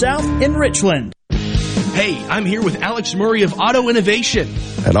 49 South in Richland. Hey, I'm here with Alex Murray of Auto Innovation.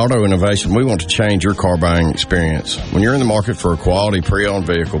 At Auto Innovation, we want to change your car buying experience. When you're in the market for a quality pre-owned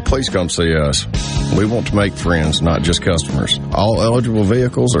vehicle, please come see us. We want to make friends, not just customers. All eligible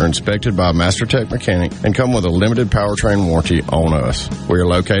vehicles are inspected by a MasterTech mechanic and come with a limited powertrain warranty on us. We are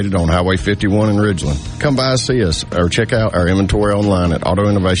located on Highway 51 in Ridgeland. Come by and see us or check out our inventory online at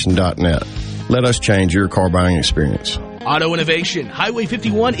autoinnovation.net. Let us change your car buying experience. Auto Innovation, Highway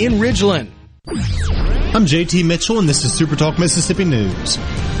 51 in Ridgeland. I'm JT Mitchell, and this is SuperTalk Mississippi News.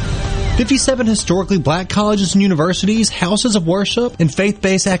 57 historically black colleges and universities, houses of worship, and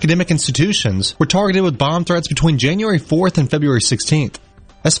faith-based academic institutions were targeted with bomb threats between January 4th and February 16th.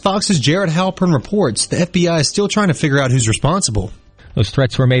 As Fox's Gerard Halpern reports, the FBI is still trying to figure out who's responsible. Those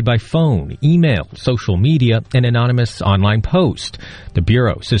threats were made by phone, email, social media, and anonymous online post. The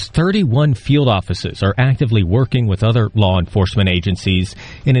Bureau says 31 field offices are actively working with other law enforcement agencies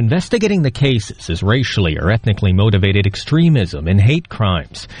in investigating the cases as racially or ethnically motivated extremism and hate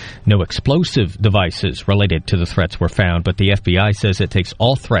crimes. No explosive devices related to the threats were found, but the FBI says it takes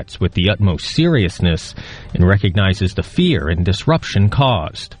all threats with the utmost seriousness and recognizes the fear and disruption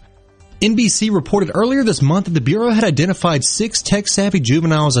caused. NBC reported earlier this month that the Bureau had identified 6 tech-savvy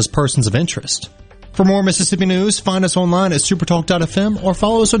juveniles as persons of interest. For more Mississippi news, find us online at supertalk.fm or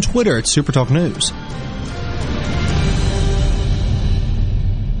follow us on Twitter at SuperTalk News.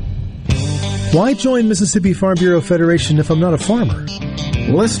 Why join Mississippi Farm Bureau Federation if I'm not a farmer?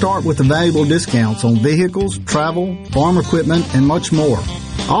 Well, let's start with the valuable discounts on vehicles, travel, farm equipment, and much more,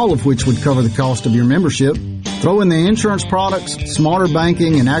 all of which would cover the cost of your membership. Throw in the insurance products, smarter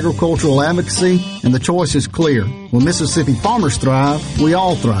banking, and agricultural advocacy, and the choice is clear. When Mississippi farmers thrive, we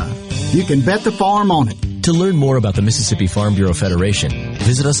all thrive. You can bet the farm on it. To learn more about the Mississippi Farm Bureau Federation,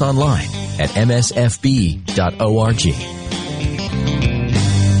 visit us online at msfb.org.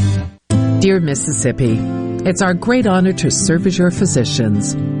 Dear Mississippi, it's our great honor to serve as your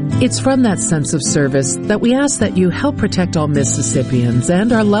physicians. It's from that sense of service that we ask that you help protect all Mississippians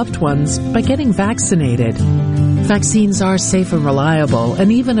and our loved ones by getting vaccinated. Vaccines are safe and reliable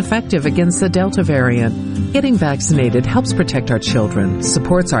and even effective against the Delta variant. Getting vaccinated helps protect our children,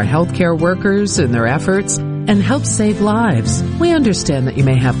 supports our healthcare workers in their efforts, and helps save lives. We understand that you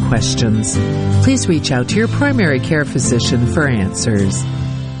may have questions. Please reach out to your primary care physician for answers.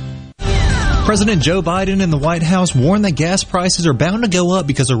 President Joe Biden and the White House warned that gas prices are bound to go up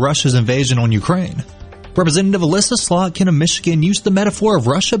because of Russia's invasion on Ukraine. Representative Alyssa Slotkin of Michigan used the metaphor of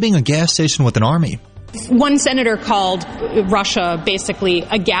Russia being a gas station with an army. One senator called Russia basically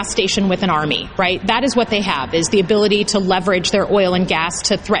a gas station with an army, right? That is what they have, is the ability to leverage their oil and gas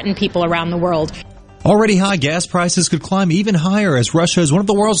to threaten people around the world. Already high gas prices could climb even higher as Russia is one of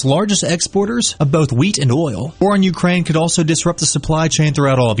the world's largest exporters of both wheat and oil. War in Ukraine could also disrupt the supply chain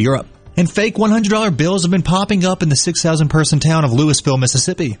throughout all of Europe. And fake $100 bills have been popping up in the 6,000-person town of Louisville,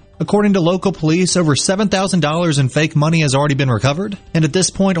 Mississippi. According to local police, over $7,000 in fake money has already been recovered, and at this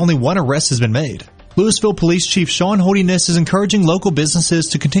point, only one arrest has been made. Louisville Police Chief Sean Holdiness is encouraging local businesses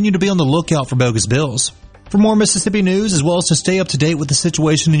to continue to be on the lookout for bogus bills. For more Mississippi news, as well as to stay up to date with the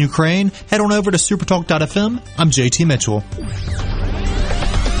situation in Ukraine, head on over to supertalk.fm. I'm JT Mitchell.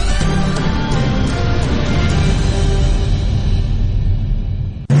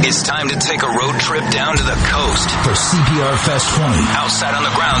 It's time to take a road trip down to the coast for CPR Fest 20. Outside on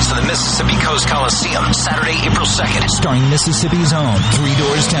the grounds of the Mississippi Coast Coliseum, Saturday, April 2nd. Starring Mississippi's own 3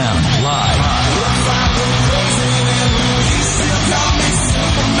 Doors Down, live.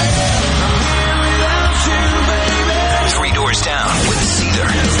 3 Doors Down with Cedar.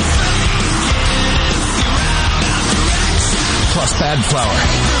 Plus Bad Flower.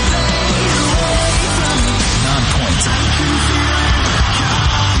 Non-Point.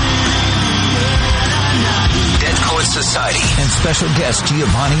 Society and special guest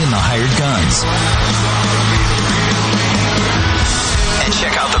Giovanni and the Hired Guns. And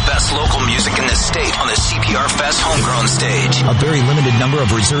check out the best local music in the state on the CPR Fest Homegrown stage. A very limited number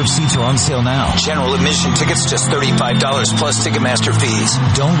of reserved seats are on sale now. General admission tickets just $35 plus Ticketmaster fees.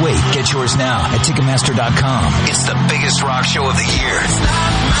 Don't wait. Get yours now at Ticketmaster.com. It's the biggest rock show of the year.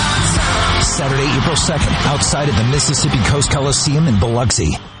 Saturday, April 2nd, outside of the Mississippi Coast Coliseum in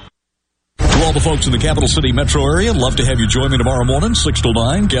Biloxi. To all the folks in the Capital City metro area, love to have you join me tomorrow morning, 6 till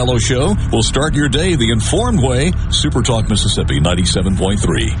 9, Gallo Show. We'll start your day the informed way. Super Talk Mississippi 97.3.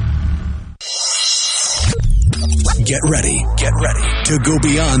 Get ready to go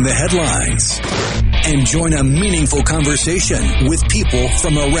beyond the headlines and join a meaningful conversation with people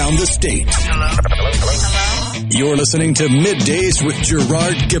from around the state. Hello? You're listening to MidDays with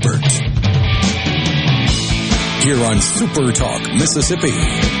Gerard Gibert here on Super Talk Mississippi.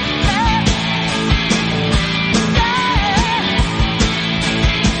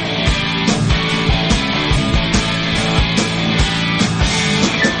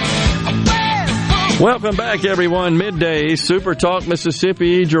 Welcome back, everyone. Midday, Super Talk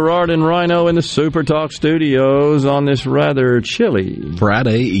Mississippi. Gerard and Rhino in the Super Talk studios on this rather chilly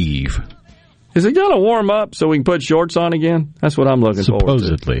Friday Eve. Is it going to warm up so we can put shorts on again? That's what I'm looking forward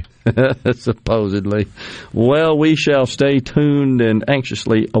to. Supposedly. Well, we shall stay tuned and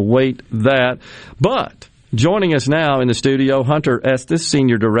anxiously await that. But joining us now in the studio, Hunter Estes,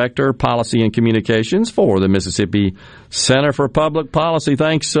 Senior Director, Policy and Communications for the Mississippi Center for Public Policy.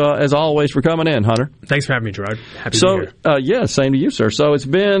 Thanks, as always, for coming in, Hunter. Thanks for having me, Gerard. Happy to be here. Yeah, same to you, sir. So it's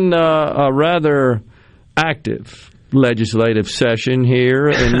been a rather active legislative session here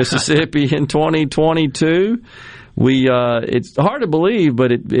in Mississippi in 2022. It's hard to believe,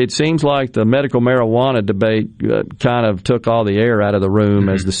 but it seems like the medical marijuana debate kind of took all the air out of the room,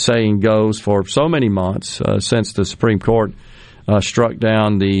 as the saying goes, for so many months since the Supreme Court struck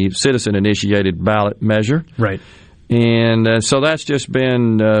down the citizen-initiated ballot measure. Right. And so that's just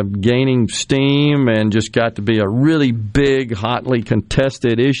been gaining steam and just got to be a really big, hotly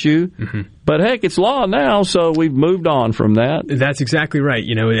contested issue. Mm-hmm. But heck, it's law now, so we've moved on from that. That's exactly right.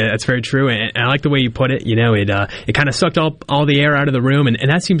 You know, that's very true. And I like the way you put it. You know, it kind of sucked all the air out of the room. And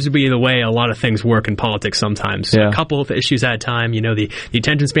that seems to be the way a lot of things work in politics sometimes. Yeah. A couple of issues at a time. You know, the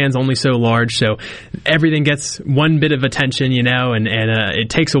attention span's only so large, so everything gets one bit of attention, you know, and it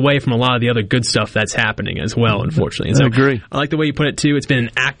takes away from a lot of the other good stuff that's happening as well, unfortunately. And so I agree. I like the way you put it, too. It's been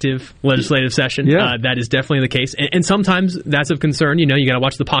an active legislative session. Yeah. That is definitely the case. And sometimes that's of concern. You know, you got to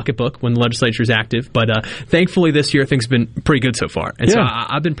watch the pocketbook when the legislature is active. But thankfully this year things have been pretty good so far. And so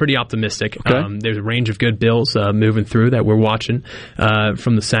I've been pretty optimistic. Okay. There's a range of good bills moving through that we're watching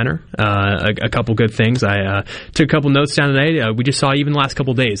from the center. A couple good things. I took a couple notes down today. We just saw even the last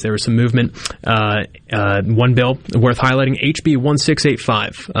couple days there was some movement. One bill worth highlighting, HB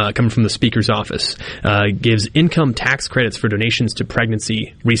 1685, coming from the Speaker's office, gives income tax credits for donations to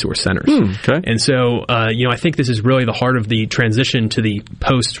pregnancy resource centers. Okay. And so, I think this is really the heart of the transition to the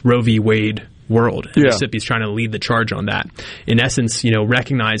post-Roe v. Wade world. Mississippi's trying to lead the charge on that. In essence,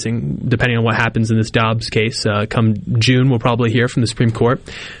 recognizing, depending on what happens in this Dobbs case, come June, we'll probably hear from the Supreme Court.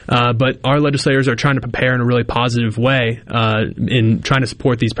 But our legislators are trying to prepare in a really positive way in trying to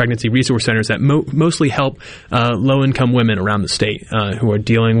support these pregnancy resource centers that mostly help low-income women around the state who are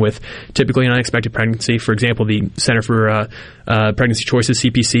dealing with typically an unexpected pregnancy. For example, the Center for Pregnancy Choices,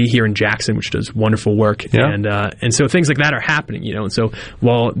 CPC, here in Jackson, which does wonderful work. Yeah. And so things like that are happening, And so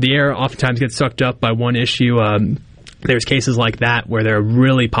while the air oftentimes gets sucked up by one issue, there's cases like that where there are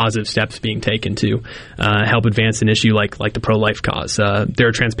really positive steps being taken to help advance an issue like the pro-life cause. There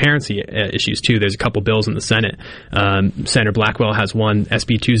are transparency issues, too. There's a couple bills in the Senate. Senator Blackwell has one,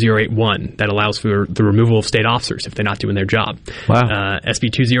 SB 2081, that allows for the removal of state officers if they're not doing their job. Wow.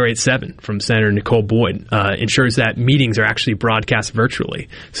 SB 2087 from Senator Nicole Boyd ensures that meetings are actually broadcast virtually,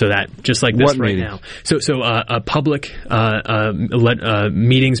 so that just like this now. So public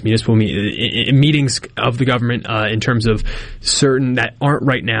meetings, municipal meetings of the government in terms of certain that aren't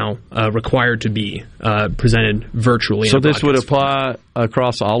right now required to be presented virtually. So this would apply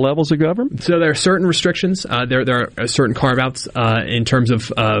across all levels of government? So there are certain restrictions. There are certain carve-outs in terms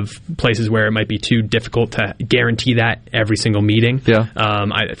of places where it might be too difficult to guarantee that every single meeting. Yeah.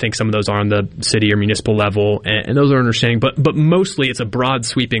 I think some of those are on the city or municipal level, and those are understanding. But mostly it's a broad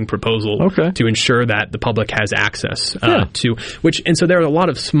sweeping proposal to ensure that the public has access to which. And so there are a lot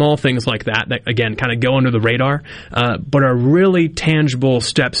of small things like that again kind of go under the radar, but are really tangible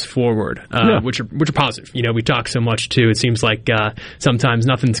steps forward, which are positive. We talk so much too. It seems like sometimes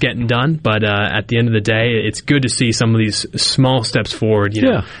nothing's getting done, but at the end of the day, it's good to see some of these small steps forward.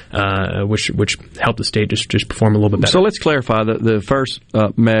 Which help the state just perform a little bit better. So let's clarify that the first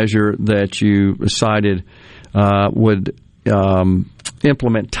measure that you cited would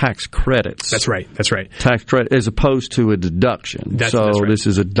implement tax credits. That's right. Tax credit as opposed to a deduction. That's right. This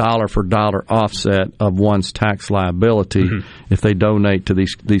is a dollar for dollar offset of one's tax liability if they donate to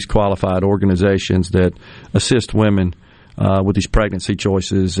these qualified organizations that assist women with these pregnancy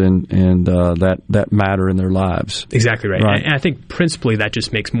choices and that matter in their lives. Exactly right. And I think principally that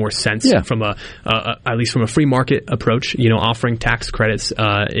just makes more sense from at least from a free market approach. Offering tax credits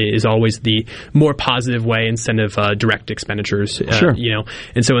is always the more positive way instead of direct expenditures.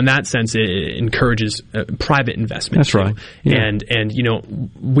 And so in that sense, it encourages private investment. That's right. Yeah. And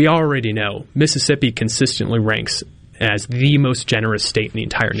we already know Mississippi consistently ranks as the most generous state in the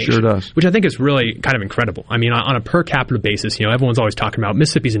entire nation. Sure does. Which I think is really kind of incredible. I mean, on a per capita basis, everyone's always talking about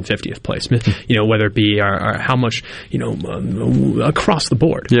Mississippi's in 50th place, whether it be our how much, across the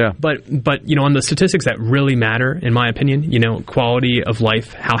board. Yeah. But on the statistics that really matter, in my opinion, quality of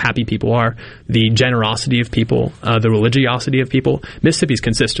life, how happy people are, the generosity of people, the religiosity of people, Mississippi's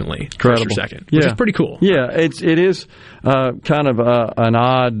consistently first or second, which is pretty cool. Yeah, it is kind of an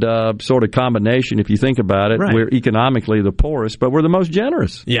odd sort of combination if you think about it. Right. We're economically the poorest, but we're the most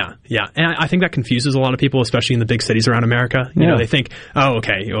generous. Yeah. And I think that confuses a lot of people, especially in the big cities around America. They think,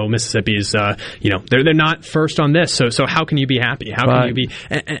 Mississippi is, they're not first on this, so how can you be happy? How can you be?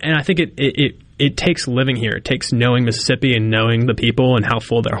 And I think it takes living here. It takes knowing Mississippi and knowing the people and how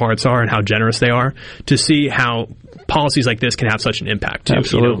full their hearts are and how generous they are to see how policies like this can have such an impact too.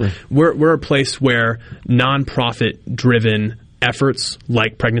 Absolutely. We're a place where nonprofit-driven efforts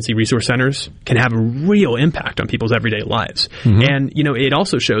like pregnancy resource centers can have a real impact on people's everyday lives. And, it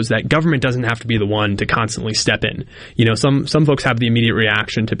also shows that government doesn't have to be the one to constantly step in. Some folks have the immediate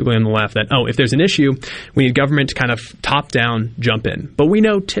reaction, typically on the left, that, if there's an issue, we need government to kind of top-down jump in. But we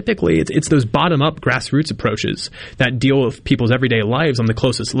know typically it's those bottom-up grassroots approaches that deal with people's everyday lives on the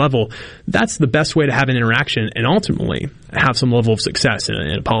closest level. That's the best way to have an interaction and ultimately have some level of success in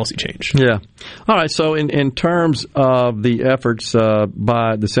a policy change. Yeah. All right. So in terms of the efforts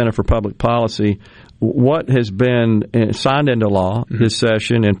by the Center for Public Policy, what has been signed into law this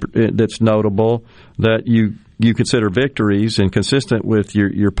session and that's notable that you consider victories and consistent with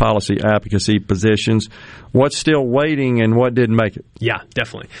your policy advocacy positions? What's still waiting and what didn't make it? Yeah,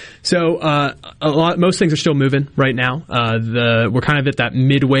 definitely. So most things are still moving right now. We're kind of at that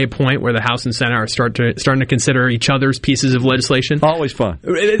midway point where the House and Senate are starting to consider each other's pieces of legislation. Always fun.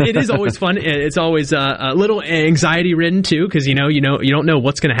 It is always fun. It's always a little anxiety ridden too, because you don't know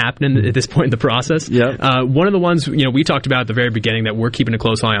what's going to happen at this point in the process. Yeah. One of the ones we talked about at the very beginning that we're keeping a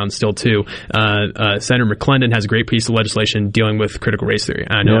close eye on still too. Senator McClendon has a great piece of legislation dealing with critical race theory.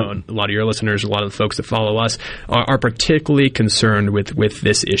 I know a lot of your listeners, a lot of the folks that follow us are particularly concerned with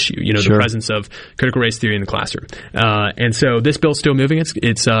this issue, the presence of critical race theory in the classroom. And so this bill's still moving.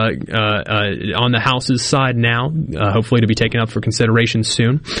 It's on the House's side now, hopefully to be taken up for consideration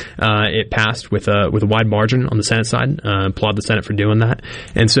soon. It passed with a wide margin on the Senate side. Applaud the Senate for doing that.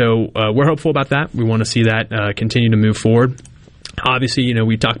 And so we're hopeful about that. We want to see that continue to move forward. Obviously,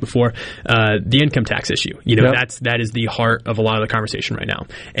 we talked before, the income tax issue. That is the heart of a lot of the conversation right now.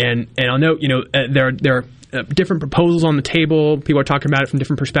 And I'll note, there are different proposals on the table. People are talking about it from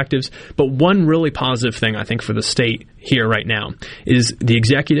different perspectives. But one really positive thing, I think, for the state here right now is the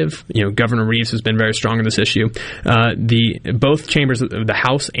executive. Governor Reeves has been very strong on this issue. Both chambers of the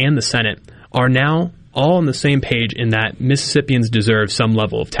House and the Senate are now all on the same page in that Mississippians deserve some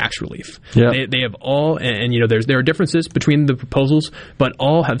level of tax relief. Yep. They have all, and there are differences between the proposals, but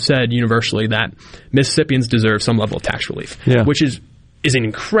all have said universally that Mississippians deserve some level of tax relief, which is an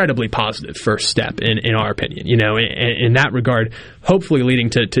incredibly positive first step in our opinion. In that regard, hopefully leading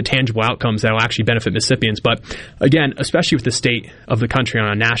to tangible outcomes that will actually benefit Mississippians. But again, especially with the state of the country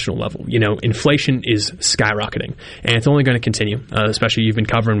on a national level, inflation is skyrocketing, and it's only going to continue. Especially you've been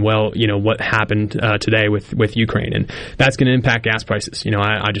covering what happened today with Ukraine, and that's going to impact gas prices.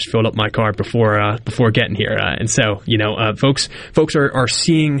 I just filled up my car before getting here, and so folks are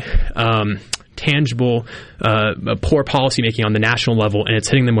seeing tangible poor policymaking on the national level, and it's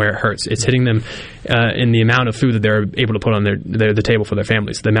hitting them where it hurts. It's hitting them in the amount of food that they're able to put on the table for their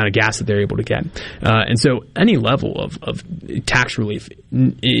families, the amount of gas that they're able to get. And so any level of tax relief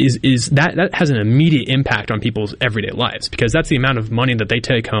is that has an immediate impact on people's everyday lives, because that's the amount of money that they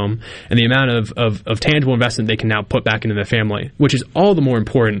take home and the amount of tangible investment they can now put back into their family, which is all the more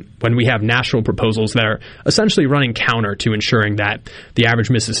important when we have national proposals that are essentially running counter to ensuring that the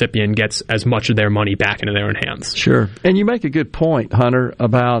average Mississippian gets as much of their money back into their own hands. Sure. And you make a good point, Hunter,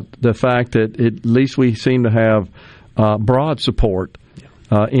 about the fact that at least we seem to have broad support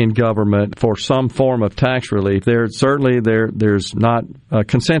in government for some form of tax relief. There's not a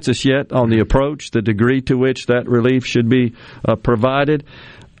consensus yet on the approach, the degree to which that relief should be provided.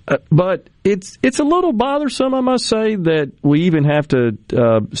 But it's a little bothersome, I must say, that we even have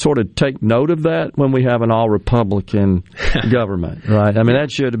to sort of take note of that when we have an all-Republican government, right? I mean,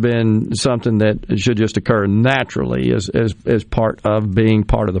 that should have been something that should just occur naturally as part of being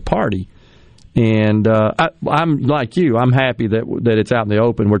part of the party. And I'm like you. I'm happy that it's out in the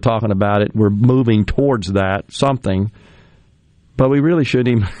open. We're talking about it. We're moving towards that something. But we really shouldn't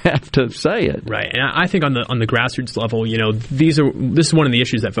even have to say it, right? And I think on the grassroots level, this is one of the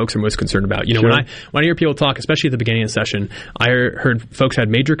issues that folks are most concerned about. Sure. when I hear people talk, especially at the beginning of the session, I heard folks had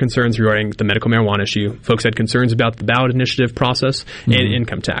major concerns regarding the medical marijuana issue. Folks had concerns about the ballot initiative process and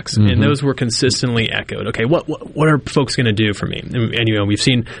income tax, and those were consistently echoed. Okay, what are folks going to do for me? And we've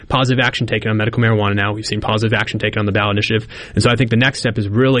seen positive action taken on medical marijuana now. We've seen positive action taken on the ballot initiative, and so I think the next step is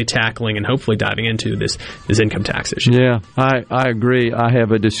really tackling and hopefully diving into this income tax issue. Yeah, I agree. I have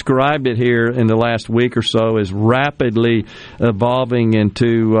described it here in the last week or so as rapidly evolving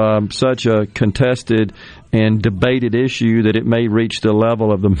into such a contested and debated issue that it may reach the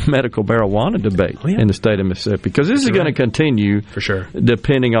level of the medical marijuana debate in the state of Mississippi. Because this is going to continue, for sure,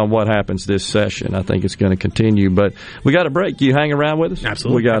 depending on what happens this session. I think it's going to continue. But we got a break. You hang around with us?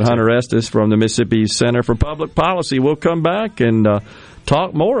 Absolutely. We got Hunter Estes from the Mississippi Center for Public Policy. We'll come back and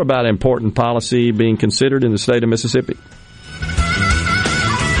talk more about important policy being considered in the state of Mississippi.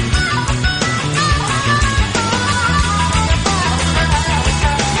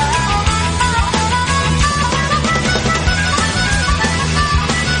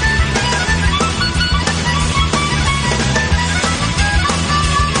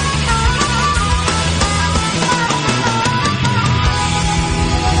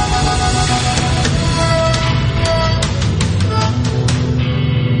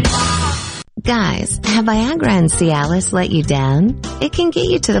 Guys, have Viagra and Cialis let you down? It can get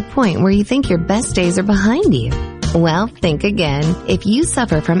you to the point where you think your best days are behind you. Well, think again. If you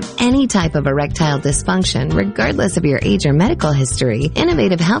suffer from any type of erectile dysfunction, regardless of your age or medical history,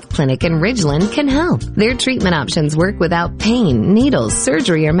 Innovative Health Clinic in Ridgeland can help. Their treatment options work without pain, needles,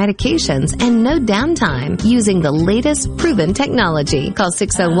 surgery, or medications, and no downtime, using the latest proven technology. Call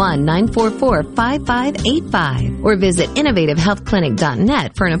 601-944-5585 or visit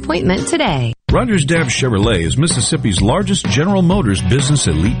innovativehealthclinic.net for an appointment today. Rogers Dabbs Chevrolet is Mississippi's largest General Motors business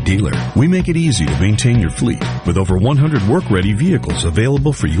elite dealer. We make it easy to maintain your fleet with over 100 work-ready vehicles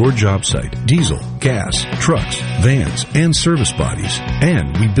available for your job site. Diesel, gas, trucks, vans, and service bodies.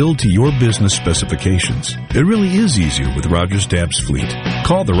 And we build to your business specifications. It really is easier with Rogers Dabbs Fleet.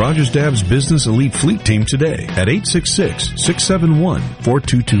 Call the Rogers Dabbs Business Elite Fleet Team today at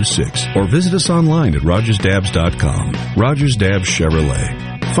 866-671-4226 or visit us online at rogersdabbs.com. Rogers Dabbs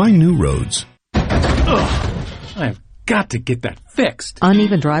Chevrolet. Find new roads. I've got to get that fixed.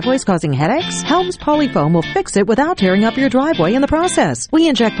 Uneven driveways causing headaches? Helms Polyfoam will fix it without tearing up your driveway in the process. We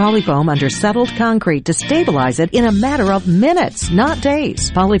inject Polyfoam under settled concrete to stabilize it in a matter of minutes, not days.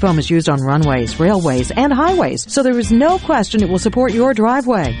 Polyfoam is used on runways, railways, and highways, so there is no question it will support your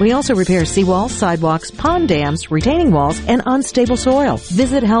driveway. We also repair seawalls, sidewalks, pond dams, retaining walls, and unstable soil.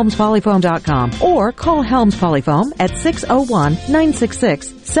 Visit HelmsPolyfoam.com or call Helms Polyfoam at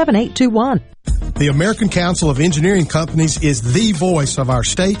 601-966-7821. The American Council of Engineering Companies is the voice of our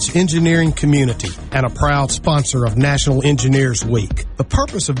state's engineering community and a proud sponsor of National Engineers Week. The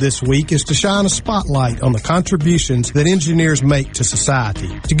purpose of this week is to shine a spotlight on the contributions that engineers make to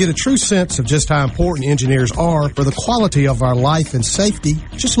society. To get a true sense of just how important engineers are for the quality of our life and safety,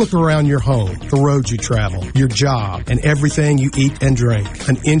 just look around your home, the roads you travel, your job, and everything you eat and drink.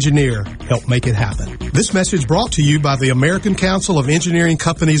 An engineer helped make it happen. This message brought to you by the American Council of Engineering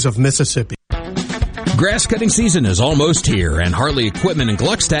Companies of Mississippi. Grass cutting season is almost here, and Hartley Equipment in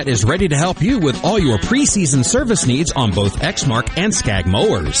Gluckstadt is ready to help you with all your preseason service needs on both Exmark and Skag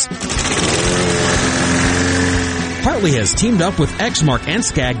mowers. Hartley has teamed up with Exmark and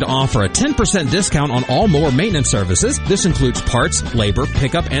Skag to offer a 10% discount on all mower maintenance services. This includes parts, labor,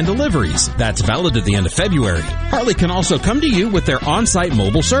 pickup, and deliveries. That's valid at the end of February. Hartley can also come to you with their on-site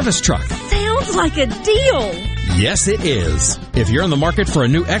mobile service truck. Sounds like a deal. Yes, it is. If you're in the market for a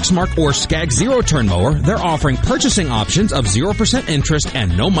new Exmark or Skag zero-turn mower, they're offering purchasing options of 0% interest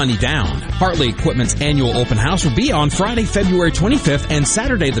and no money down. Hartley Equipment's annual open house will be on Friday, February 25th and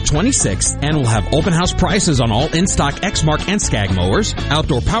Saturday the 26th, and will have open house prices on all in-stock Exmark and Skag mowers,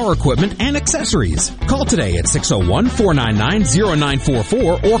 outdoor power equipment, and accessories. Call today at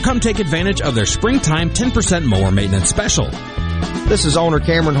 601-499-0944 or come take advantage of their springtime 10% mower maintenance special. This is owner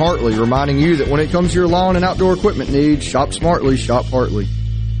Cameron Hartley reminding you that when it comes to your lawn and outdoor equipment needs, shop smartly, shop Hartley.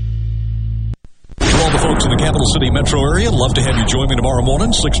 For all the folks in the capital city metro area, love to have you join me tomorrow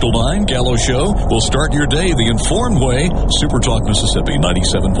morning, 6 to 9, Gallo Show. We'll start your day the informed way. SuperTalk Mississippi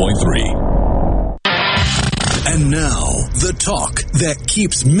 97.3. And now, the talk that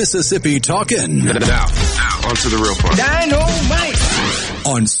keeps Mississippi talking. Now, on to the real part. Dynamite!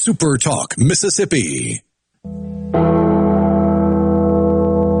 On SuperTalk Mississippi.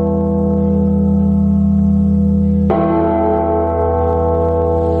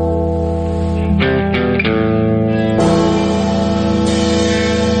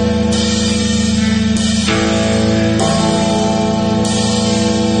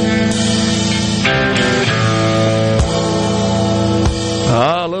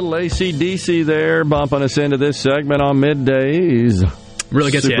 AC/DC there, bumping us into this segment on middays. Really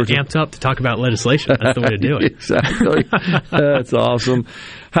gets you amped up to talk about legislation. That's the way to do it. Exactly. That's awesome.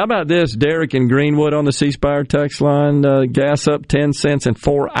 How about this? Derek in Greenwood on the C Spire text line. Gas up 10 cents in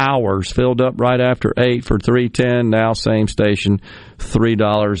 4 hours. Filled up right after 8 for $3.10. Now same station,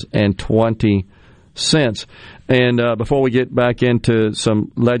 $3.20. And before we get back into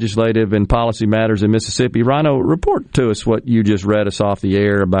some legislative and policy matters in Mississippi, Rhino, report to us what you just read us off the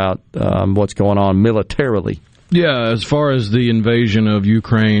air about what's going on militarily. Yeah, as far as the invasion of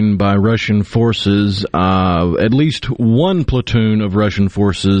Ukraine by Russian forces, at least one platoon of Russian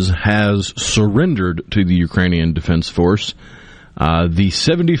forces has surrendered to the Ukrainian Defense Force. The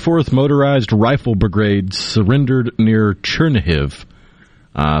 74th Motorized Rifle Brigade surrendered near Chernihiv.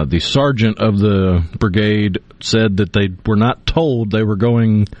 The sergeant of the brigade said that they were not told they were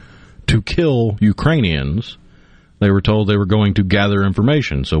going to kill Ukrainians. They were told they were going to gather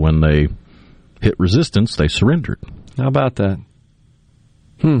information. So when they hit resistance, they surrendered. How about that?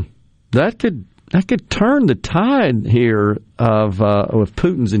 That could turn the tide here of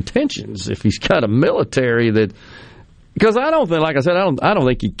Putin's intentions if he's got a military that. Because I don't think, like I said, I don't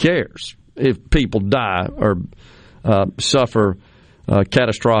think he cares if people die or suffer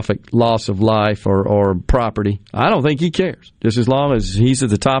catastrophic loss of life or property. I don't think he cares. Just as long as he's at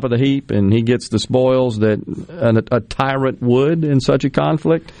the top of the heap and he gets the spoils that a tyrant would in such a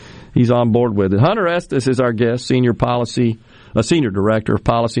conflict, he's on board with it. Hunter Estes is our guest, Senior Director of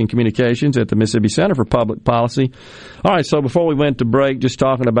Policy and Communications at the Mississippi Center for Public Policy. All right, so before we went to break, just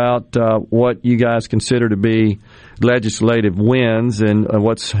talking about what you guys consider to be legislative wins and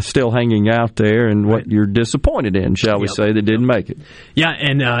what's still hanging out there and what you're disappointed in, shall we say, that didn't make it. Yeah,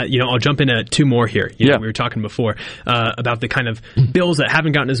 and I'll jump into two more here. We were talking before about the kind of bills that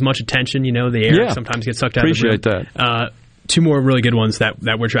haven't gotten as much attention. The air sometimes gets sucked out of the room. Appreciate that. Two more really good ones that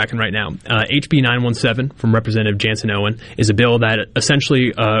we're tracking right now. HB 917 from Representative Jansen Owen is a bill that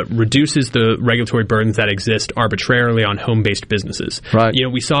essentially reduces the regulatory burdens that exist arbitrarily on home-based businesses. Right.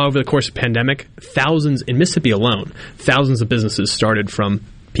 We saw over the course of the pandemic, in Mississippi alone, thousands of businesses started from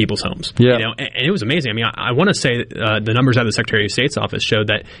people's homes. Yeah. And it was amazing. I mean, I want to say the numbers out of the Secretary of State's office showed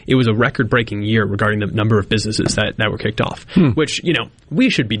that it was a record-breaking year regarding the number of businesses that were kicked off, which, we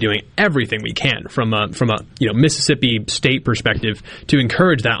should be doing everything we can from a Mississippi state perspective to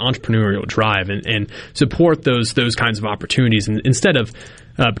encourage that entrepreneurial drive and support those kinds of opportunities, and instead of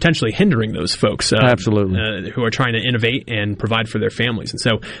potentially hindering those folks absolutely who are trying to innovate and provide for their families. And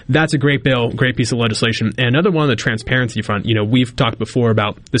so that's a great bill, great piece of legislation. And another one on the transparency front, we've talked before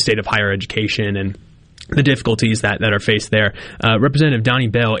about the state of higher education and the difficulties that are faced there. Representative Donnie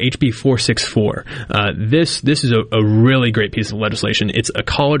Bell, HB 464. This is a really great piece of legislation. It's a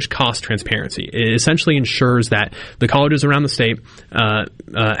college cost transparency. It essentially ensures that the colleges around the state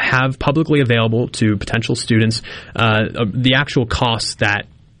have publicly available to potential students the actual costs that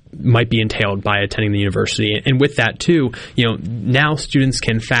might be entailed by attending the university. And with that too, now students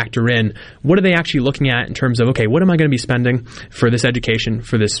can factor in what are they actually looking at in terms of, okay, what am I going to be spending for this education,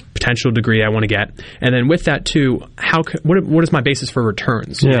 for this potential degree I want to get? And then with that too, what is my basis for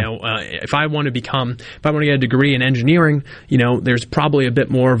returns? Yeah. If I want to get a degree in engineering, there's probably a bit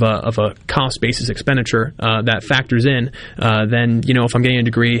more of a cost basis expenditure that factors in than, if I'm getting a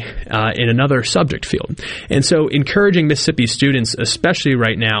degree in another subject field. And so encouraging Mississippi students, especially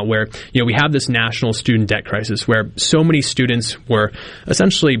right now, where we have this national student debt crisis where so many students were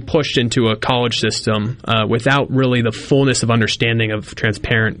essentially pushed into a college system without really the fullness of understanding of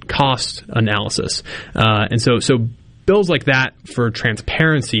transparent cost analysis. And so bills like that for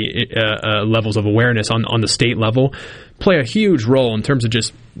transparency levels of awareness on the state level play a huge role in terms of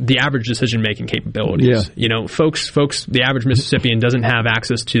just the average decision-making capabilities. Yeah. Folks, the average Mississippian doesn't have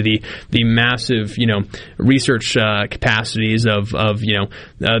access to the massive, research capacities of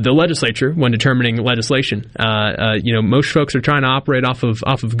the legislature when determining legislation. Most folks are trying to operate off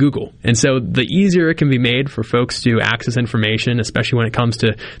of Google. And so the easier it can be made for folks to access information, especially when it comes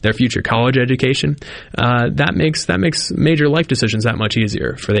to their future college education, that makes major life decisions that much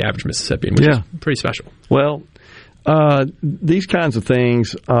easier for the average Mississippian, which is pretty special. Well, these kinds of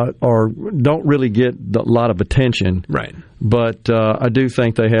things don't really get a lot of attention, right? But I do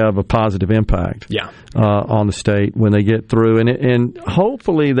think they have a positive impact, on the state when they get through, and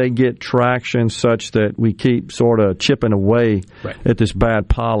hopefully they get traction such that we keep sort of chipping away at this bad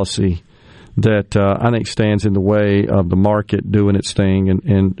policy that I think stands in the way of the market doing its thing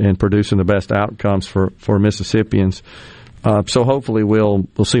and producing the best outcomes for Mississippians. So hopefully we'll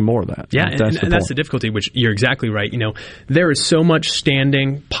see more of that. Yeah, and that's the difficulty, which you're exactly right. There is so much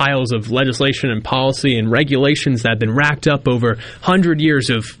standing piles of legislation and policy and regulations that have been racked up over 100 years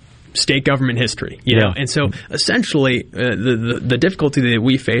of state government history, and so essentially the difficulty that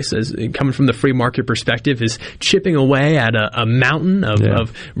we face as coming from the free market perspective is chipping away at a mountain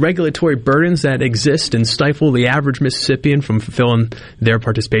of regulatory burdens that exist and stifle the average Mississippian from fulfilling their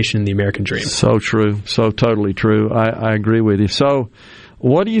participation in the American dream. So true. So totally true. I agree with you. So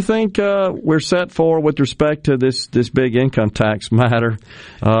what do you think we're set for with respect to this big income tax matter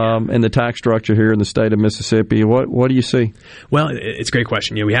and the tax structure here in the state of Mississippi? What do you see? Well, it's a great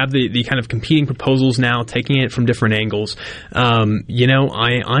question. We have the kind of competing proposals now, taking it from different angles. I'm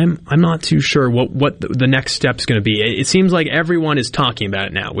not too sure what the next step's going to be. It seems like everyone is talking about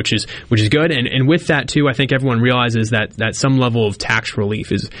it now, which is good. And with that too, I think everyone realizes that some level of tax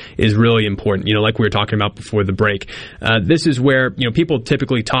relief is really important. Like we were talking about before the break. This is where people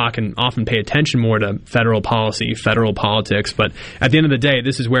typically talk and often pay attention more to federal policy, federal politics. But at the end of the day,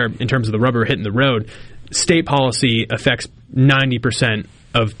 this is where, in terms of the rubber hitting the road, state policy affects 90%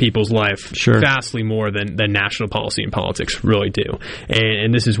 of people's life, vastly more than national policy and politics really do.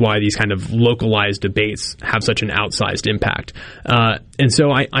 And this is why these kind of localized debates have such an outsized impact. And so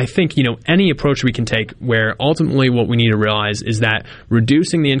I think, any approach we can take where ultimately what we need to realize is that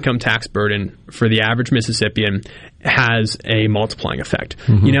reducing the income tax burden for the average Mississippian has a multiplying effect.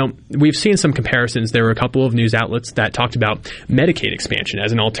 Mm-hmm. We've seen some comparisons. There were a couple of news outlets that talked about Medicaid expansion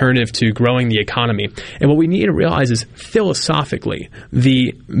as an alternative to growing the economy. And what we need to realize is philosophically,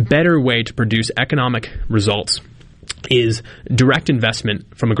 the better way to produce economic results is direct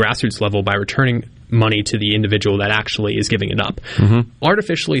investment from a grassroots level by returning money to the individual that actually is giving it up. Mm-hmm.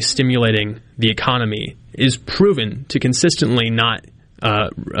 Artificially stimulating the economy is proven to consistently not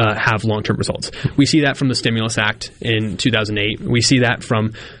have long-term results. We see that from the Stimulus Act in 2008. We see that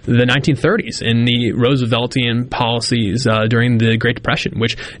from the 1930s in the Rooseveltian policies during the Great Depression,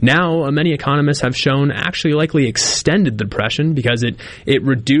 which now many economists have shown actually likely extended the Depression because it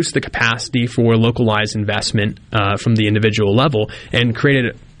reduced the capacity for localized investment from the individual level and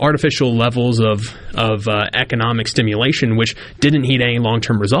created artificial levels of economic stimulation, which didn't heed any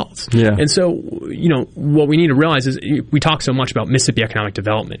long-term results. Yeah. And so, what we need to realize is we talk so much about Mississippi economic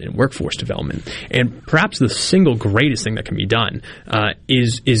development and workforce development, and perhaps the single greatest thing that can be done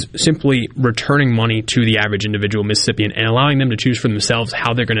is simply returning money to the average individual Mississippian and allowing them to choose for themselves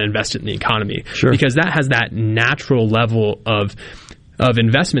how they're going to invest it in the economy. Sure. Because that has that natural level of of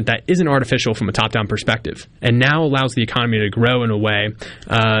investment that isn't artificial from a top-down perspective, and now allows the economy to grow in a way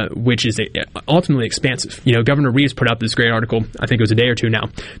which is ultimately expansive. Governor Reeves put out this great article, I think it was a day or two now,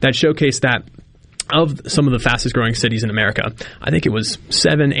 that showcased that of some of the fastest growing cities in America, I think it was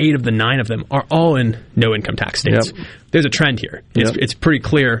 7, 8 of the 9 of them are all in no income tax states. Yep. There's a trend here. It's pretty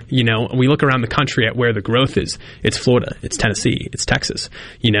clear. We look around the country at where the growth is. It's Florida, it's Tennessee, it's Texas.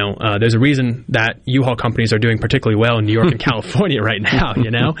 There's a reason that U-Haul companies are doing particularly well in New York and California right now.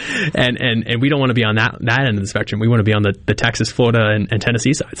 And we don't want to be on that end of the spectrum. We want to be on the Texas, Florida, and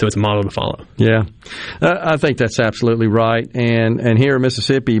Tennessee side. So it's a model to follow. Yeah, I think that's absolutely right. And here in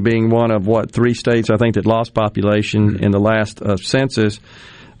Mississippi, being one of 3 states I think that lost population in the last census,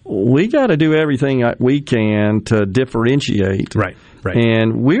 we got to do everything we can to differentiate. Right.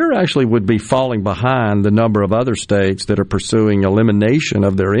 And we're actually would be falling behind the number of other states that are pursuing elimination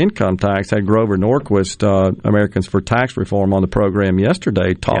of their income tax. Had Grover Norquist, Americans for Tax Reform, on the program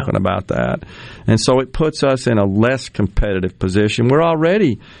yesterday talking about that. And so it puts us in a less competitive position. We're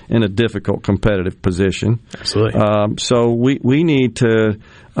already in a difficult competitive position. Absolutely. So we need to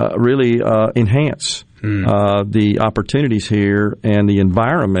really enhance the opportunities here and the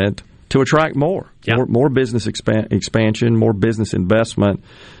environment to attract more business expansion, more business investment.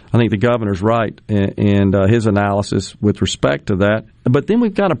 I think the governor's right in his analysis with respect to that. But then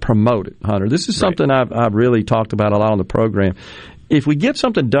we've got to promote it, Hunter. This is something I've really talked about a lot on the program. If we get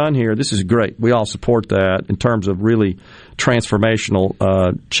something done here, this is great. We all support that in terms of really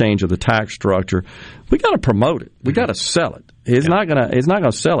transformational change of the tax structure. We got to promote it. We got to sell it. It's not going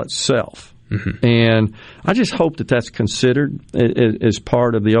to sell itself. Mm-hmm. And I just hope that that's considered as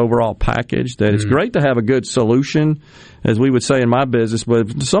part of the overall package, that it's great to have a good solution, as we would say in my business, but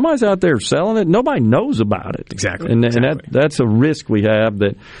if somebody's out there selling it, nobody knows about it. Exactly. And that's a risk we have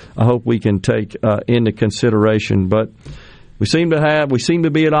that I hope we can take into consideration. But we seem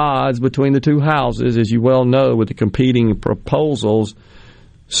to be at odds between the two houses, as you well know, with the competing proposals.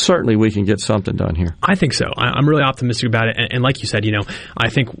 Certainly we can get something done here. I think so. I'm really optimistic about it. And like you said, I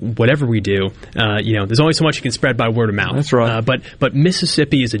think whatever we do, there's only so much you can spread by word of mouth. That's right. But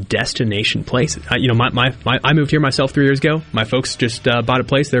Mississippi is a destination place. I moved here myself 3 years ago. My folks just bought a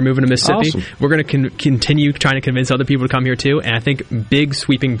place. They're moving to Mississippi. Awesome. We're going to continue trying to convince other people to come here too. And I think big,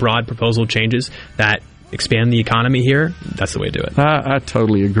 sweeping, broad proposal changes that expand the economy here, that's the way to do it. I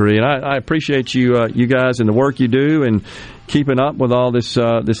totally agree. And I appreciate you guys and the work you do and keeping up with all this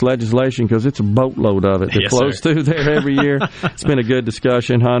legislation, because it's a boatload of it that flows through there every year. It's been a good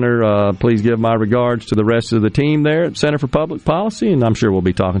discussion, Hunter. Please give my regards to the rest of the team there at Center for Public Policy, and I'm sure we'll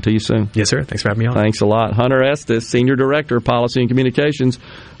be talking to you soon. Yes, sir. Thanks for having me on. Thanks a lot. Hunter Estes, Senior Director of Policy and Communications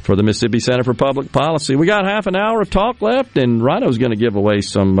for the Mississippi Center for Public Policy. We got half an hour of talk left, and Rhino's going to give away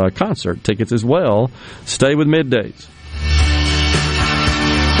some concert tickets as well. Stay with Middays.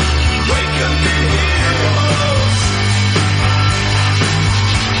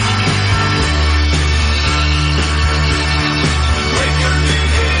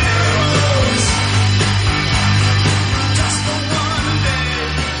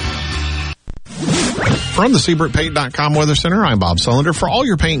 From the SeabrookPaint.com Weather Center, I'm Bob Sullender. For all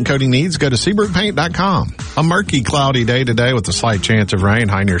your paint and coating needs, go to SeabrookPaint.com. A murky, cloudy day today with a slight chance of rain,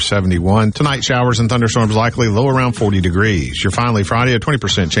 high near 71. Tonight, showers and thunderstorms likely, low around 40 degrees. Your finally Friday, a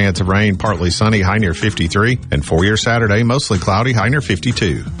 20% chance of rain, partly sunny, high near 53. And for your Saturday, mostly cloudy, high near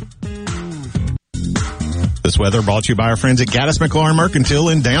 52. This weather brought to you by our friends at Gaddis McLaurin Mercantile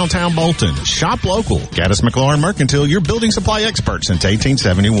in downtown Bolton. Shop local. Gaddis McLaurin Mercantile, your building supply expert since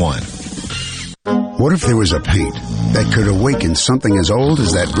 1871. What if there was a paint that could awaken something as old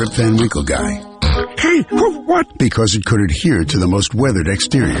as that Rip Van Winkle guy? Hey, what? Because it could adhere to the most weathered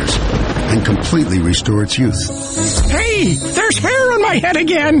exteriors and completely restore its youth. Hey, there's hair on my head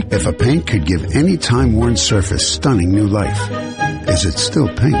again! If a paint could give any time-worn surface stunning new life, is it still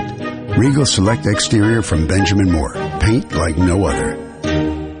paint? Regal Select Exterior from Benjamin Moore. Paint like no other.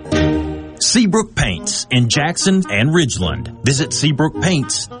 Seabrook Paints in Jackson and Ridgeland. Visit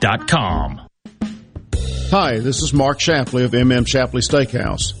SeabrookPaints.com. Hi, this is Mark Shapley of M.M. Shapley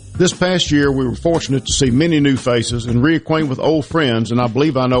Steakhouse. This past year, we were fortunate to see many new faces and reacquaint with old friends, and I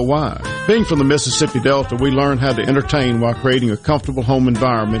believe I know why. Being from the Mississippi Delta, we learned how to entertain while creating a comfortable home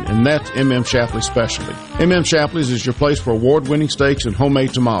environment, and that's M.M. Shapley's specialty. M.M. Shapley's is your place for award-winning steaks and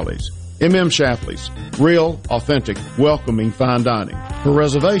homemade tamales. M.M. Shapley's, real, authentic, welcoming fine dining. For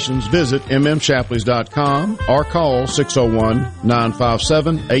reservations, visit mmshapleys.com or call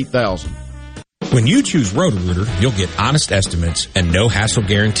 601-957-8000. When you choose Roto-Rooter, you'll get honest estimates and no hassle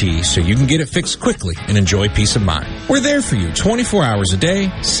guarantees so you can get it fixed quickly and enjoy peace of mind. We're there for you 24 hours a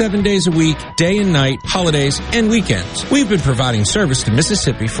day, 7 days a week, day and night, holidays, and weekends. We've been providing service to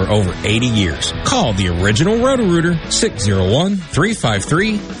Mississippi for over 80 years. Call the original Roto-Rooter,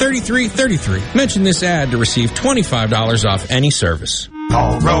 601-353-3333. Mention this ad to receive $25 off any service.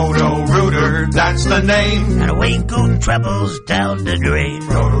 Call Roto-Rooter, that's the name. And away go troubles down the drain.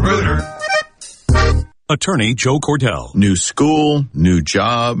 Roto-Rooter. Attorney Joe Cordell. New school, new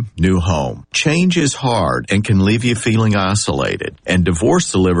job, new home. Change is hard and can leave you feeling isolated. And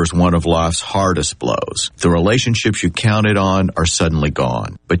divorce delivers one of life's hardest blows. The relationships you counted on are suddenly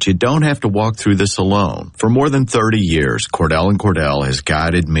gone. But you don't have to walk through this alone. For more than 30 years, Cordell & Cordell has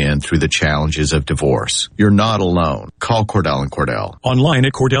guided men through the challenges of divorce. You're not alone. Call Cordell & Cordell. Online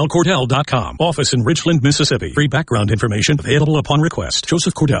at CordellCordell.com. Office in Richland, Mississippi. Free background information available upon request.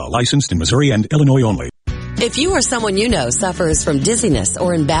 Joseph Cordell, licensed in Missouri and Illinois only. If you or someone you know suffers from dizziness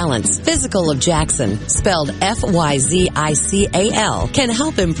or imbalance, Physical of Jackson, spelled F-Y-Z-I-C-A-L, can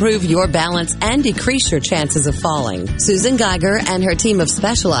help improve your balance and decrease your chances of falling. Susan Geiger and her team of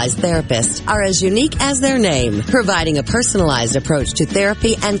specialized therapists are as unique as their name, providing a personalized approach to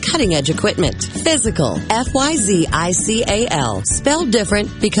therapy and cutting-edge equipment. Physical, F-Y-Z-I-C-A-L, spelled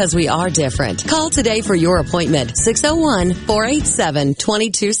different because we are different. Call today for your appointment,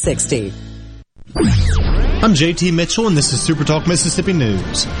 601-487-2260. I'm JT Mitchell, and this is SuperTalk Mississippi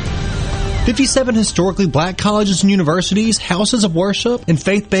News. 57 historically black colleges and universities, houses of worship, and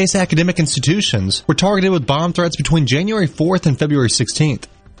faith-based academic institutions were targeted with bomb threats between January 4th and February 16th.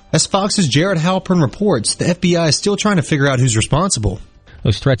 As Fox's Jared Halpern reports, the FBI is still trying to figure out who's responsible.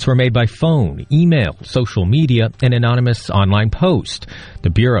 Those threats were made by phone, email, social media, and anonymous online post.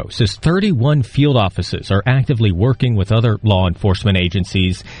 The Bureau says 31 field offices are actively working with other law enforcement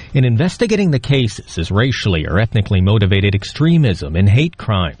agencies in investigating the cases as racially or ethnically motivated extremism and hate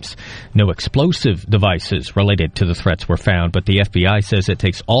crimes. No explosive devices related to the threats were found, but the FBI says it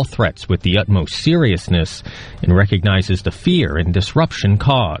takes all threats with the utmost seriousness and recognizes the fear and disruption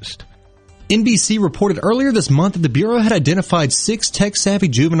caused. NBC reported earlier this month that the Bureau had identified 6 tech-savvy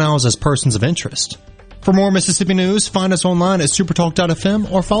juveniles as persons of interest. For more Mississippi news, find us online at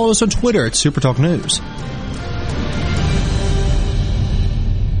supertalk.fm or follow us on Twitter at SuperTalk News.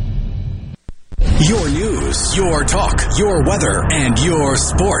 Your news, your talk, your weather, and your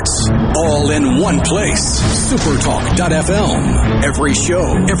sports. All in one place. SuperTalk.fm. Every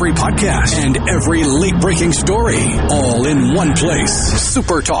show, every podcast, and every late-breaking story. All in one place.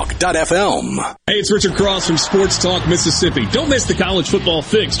 SuperTalk.fm. Hey, it's Richard Cross from Sports Talk Mississippi. Don't miss the college football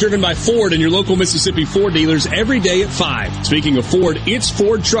fix, driven by Ford and your local Mississippi Ford dealers every day at 5. Speaking of Ford, it's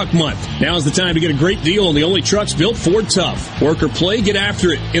Ford Truck Month. Now's the time to get a great deal on the only trucks built Ford tough. Work or play, get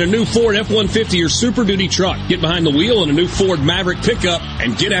after it in a new Ford F-150 or Super Duty truck. Get behind the wheel in a new Ford Maverick pickup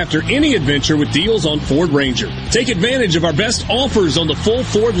and get after any adventure with deals on Ford Ranger. Take advantage of our best offers on the full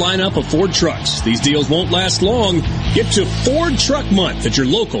Ford lineup of Ford trucks. These deals won't last long. Get to Ford Truck Month at your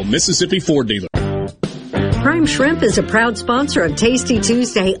local Mississippi Ford dealer. Prime Shrimp is a proud sponsor of Tasty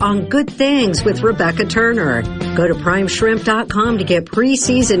Tuesday on Good Things with Rebecca Turner. Go to primeshrimp.com to get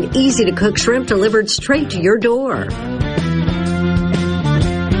pre-seasoned, easy-to-cook shrimp delivered straight to your door.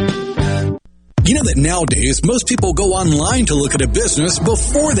 You know that nowadays, most people go online to look at a business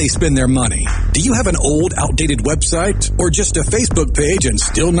before they spend their money. Do you have an old, outdated website or just a Facebook page and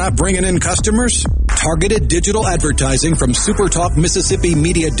still not bringing in customers? Targeted digital advertising from SuperTalk Mississippi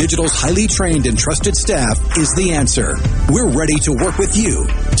Media Digital's highly trained and trusted staff is the answer. We're ready to work with you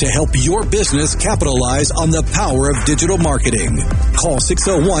to help your business capitalize on the power of digital marketing. Call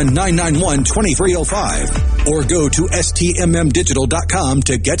 601-991-2305 or go to stmmdigital.com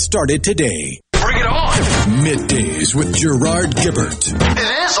to get started today. Bring it on! Middays with Gerard Gibert. It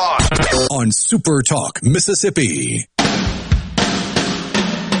is on Super Talk, Mississippi.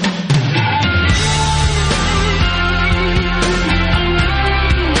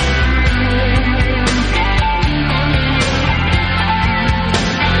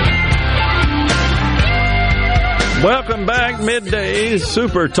 Welcome back, Middays,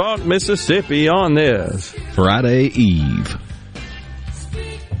 Super Talk, Mississippi on this Friday Eve.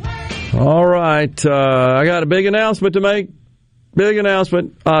 All right, I got a big announcement to make. Big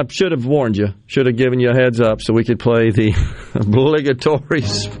announcement. I should have warned you. Should have given you a heads up so we could play the obligatory.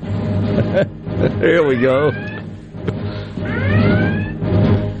 Here we go.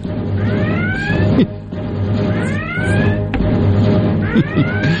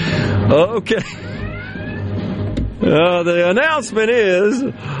 Okay. The announcement is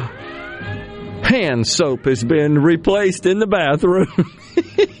hand soap has been replaced in the bathroom.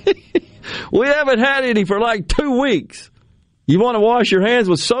 We haven't had any for like 2 weeks. You want to wash your hands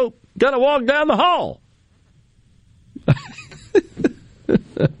with soap? Got to walk down the hall.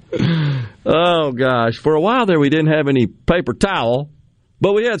 Oh, gosh. For a while there, we didn't have any paper towel,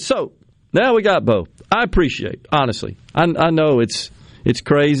 but we had soap. Now we got both. I appreciate, honestly. I know it's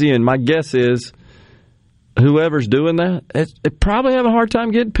crazy, and my guess is whoever's doing that, it probably have a hard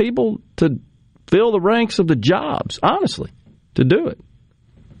time getting people to fill the ranks of the jobs, honestly, to do it.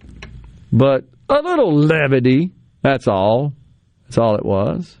 But a little levity, that's all. That's all it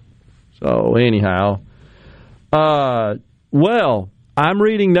was. So anyhow, well, I'm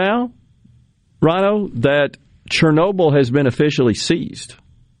reading now, Rhino, that Chernobyl has been officially seized.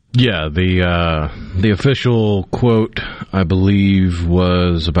 Yeah, the official quote, I believe,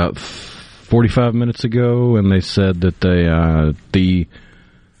 was about 45 minutes ago, and they said that the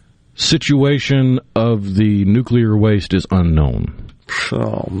situation of the nuclear waste is unknown.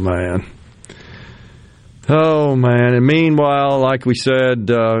 Oh, man. Oh, man. And meanwhile, like we said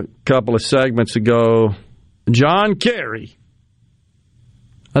a couple of segments ago, John Kerry,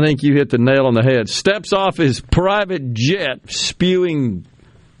 I think you hit the nail on the head, steps off his private jet spewing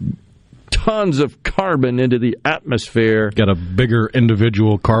tons of carbon into the atmosphere. Got a bigger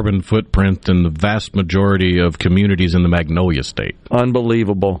individual carbon footprint than the vast majority of communities in the Magnolia State.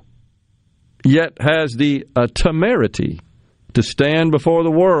 Unbelievable. Yet has the temerity to stand before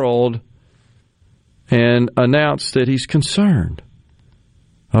the world and announce that he's concerned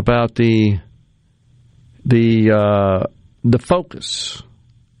about the focus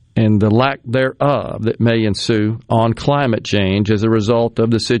and the lack thereof that may ensue on climate change as a result of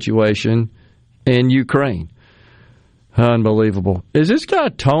the situation in Ukraine. Unbelievable. Is this guy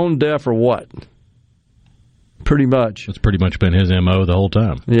tone deaf or what? Pretty much. It's pretty much been his MO the whole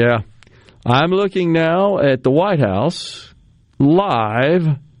time. Yeah. I'm looking now at the White House, live,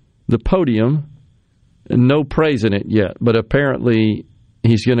 the podium, and no praise in it yet, but apparently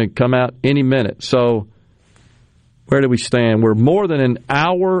he's going to come out any minute. So where do we stand? We're more than an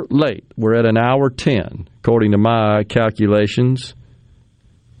hour late. We're at an hour 10, according to my calculations.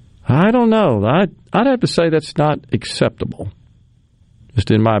 I don't know. I'd have to say that's not acceptable,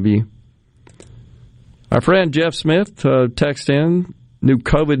 just in my view. Our friend Jeff Smith texted in, new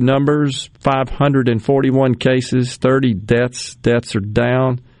COVID numbers, 541 cases, 30 deaths. Deaths are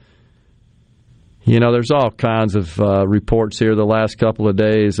down. You know, there's all kinds of reports here the last couple of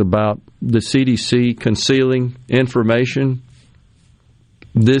days about the CDC concealing information.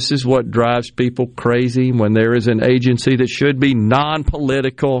 This is what drives people crazy when there is an agency that should be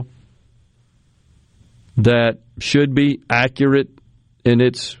non-political, that should be accurate in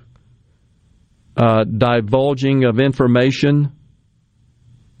its divulging of information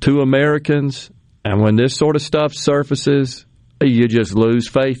to Americans. And when this sort of stuff surfaces, you just lose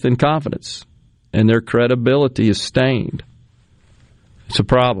faith and confidence, and their credibility is stained. It's a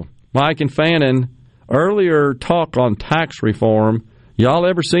problem. Mike and Fannin, earlier talk on tax reform. Y'all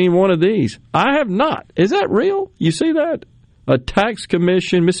ever seen one of these? I have not. Is that real? You see that? A tax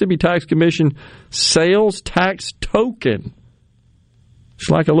commission, Mississippi Tax Commission sales tax token. It's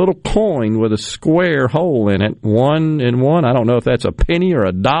like a little coin with a square hole in it, 1 and 1. I don't know if that's a penny or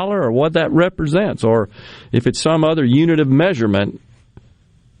a dollar or what that represents, or if it's some other unit of measurement.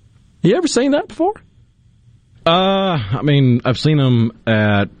 You ever seen that before? I mean, I've seen them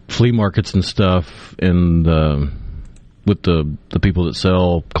at flea markets and stuff, with the people that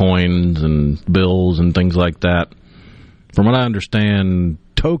sell coins and bills and things like that. From what I understand,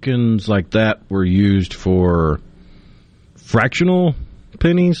 tokens like that were used for fractional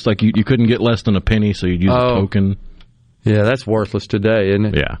pennies. Like you couldn't get less than a penny, so you'd use a token. Yeah, that's worthless today, isn't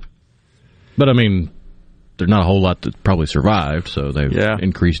it? Yeah. But I mean, there's not a whole lot that probably survived, so they've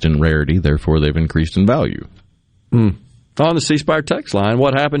increased in rarity, therefore they've increased in value. On the C Spire text line,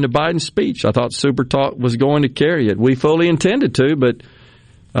 what happened to Biden's speech? I thought SuperTalk was going to carry it. We fully intended to, but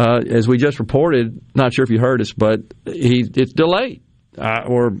as we just reported, not sure if you heard us, but it's delayed.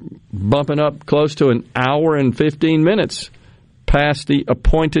 We're bumping up close to an hour and 15 minutes past the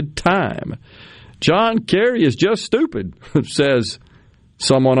appointed time. John Kerry is just stupid, says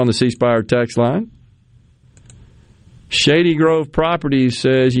someone on the C Spire text line. Shady Grove Properties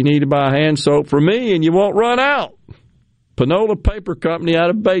says you need to buy hand soap for me and you won't run out. Panola Paper Company out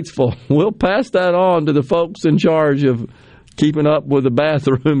of Batesville. We'll pass that on to the folks in charge of keeping up with the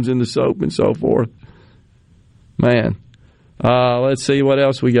bathrooms and the soap and so forth. Man. Let's see what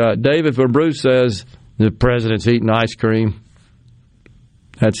else we got. David from Bruce says the president's eating ice cream.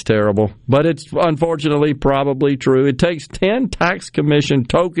 That's terrible. But it's unfortunately probably true. It takes 10 tax commission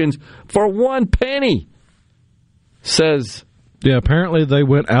tokens for 1 penny, says Yeah, apparently they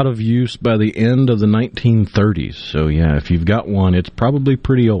went out of use by the end of the 1930s. So, yeah, if you've got one, it's probably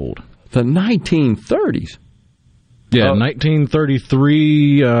pretty old. The 1930s? Yeah,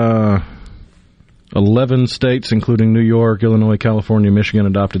 1933, 11 states, including New York, Illinois, California, Michigan,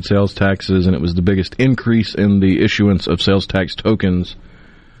 adopted sales taxes, and it was the biggest increase in the issuance of sales tax tokens.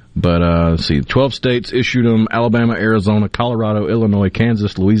 But, 12 states issued them: Alabama, Arizona, Colorado, Illinois,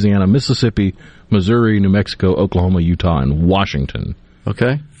 Kansas, Louisiana, Mississippi, Missouri, New Mexico, Oklahoma, Utah, and Washington.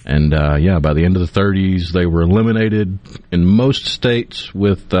 Okay. And, by the end of the 30s, they were eliminated in most states,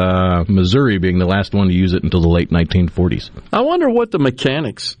 with Missouri being the last one to use it until the late 1940s. I wonder what the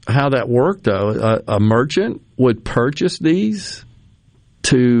mechanics, how that worked, though. A merchant would purchase these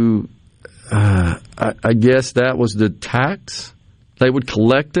to, I guess that was the tax. They would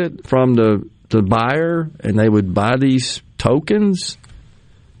collect it from the buyer, and they would buy these tokens.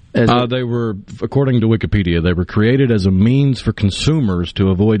 They were, according to Wikipedia, they were created as a means for consumers to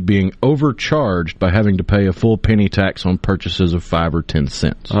avoid being overcharged by having to pay a full penny tax on purchases of 5 or 10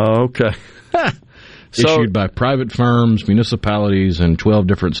 cents. Oh, okay. Issued by private firms, municipalities, and 12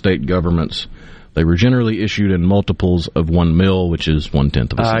 different state governments. They were generally issued in multiples of 1 mil, which is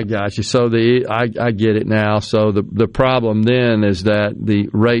 1/10 of a cent. I got you. So I get it now. So the problem then is that the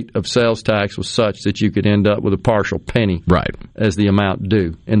rate of sales tax was such that you could end up with a partial penny, right, as the amount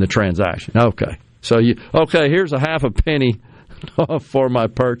due in the transaction. Okay. So here's a half a penny for my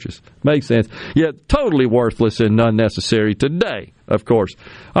purchase. Makes sense. Yeah, totally worthless and unnecessary today, of course.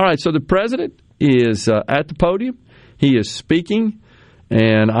 All right. So the president is at the podium. He is speaking.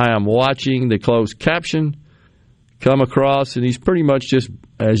 And I am watching the closed caption come across, and he's pretty much just,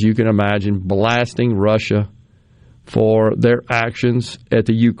 as you can imagine, blasting Russia for their actions at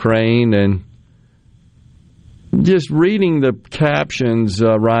the Ukraine. And just reading the captions,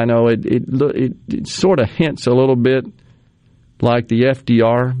 Rhino, it sort of hints a little bit like the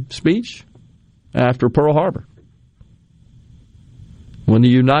FDR speech after Pearl Harbor, when the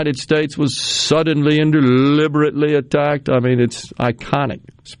United States was suddenly and deliberately attacked. I mean, it's iconic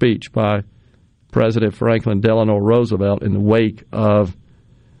speech by President Franklin Delano Roosevelt in the wake of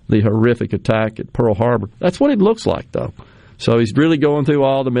the horrific attack at Pearl Harbor. That's what it looks like, though. So he's really going through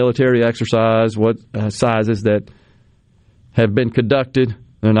all the military exercises that have been conducted.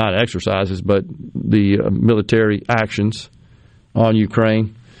 They're not exercises, but the military actions on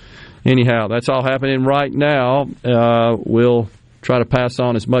Ukraine. Anyhow, that's all happening right now. We'll try to pass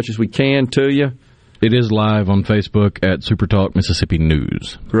on as much as we can to you. It is live on Facebook at SuperTalk Mississippi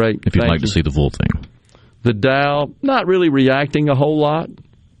News. Great. If you'd like to see the full thing. The Dow, not really reacting a whole lot.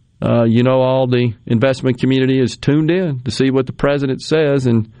 All the investment community is tuned in to see what the president says,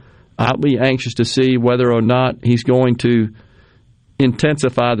 and I'll be anxious to see whether or not he's going to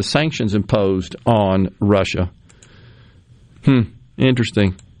intensify the sanctions imposed on Russia.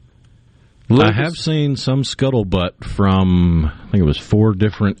 Interesting. I have seen some scuttlebutt from, I think it was 4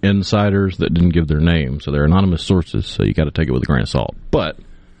 different insiders that didn't give their name, so they're anonymous sources, so you got to take it with a grain of salt. But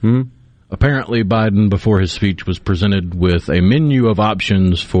apparently Biden, before his speech, was presented with a menu of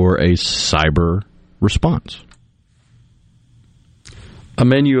options for a cyber response. A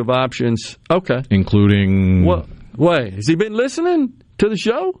menu of options, okay. Including... Wait, has he been listening to the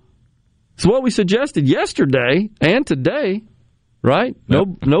show? It's what we suggested yesterday and today. Right? Yep.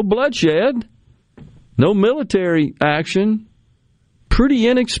 No bloodshed, no military action, pretty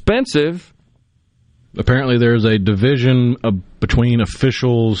inexpensive. Apparently there's a division between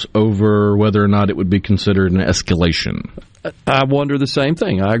officials over whether or not it would be considered an escalation. I wonder the same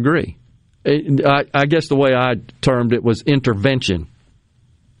thing. I agree. I guess the way I termed it was intervention.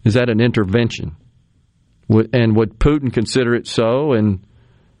 Is that an intervention? And would Putin consider it so? And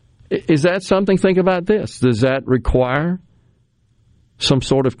is that something? Think about this. Does that require some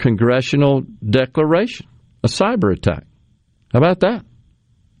sort of congressional declaration, a cyber attack? How about that?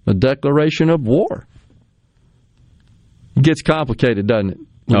 A declaration of war. It gets complicated, doesn't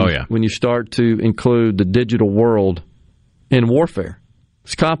it? When you start to include the digital world in warfare.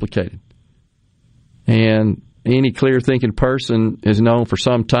 It's complicated. And any clear-thinking person has known for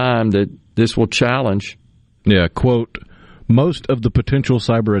some time that this will challenge. Yeah, quote, most of the potential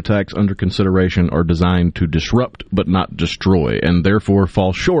cyber attacks under consideration are designed to disrupt but not destroy, and therefore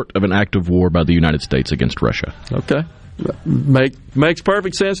fall short of an active war by the United States against Russia. Okay. Makes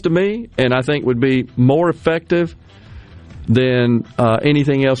perfect sense to me, and I think would be more effective than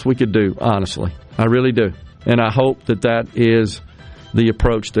anything else we could do, honestly. I really do. And I hope that is the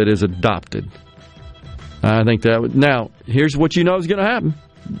approach that is adopted. I think that would. Now, here's what you know is going to happen.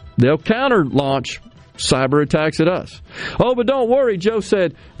 They'll counter-launch cyber attacks at us. Oh, but don't worry, Joe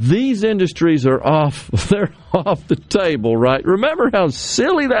said, these industries are off. They're off the table, right? Remember how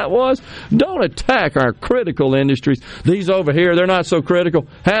silly that was? Don't attack our critical industries. These over here, they're not so critical.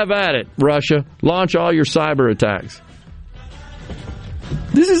 Have at it, Russia. Launch all your cyber attacks.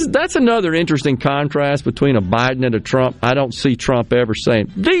 That's another interesting contrast between a Biden and a Trump. I don't see Trump ever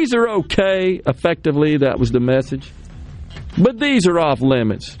saying, these are okay. Effectively, that was the message. But these are off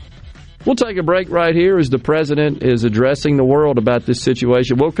limits. We'll take a break right here as the president is addressing the world about this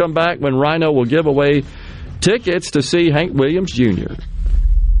situation. We'll come back when Rhino will give away tickets to see Hank Williams Jr.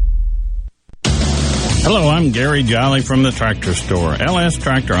 Hello, I'm Gary Jolly from the Tractor Store. LS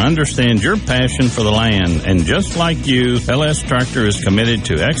Tractor understands your passion for the land, and just like you, LS Tractor is committed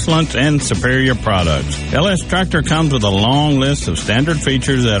to excellence and superior products. LS Tractor comes with a long list of standard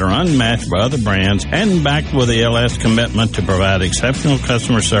features that are unmatched by other brands and backed with the LS commitment to provide exceptional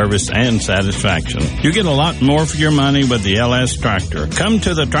customer service and satisfaction. You get a lot more for your money with the LS Tractor. Come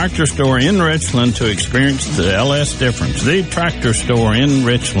to the Tractor Store in Richland to experience the LS difference. The Tractor Store in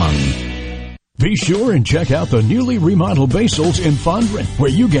Richland. Be sure and check out the newly remodeled Basil's in Fondren,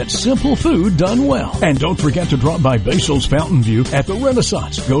 where you get simple food done well. And don't forget to drop by Basil's Fountain View at the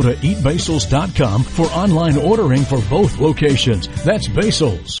Renaissance. Go to eatbasils.com for online ordering for both locations. That's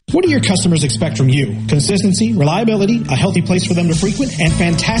Basil's. What do your customers expect from you? Consistency, reliability, a healthy place for them to frequent, and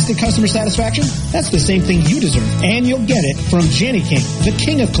fantastic customer satisfaction? That's the same thing you deserve. And you'll get it from Jenny King, the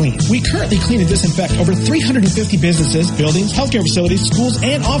king of clean. We currently clean and disinfect over 350 businesses, buildings, healthcare facilities, schools,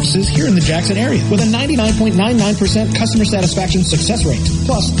 and offices here in the Jackson area, with a 99.99% customer satisfaction success rate.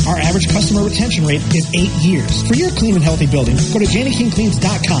 Plus, our average customer retention rate is 8 years. For your clean and healthy building, go to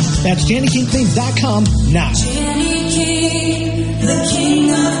JannyKingCleans.com. That's JannyKingCleans.com now. Jenny King, the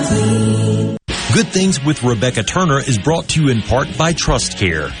king of clean. Good Things with Rebecca Turner is brought to you in part by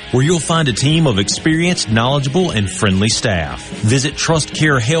TrustCare, where you'll find a team of experienced, knowledgeable, and friendly staff. Visit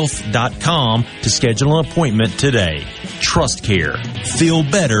TrustCareHealth.com to schedule an appointment today. TrustCare. Feel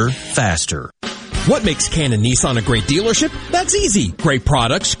better, faster. What makes Cannon Nissan a great dealership? That's easy. Great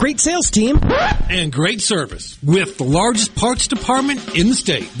products, great sales team, and great service with the largest parts department in the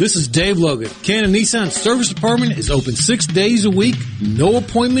state. This is Dave Logan. Cannon Nissan's service department is open 6 days a week. No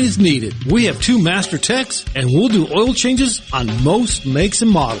appointment is needed. We have 2 master techs, and we'll do oil changes on most makes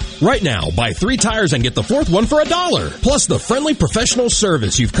and models. Right now, buy 3 tires and get the 4th one for $1. Plus the friendly professional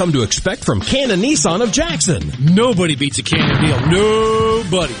service you've come to expect from Cannon Nissan of Jackson. Nobody beats a Cannon deal.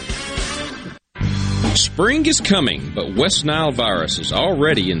 Nobody. Spring is coming, but West Nile virus is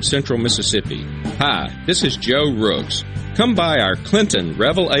already in central Mississippi. Hi, this is Joe Rooks. Come by our Clinton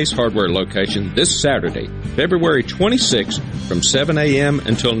Revel Ace Hardware location this Saturday, February 26th from 7 a.m.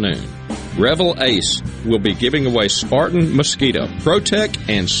 until noon. Revel Ace will be giving away Spartan Mosquito, ProTech,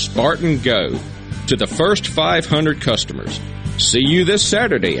 and Spartan Go to the first 500 customers. See you this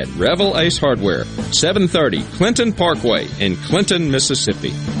Saturday at Revel Ace Hardware, 730 Clinton Parkway in Clinton,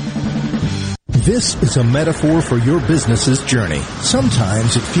 Mississippi. This is a metaphor for your business's journey.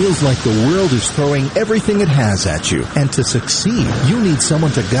 Sometimes it feels like the world is throwing everything it has at you. And to succeed, you need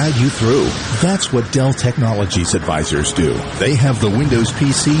someone to guide you through. That's what Dell Technologies advisors do. They have the Windows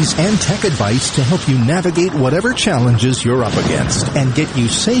PCs and tech advice to help you navigate whatever challenges you're up against and get you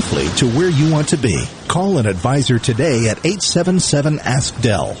safely to where you want to be. Call an advisor today at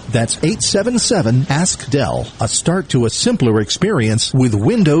 877-ASK-DELL. That's 877-ASK-DELL. A start to a simpler experience with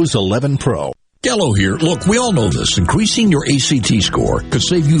Windows 11 Pro. Gallo here. Look, we all know this. Increasing your ACT score could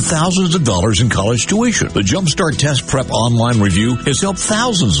save you thousands of dollars in college tuition. The Jumpstart Test Prep online review has helped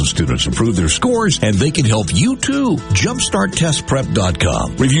thousands of students improve their scores, and they can help you too.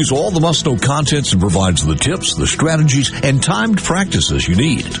 JumpstartTestPrep.com reviews all the must-know contents and provides the tips, the strategies, and timed practices you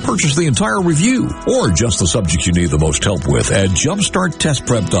need. Purchase the entire review or just the subject you need the most help with at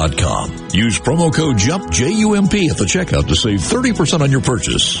JumpstartTestPrep.com. Use promo code JUMP, J-U-M-P at the checkout to save 30% on your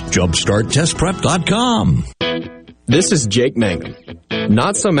purchase. JumpstartTestPrep.com. This is Jake Mangum,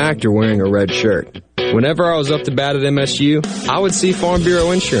 not some actor wearing a red shirt. Whenever I was up to bat at MSU, I would see Farm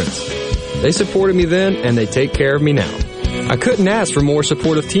Bureau Insurance. They supported me then, and they take care of me now. I couldn't ask for more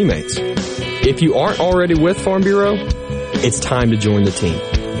supportive teammates. If you aren't already with Farm Bureau, it's time to join the team.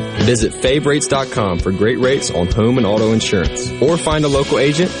 Visit favrates.com for great rates on home and auto insurance, or find a local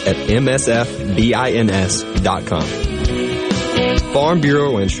agent at msfbins.com. Farm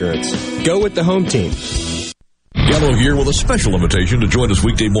Bureau Insurance. Go with the home team. Gallo here with a special invitation to join us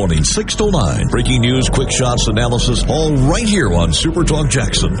weekday morning, 6 to 9. Breaking news, quick shots, analysis, all right here on SuperTalk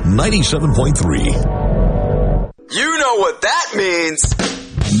Jackson 97.3. You know what that means.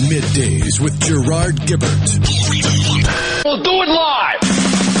 Middays with Gerard Gibert. We'll do it live.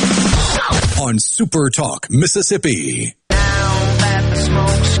 on SuperTalk Mississippi. Now that the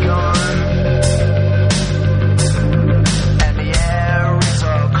smoke's gone and the air is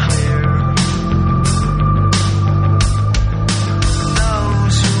all clear,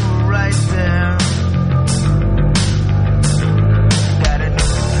 those who were right there got a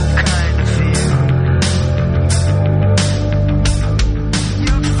new kind of fear.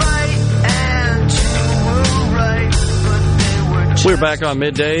 You'd fight and you were right, but they were just... We're back on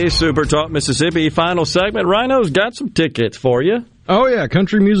MidDays, SuperTalk Mississippi. Final segment. Rhino's got some tickets for you. Oh, yeah.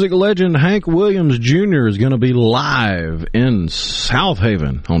 Country music legend Hank Williams Jr. is going to be live in South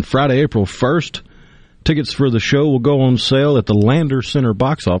Haven on Friday, April 1st. Tickets for the show will go on sale at the Lander Center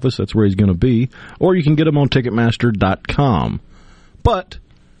box office. That's where he's going to be. Or you can get them on Ticketmaster.com. But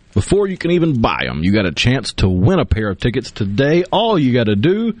before you can even buy them, you got a chance to win a pair of tickets today. All you got to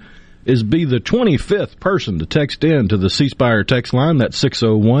do is be the 25th person to text in to the C Spire text line. That's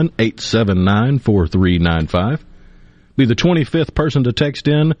 601-879-4395. Be the 25th person to text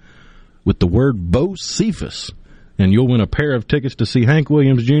in with the word Bo Cephas, and you'll win a pair of tickets to see Hank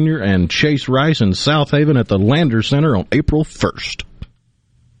Williams Jr. and Chase Rice in South Haven at the Lander Center on April 1st.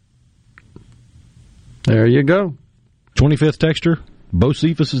 There you go. 25th texter, Bo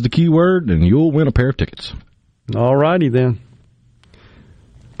Cephas is the key word, and you'll win a pair of tickets. All righty then.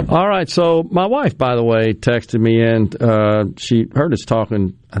 All right, so my wife, by the way, texted me in. She heard us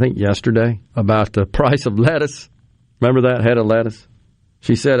talking, I think, yesterday about the price of lettuce. Remember that head of lettuce?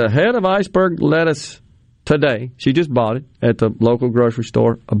 She said a head of iceberg lettuce today, she just bought it at the local grocery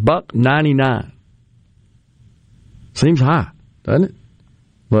store, $1.99. Seems high, doesn't it?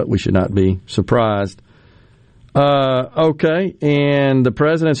 But we should not be surprised. Okay, and the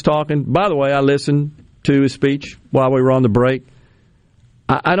president's talking. By the way, I listened to his speech while we were on the break.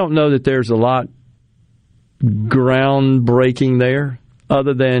 I don't know that there's a lot groundbreaking there,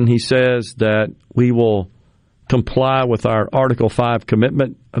 other than he says that we will comply with our Article 5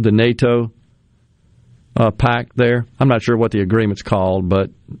 commitment of the NATO pact there. I'm not sure what the agreement's called,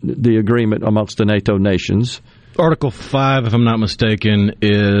 but the agreement amongst the NATO nations. Article 5, if I'm not mistaken,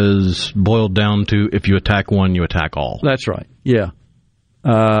 is boiled down to if you attack one, you attack all. That's right, yeah.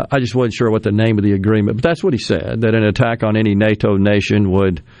 I just wasn't sure what the name of the agreement, but that's what he said, that an attack on any NATO nation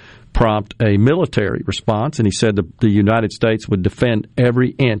would prompt a military response, and he said the United States would defend every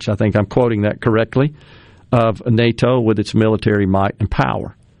inch, I think I'm quoting that correctly, of NATO with its military might and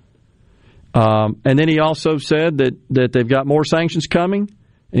power. And then he also said that they've got more sanctions coming,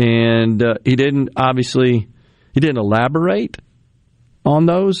 and he didn't elaborate on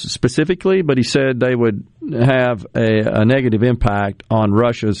those specifically, but he said they would have a negative impact on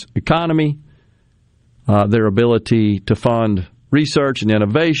Russia's economy, their ability to fund research and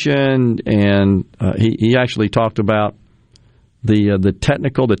innovation, and he actually talked about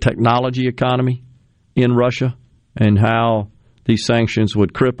the technology economy in Russia and how these sanctions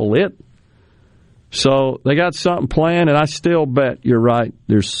would cripple it. So they got something planned, and I still bet you're right.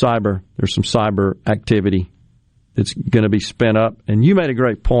 There's some cyber activity that's going to be spent up. And you made a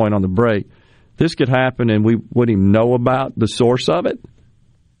great point on the break. This could happen, and we wouldn't even know about the source of it.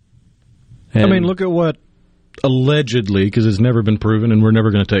 And, I mean, look at what allegedly, because it's never been proven, and we're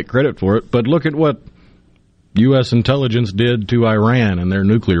never going to take credit for it, but look at what U.S. intelligence did to Iran and their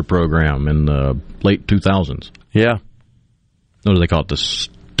nuclear program in the late 2000s. Yeah. What do they call it? The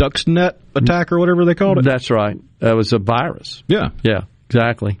Stuxnet attack or whatever they called it? That's right. That was a virus. Yeah. Yeah,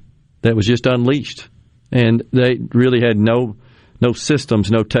 exactly. That was just unleashed. And they really had no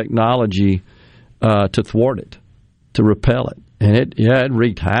systems, no technology to thwart it, to repel it. And it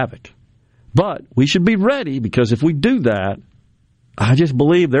wreaked havoc. But we should be ready, because if we do that, I just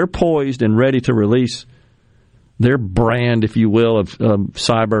believe they're poised and ready to release their brand, if you will, of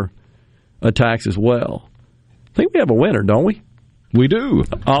cyber attacks as well. I think we have a winner, don't we? We do.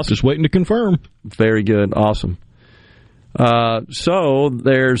 Awesome. Just waiting to confirm. Very good. Awesome. So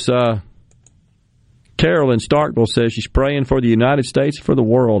there's... Carol in Starkville says she's praying for the United States, for the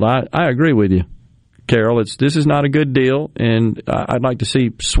world. I agree with you, Carol. This is not a good deal, and I'd like to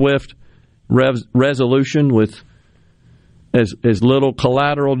see swift resolution with as little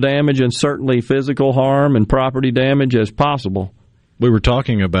collateral damage and certainly physical harm and property damage as possible. We were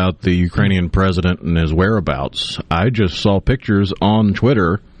talking about the Ukrainian president and his whereabouts. I just saw pictures on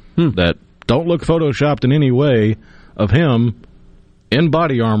Twitter that don't look photoshopped in any way of him in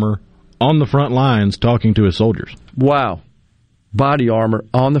body armor on the front lines talking to his soldiers. Wow. Body armor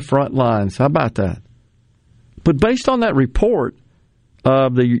on the front lines. How about that? But based on that report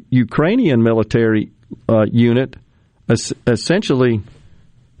of the Ukrainian military unit essentially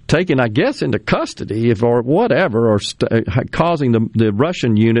taken, I guess, into custody or whatever, or causing the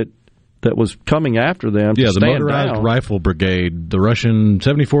Russian unit that was coming after them. Yeah, to the stand Motorized down. Rifle Brigade, the Russian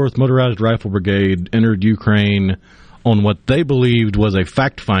 74th Motorized Rifle Brigade entered Ukraine on what they believed was a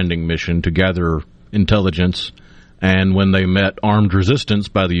fact-finding mission to gather intelligence, and when they met armed resistance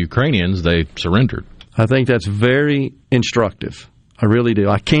by the Ukrainians, they surrendered. I think that's very instructive. I really do.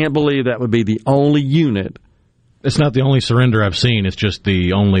 I can't believe that would be the only unit. It's not the only surrender I've seen. It's just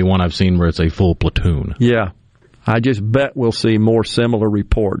the only one I've seen where it's a full platoon. Yeah. I just bet we'll see more similar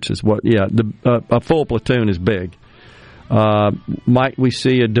reports. A full platoon is big. Might we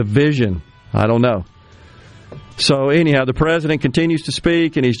see a division? I don't know. So anyhow, the president continues to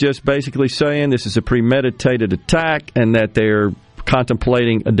speak, and he's just basically saying this is a premeditated attack and that they're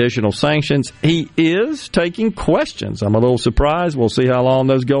contemplating additional sanctions. He is taking questions. I'm a little surprised. We'll see how long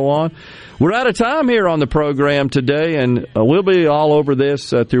those go on. We're out of time here on the program today, and we'll be all over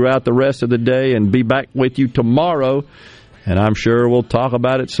this throughout the rest of the day and be back with you tomorrow, and I'm sure we'll talk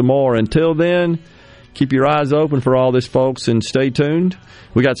about it some more. Until then, keep your eyes open for all this, folks, and stay tuned.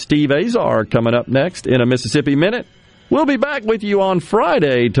 We got Steve Azar coming up next in a Mississippi Minute. We'll be back with you on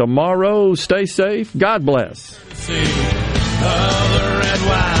Friday tomorrow. Stay safe. God bless. Of the red,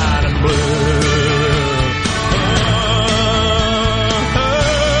 white, and blue.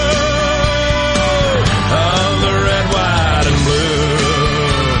 Of the red, white, and blue.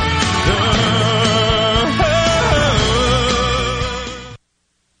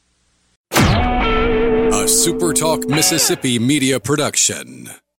 A SuperTalk Mississippi media production.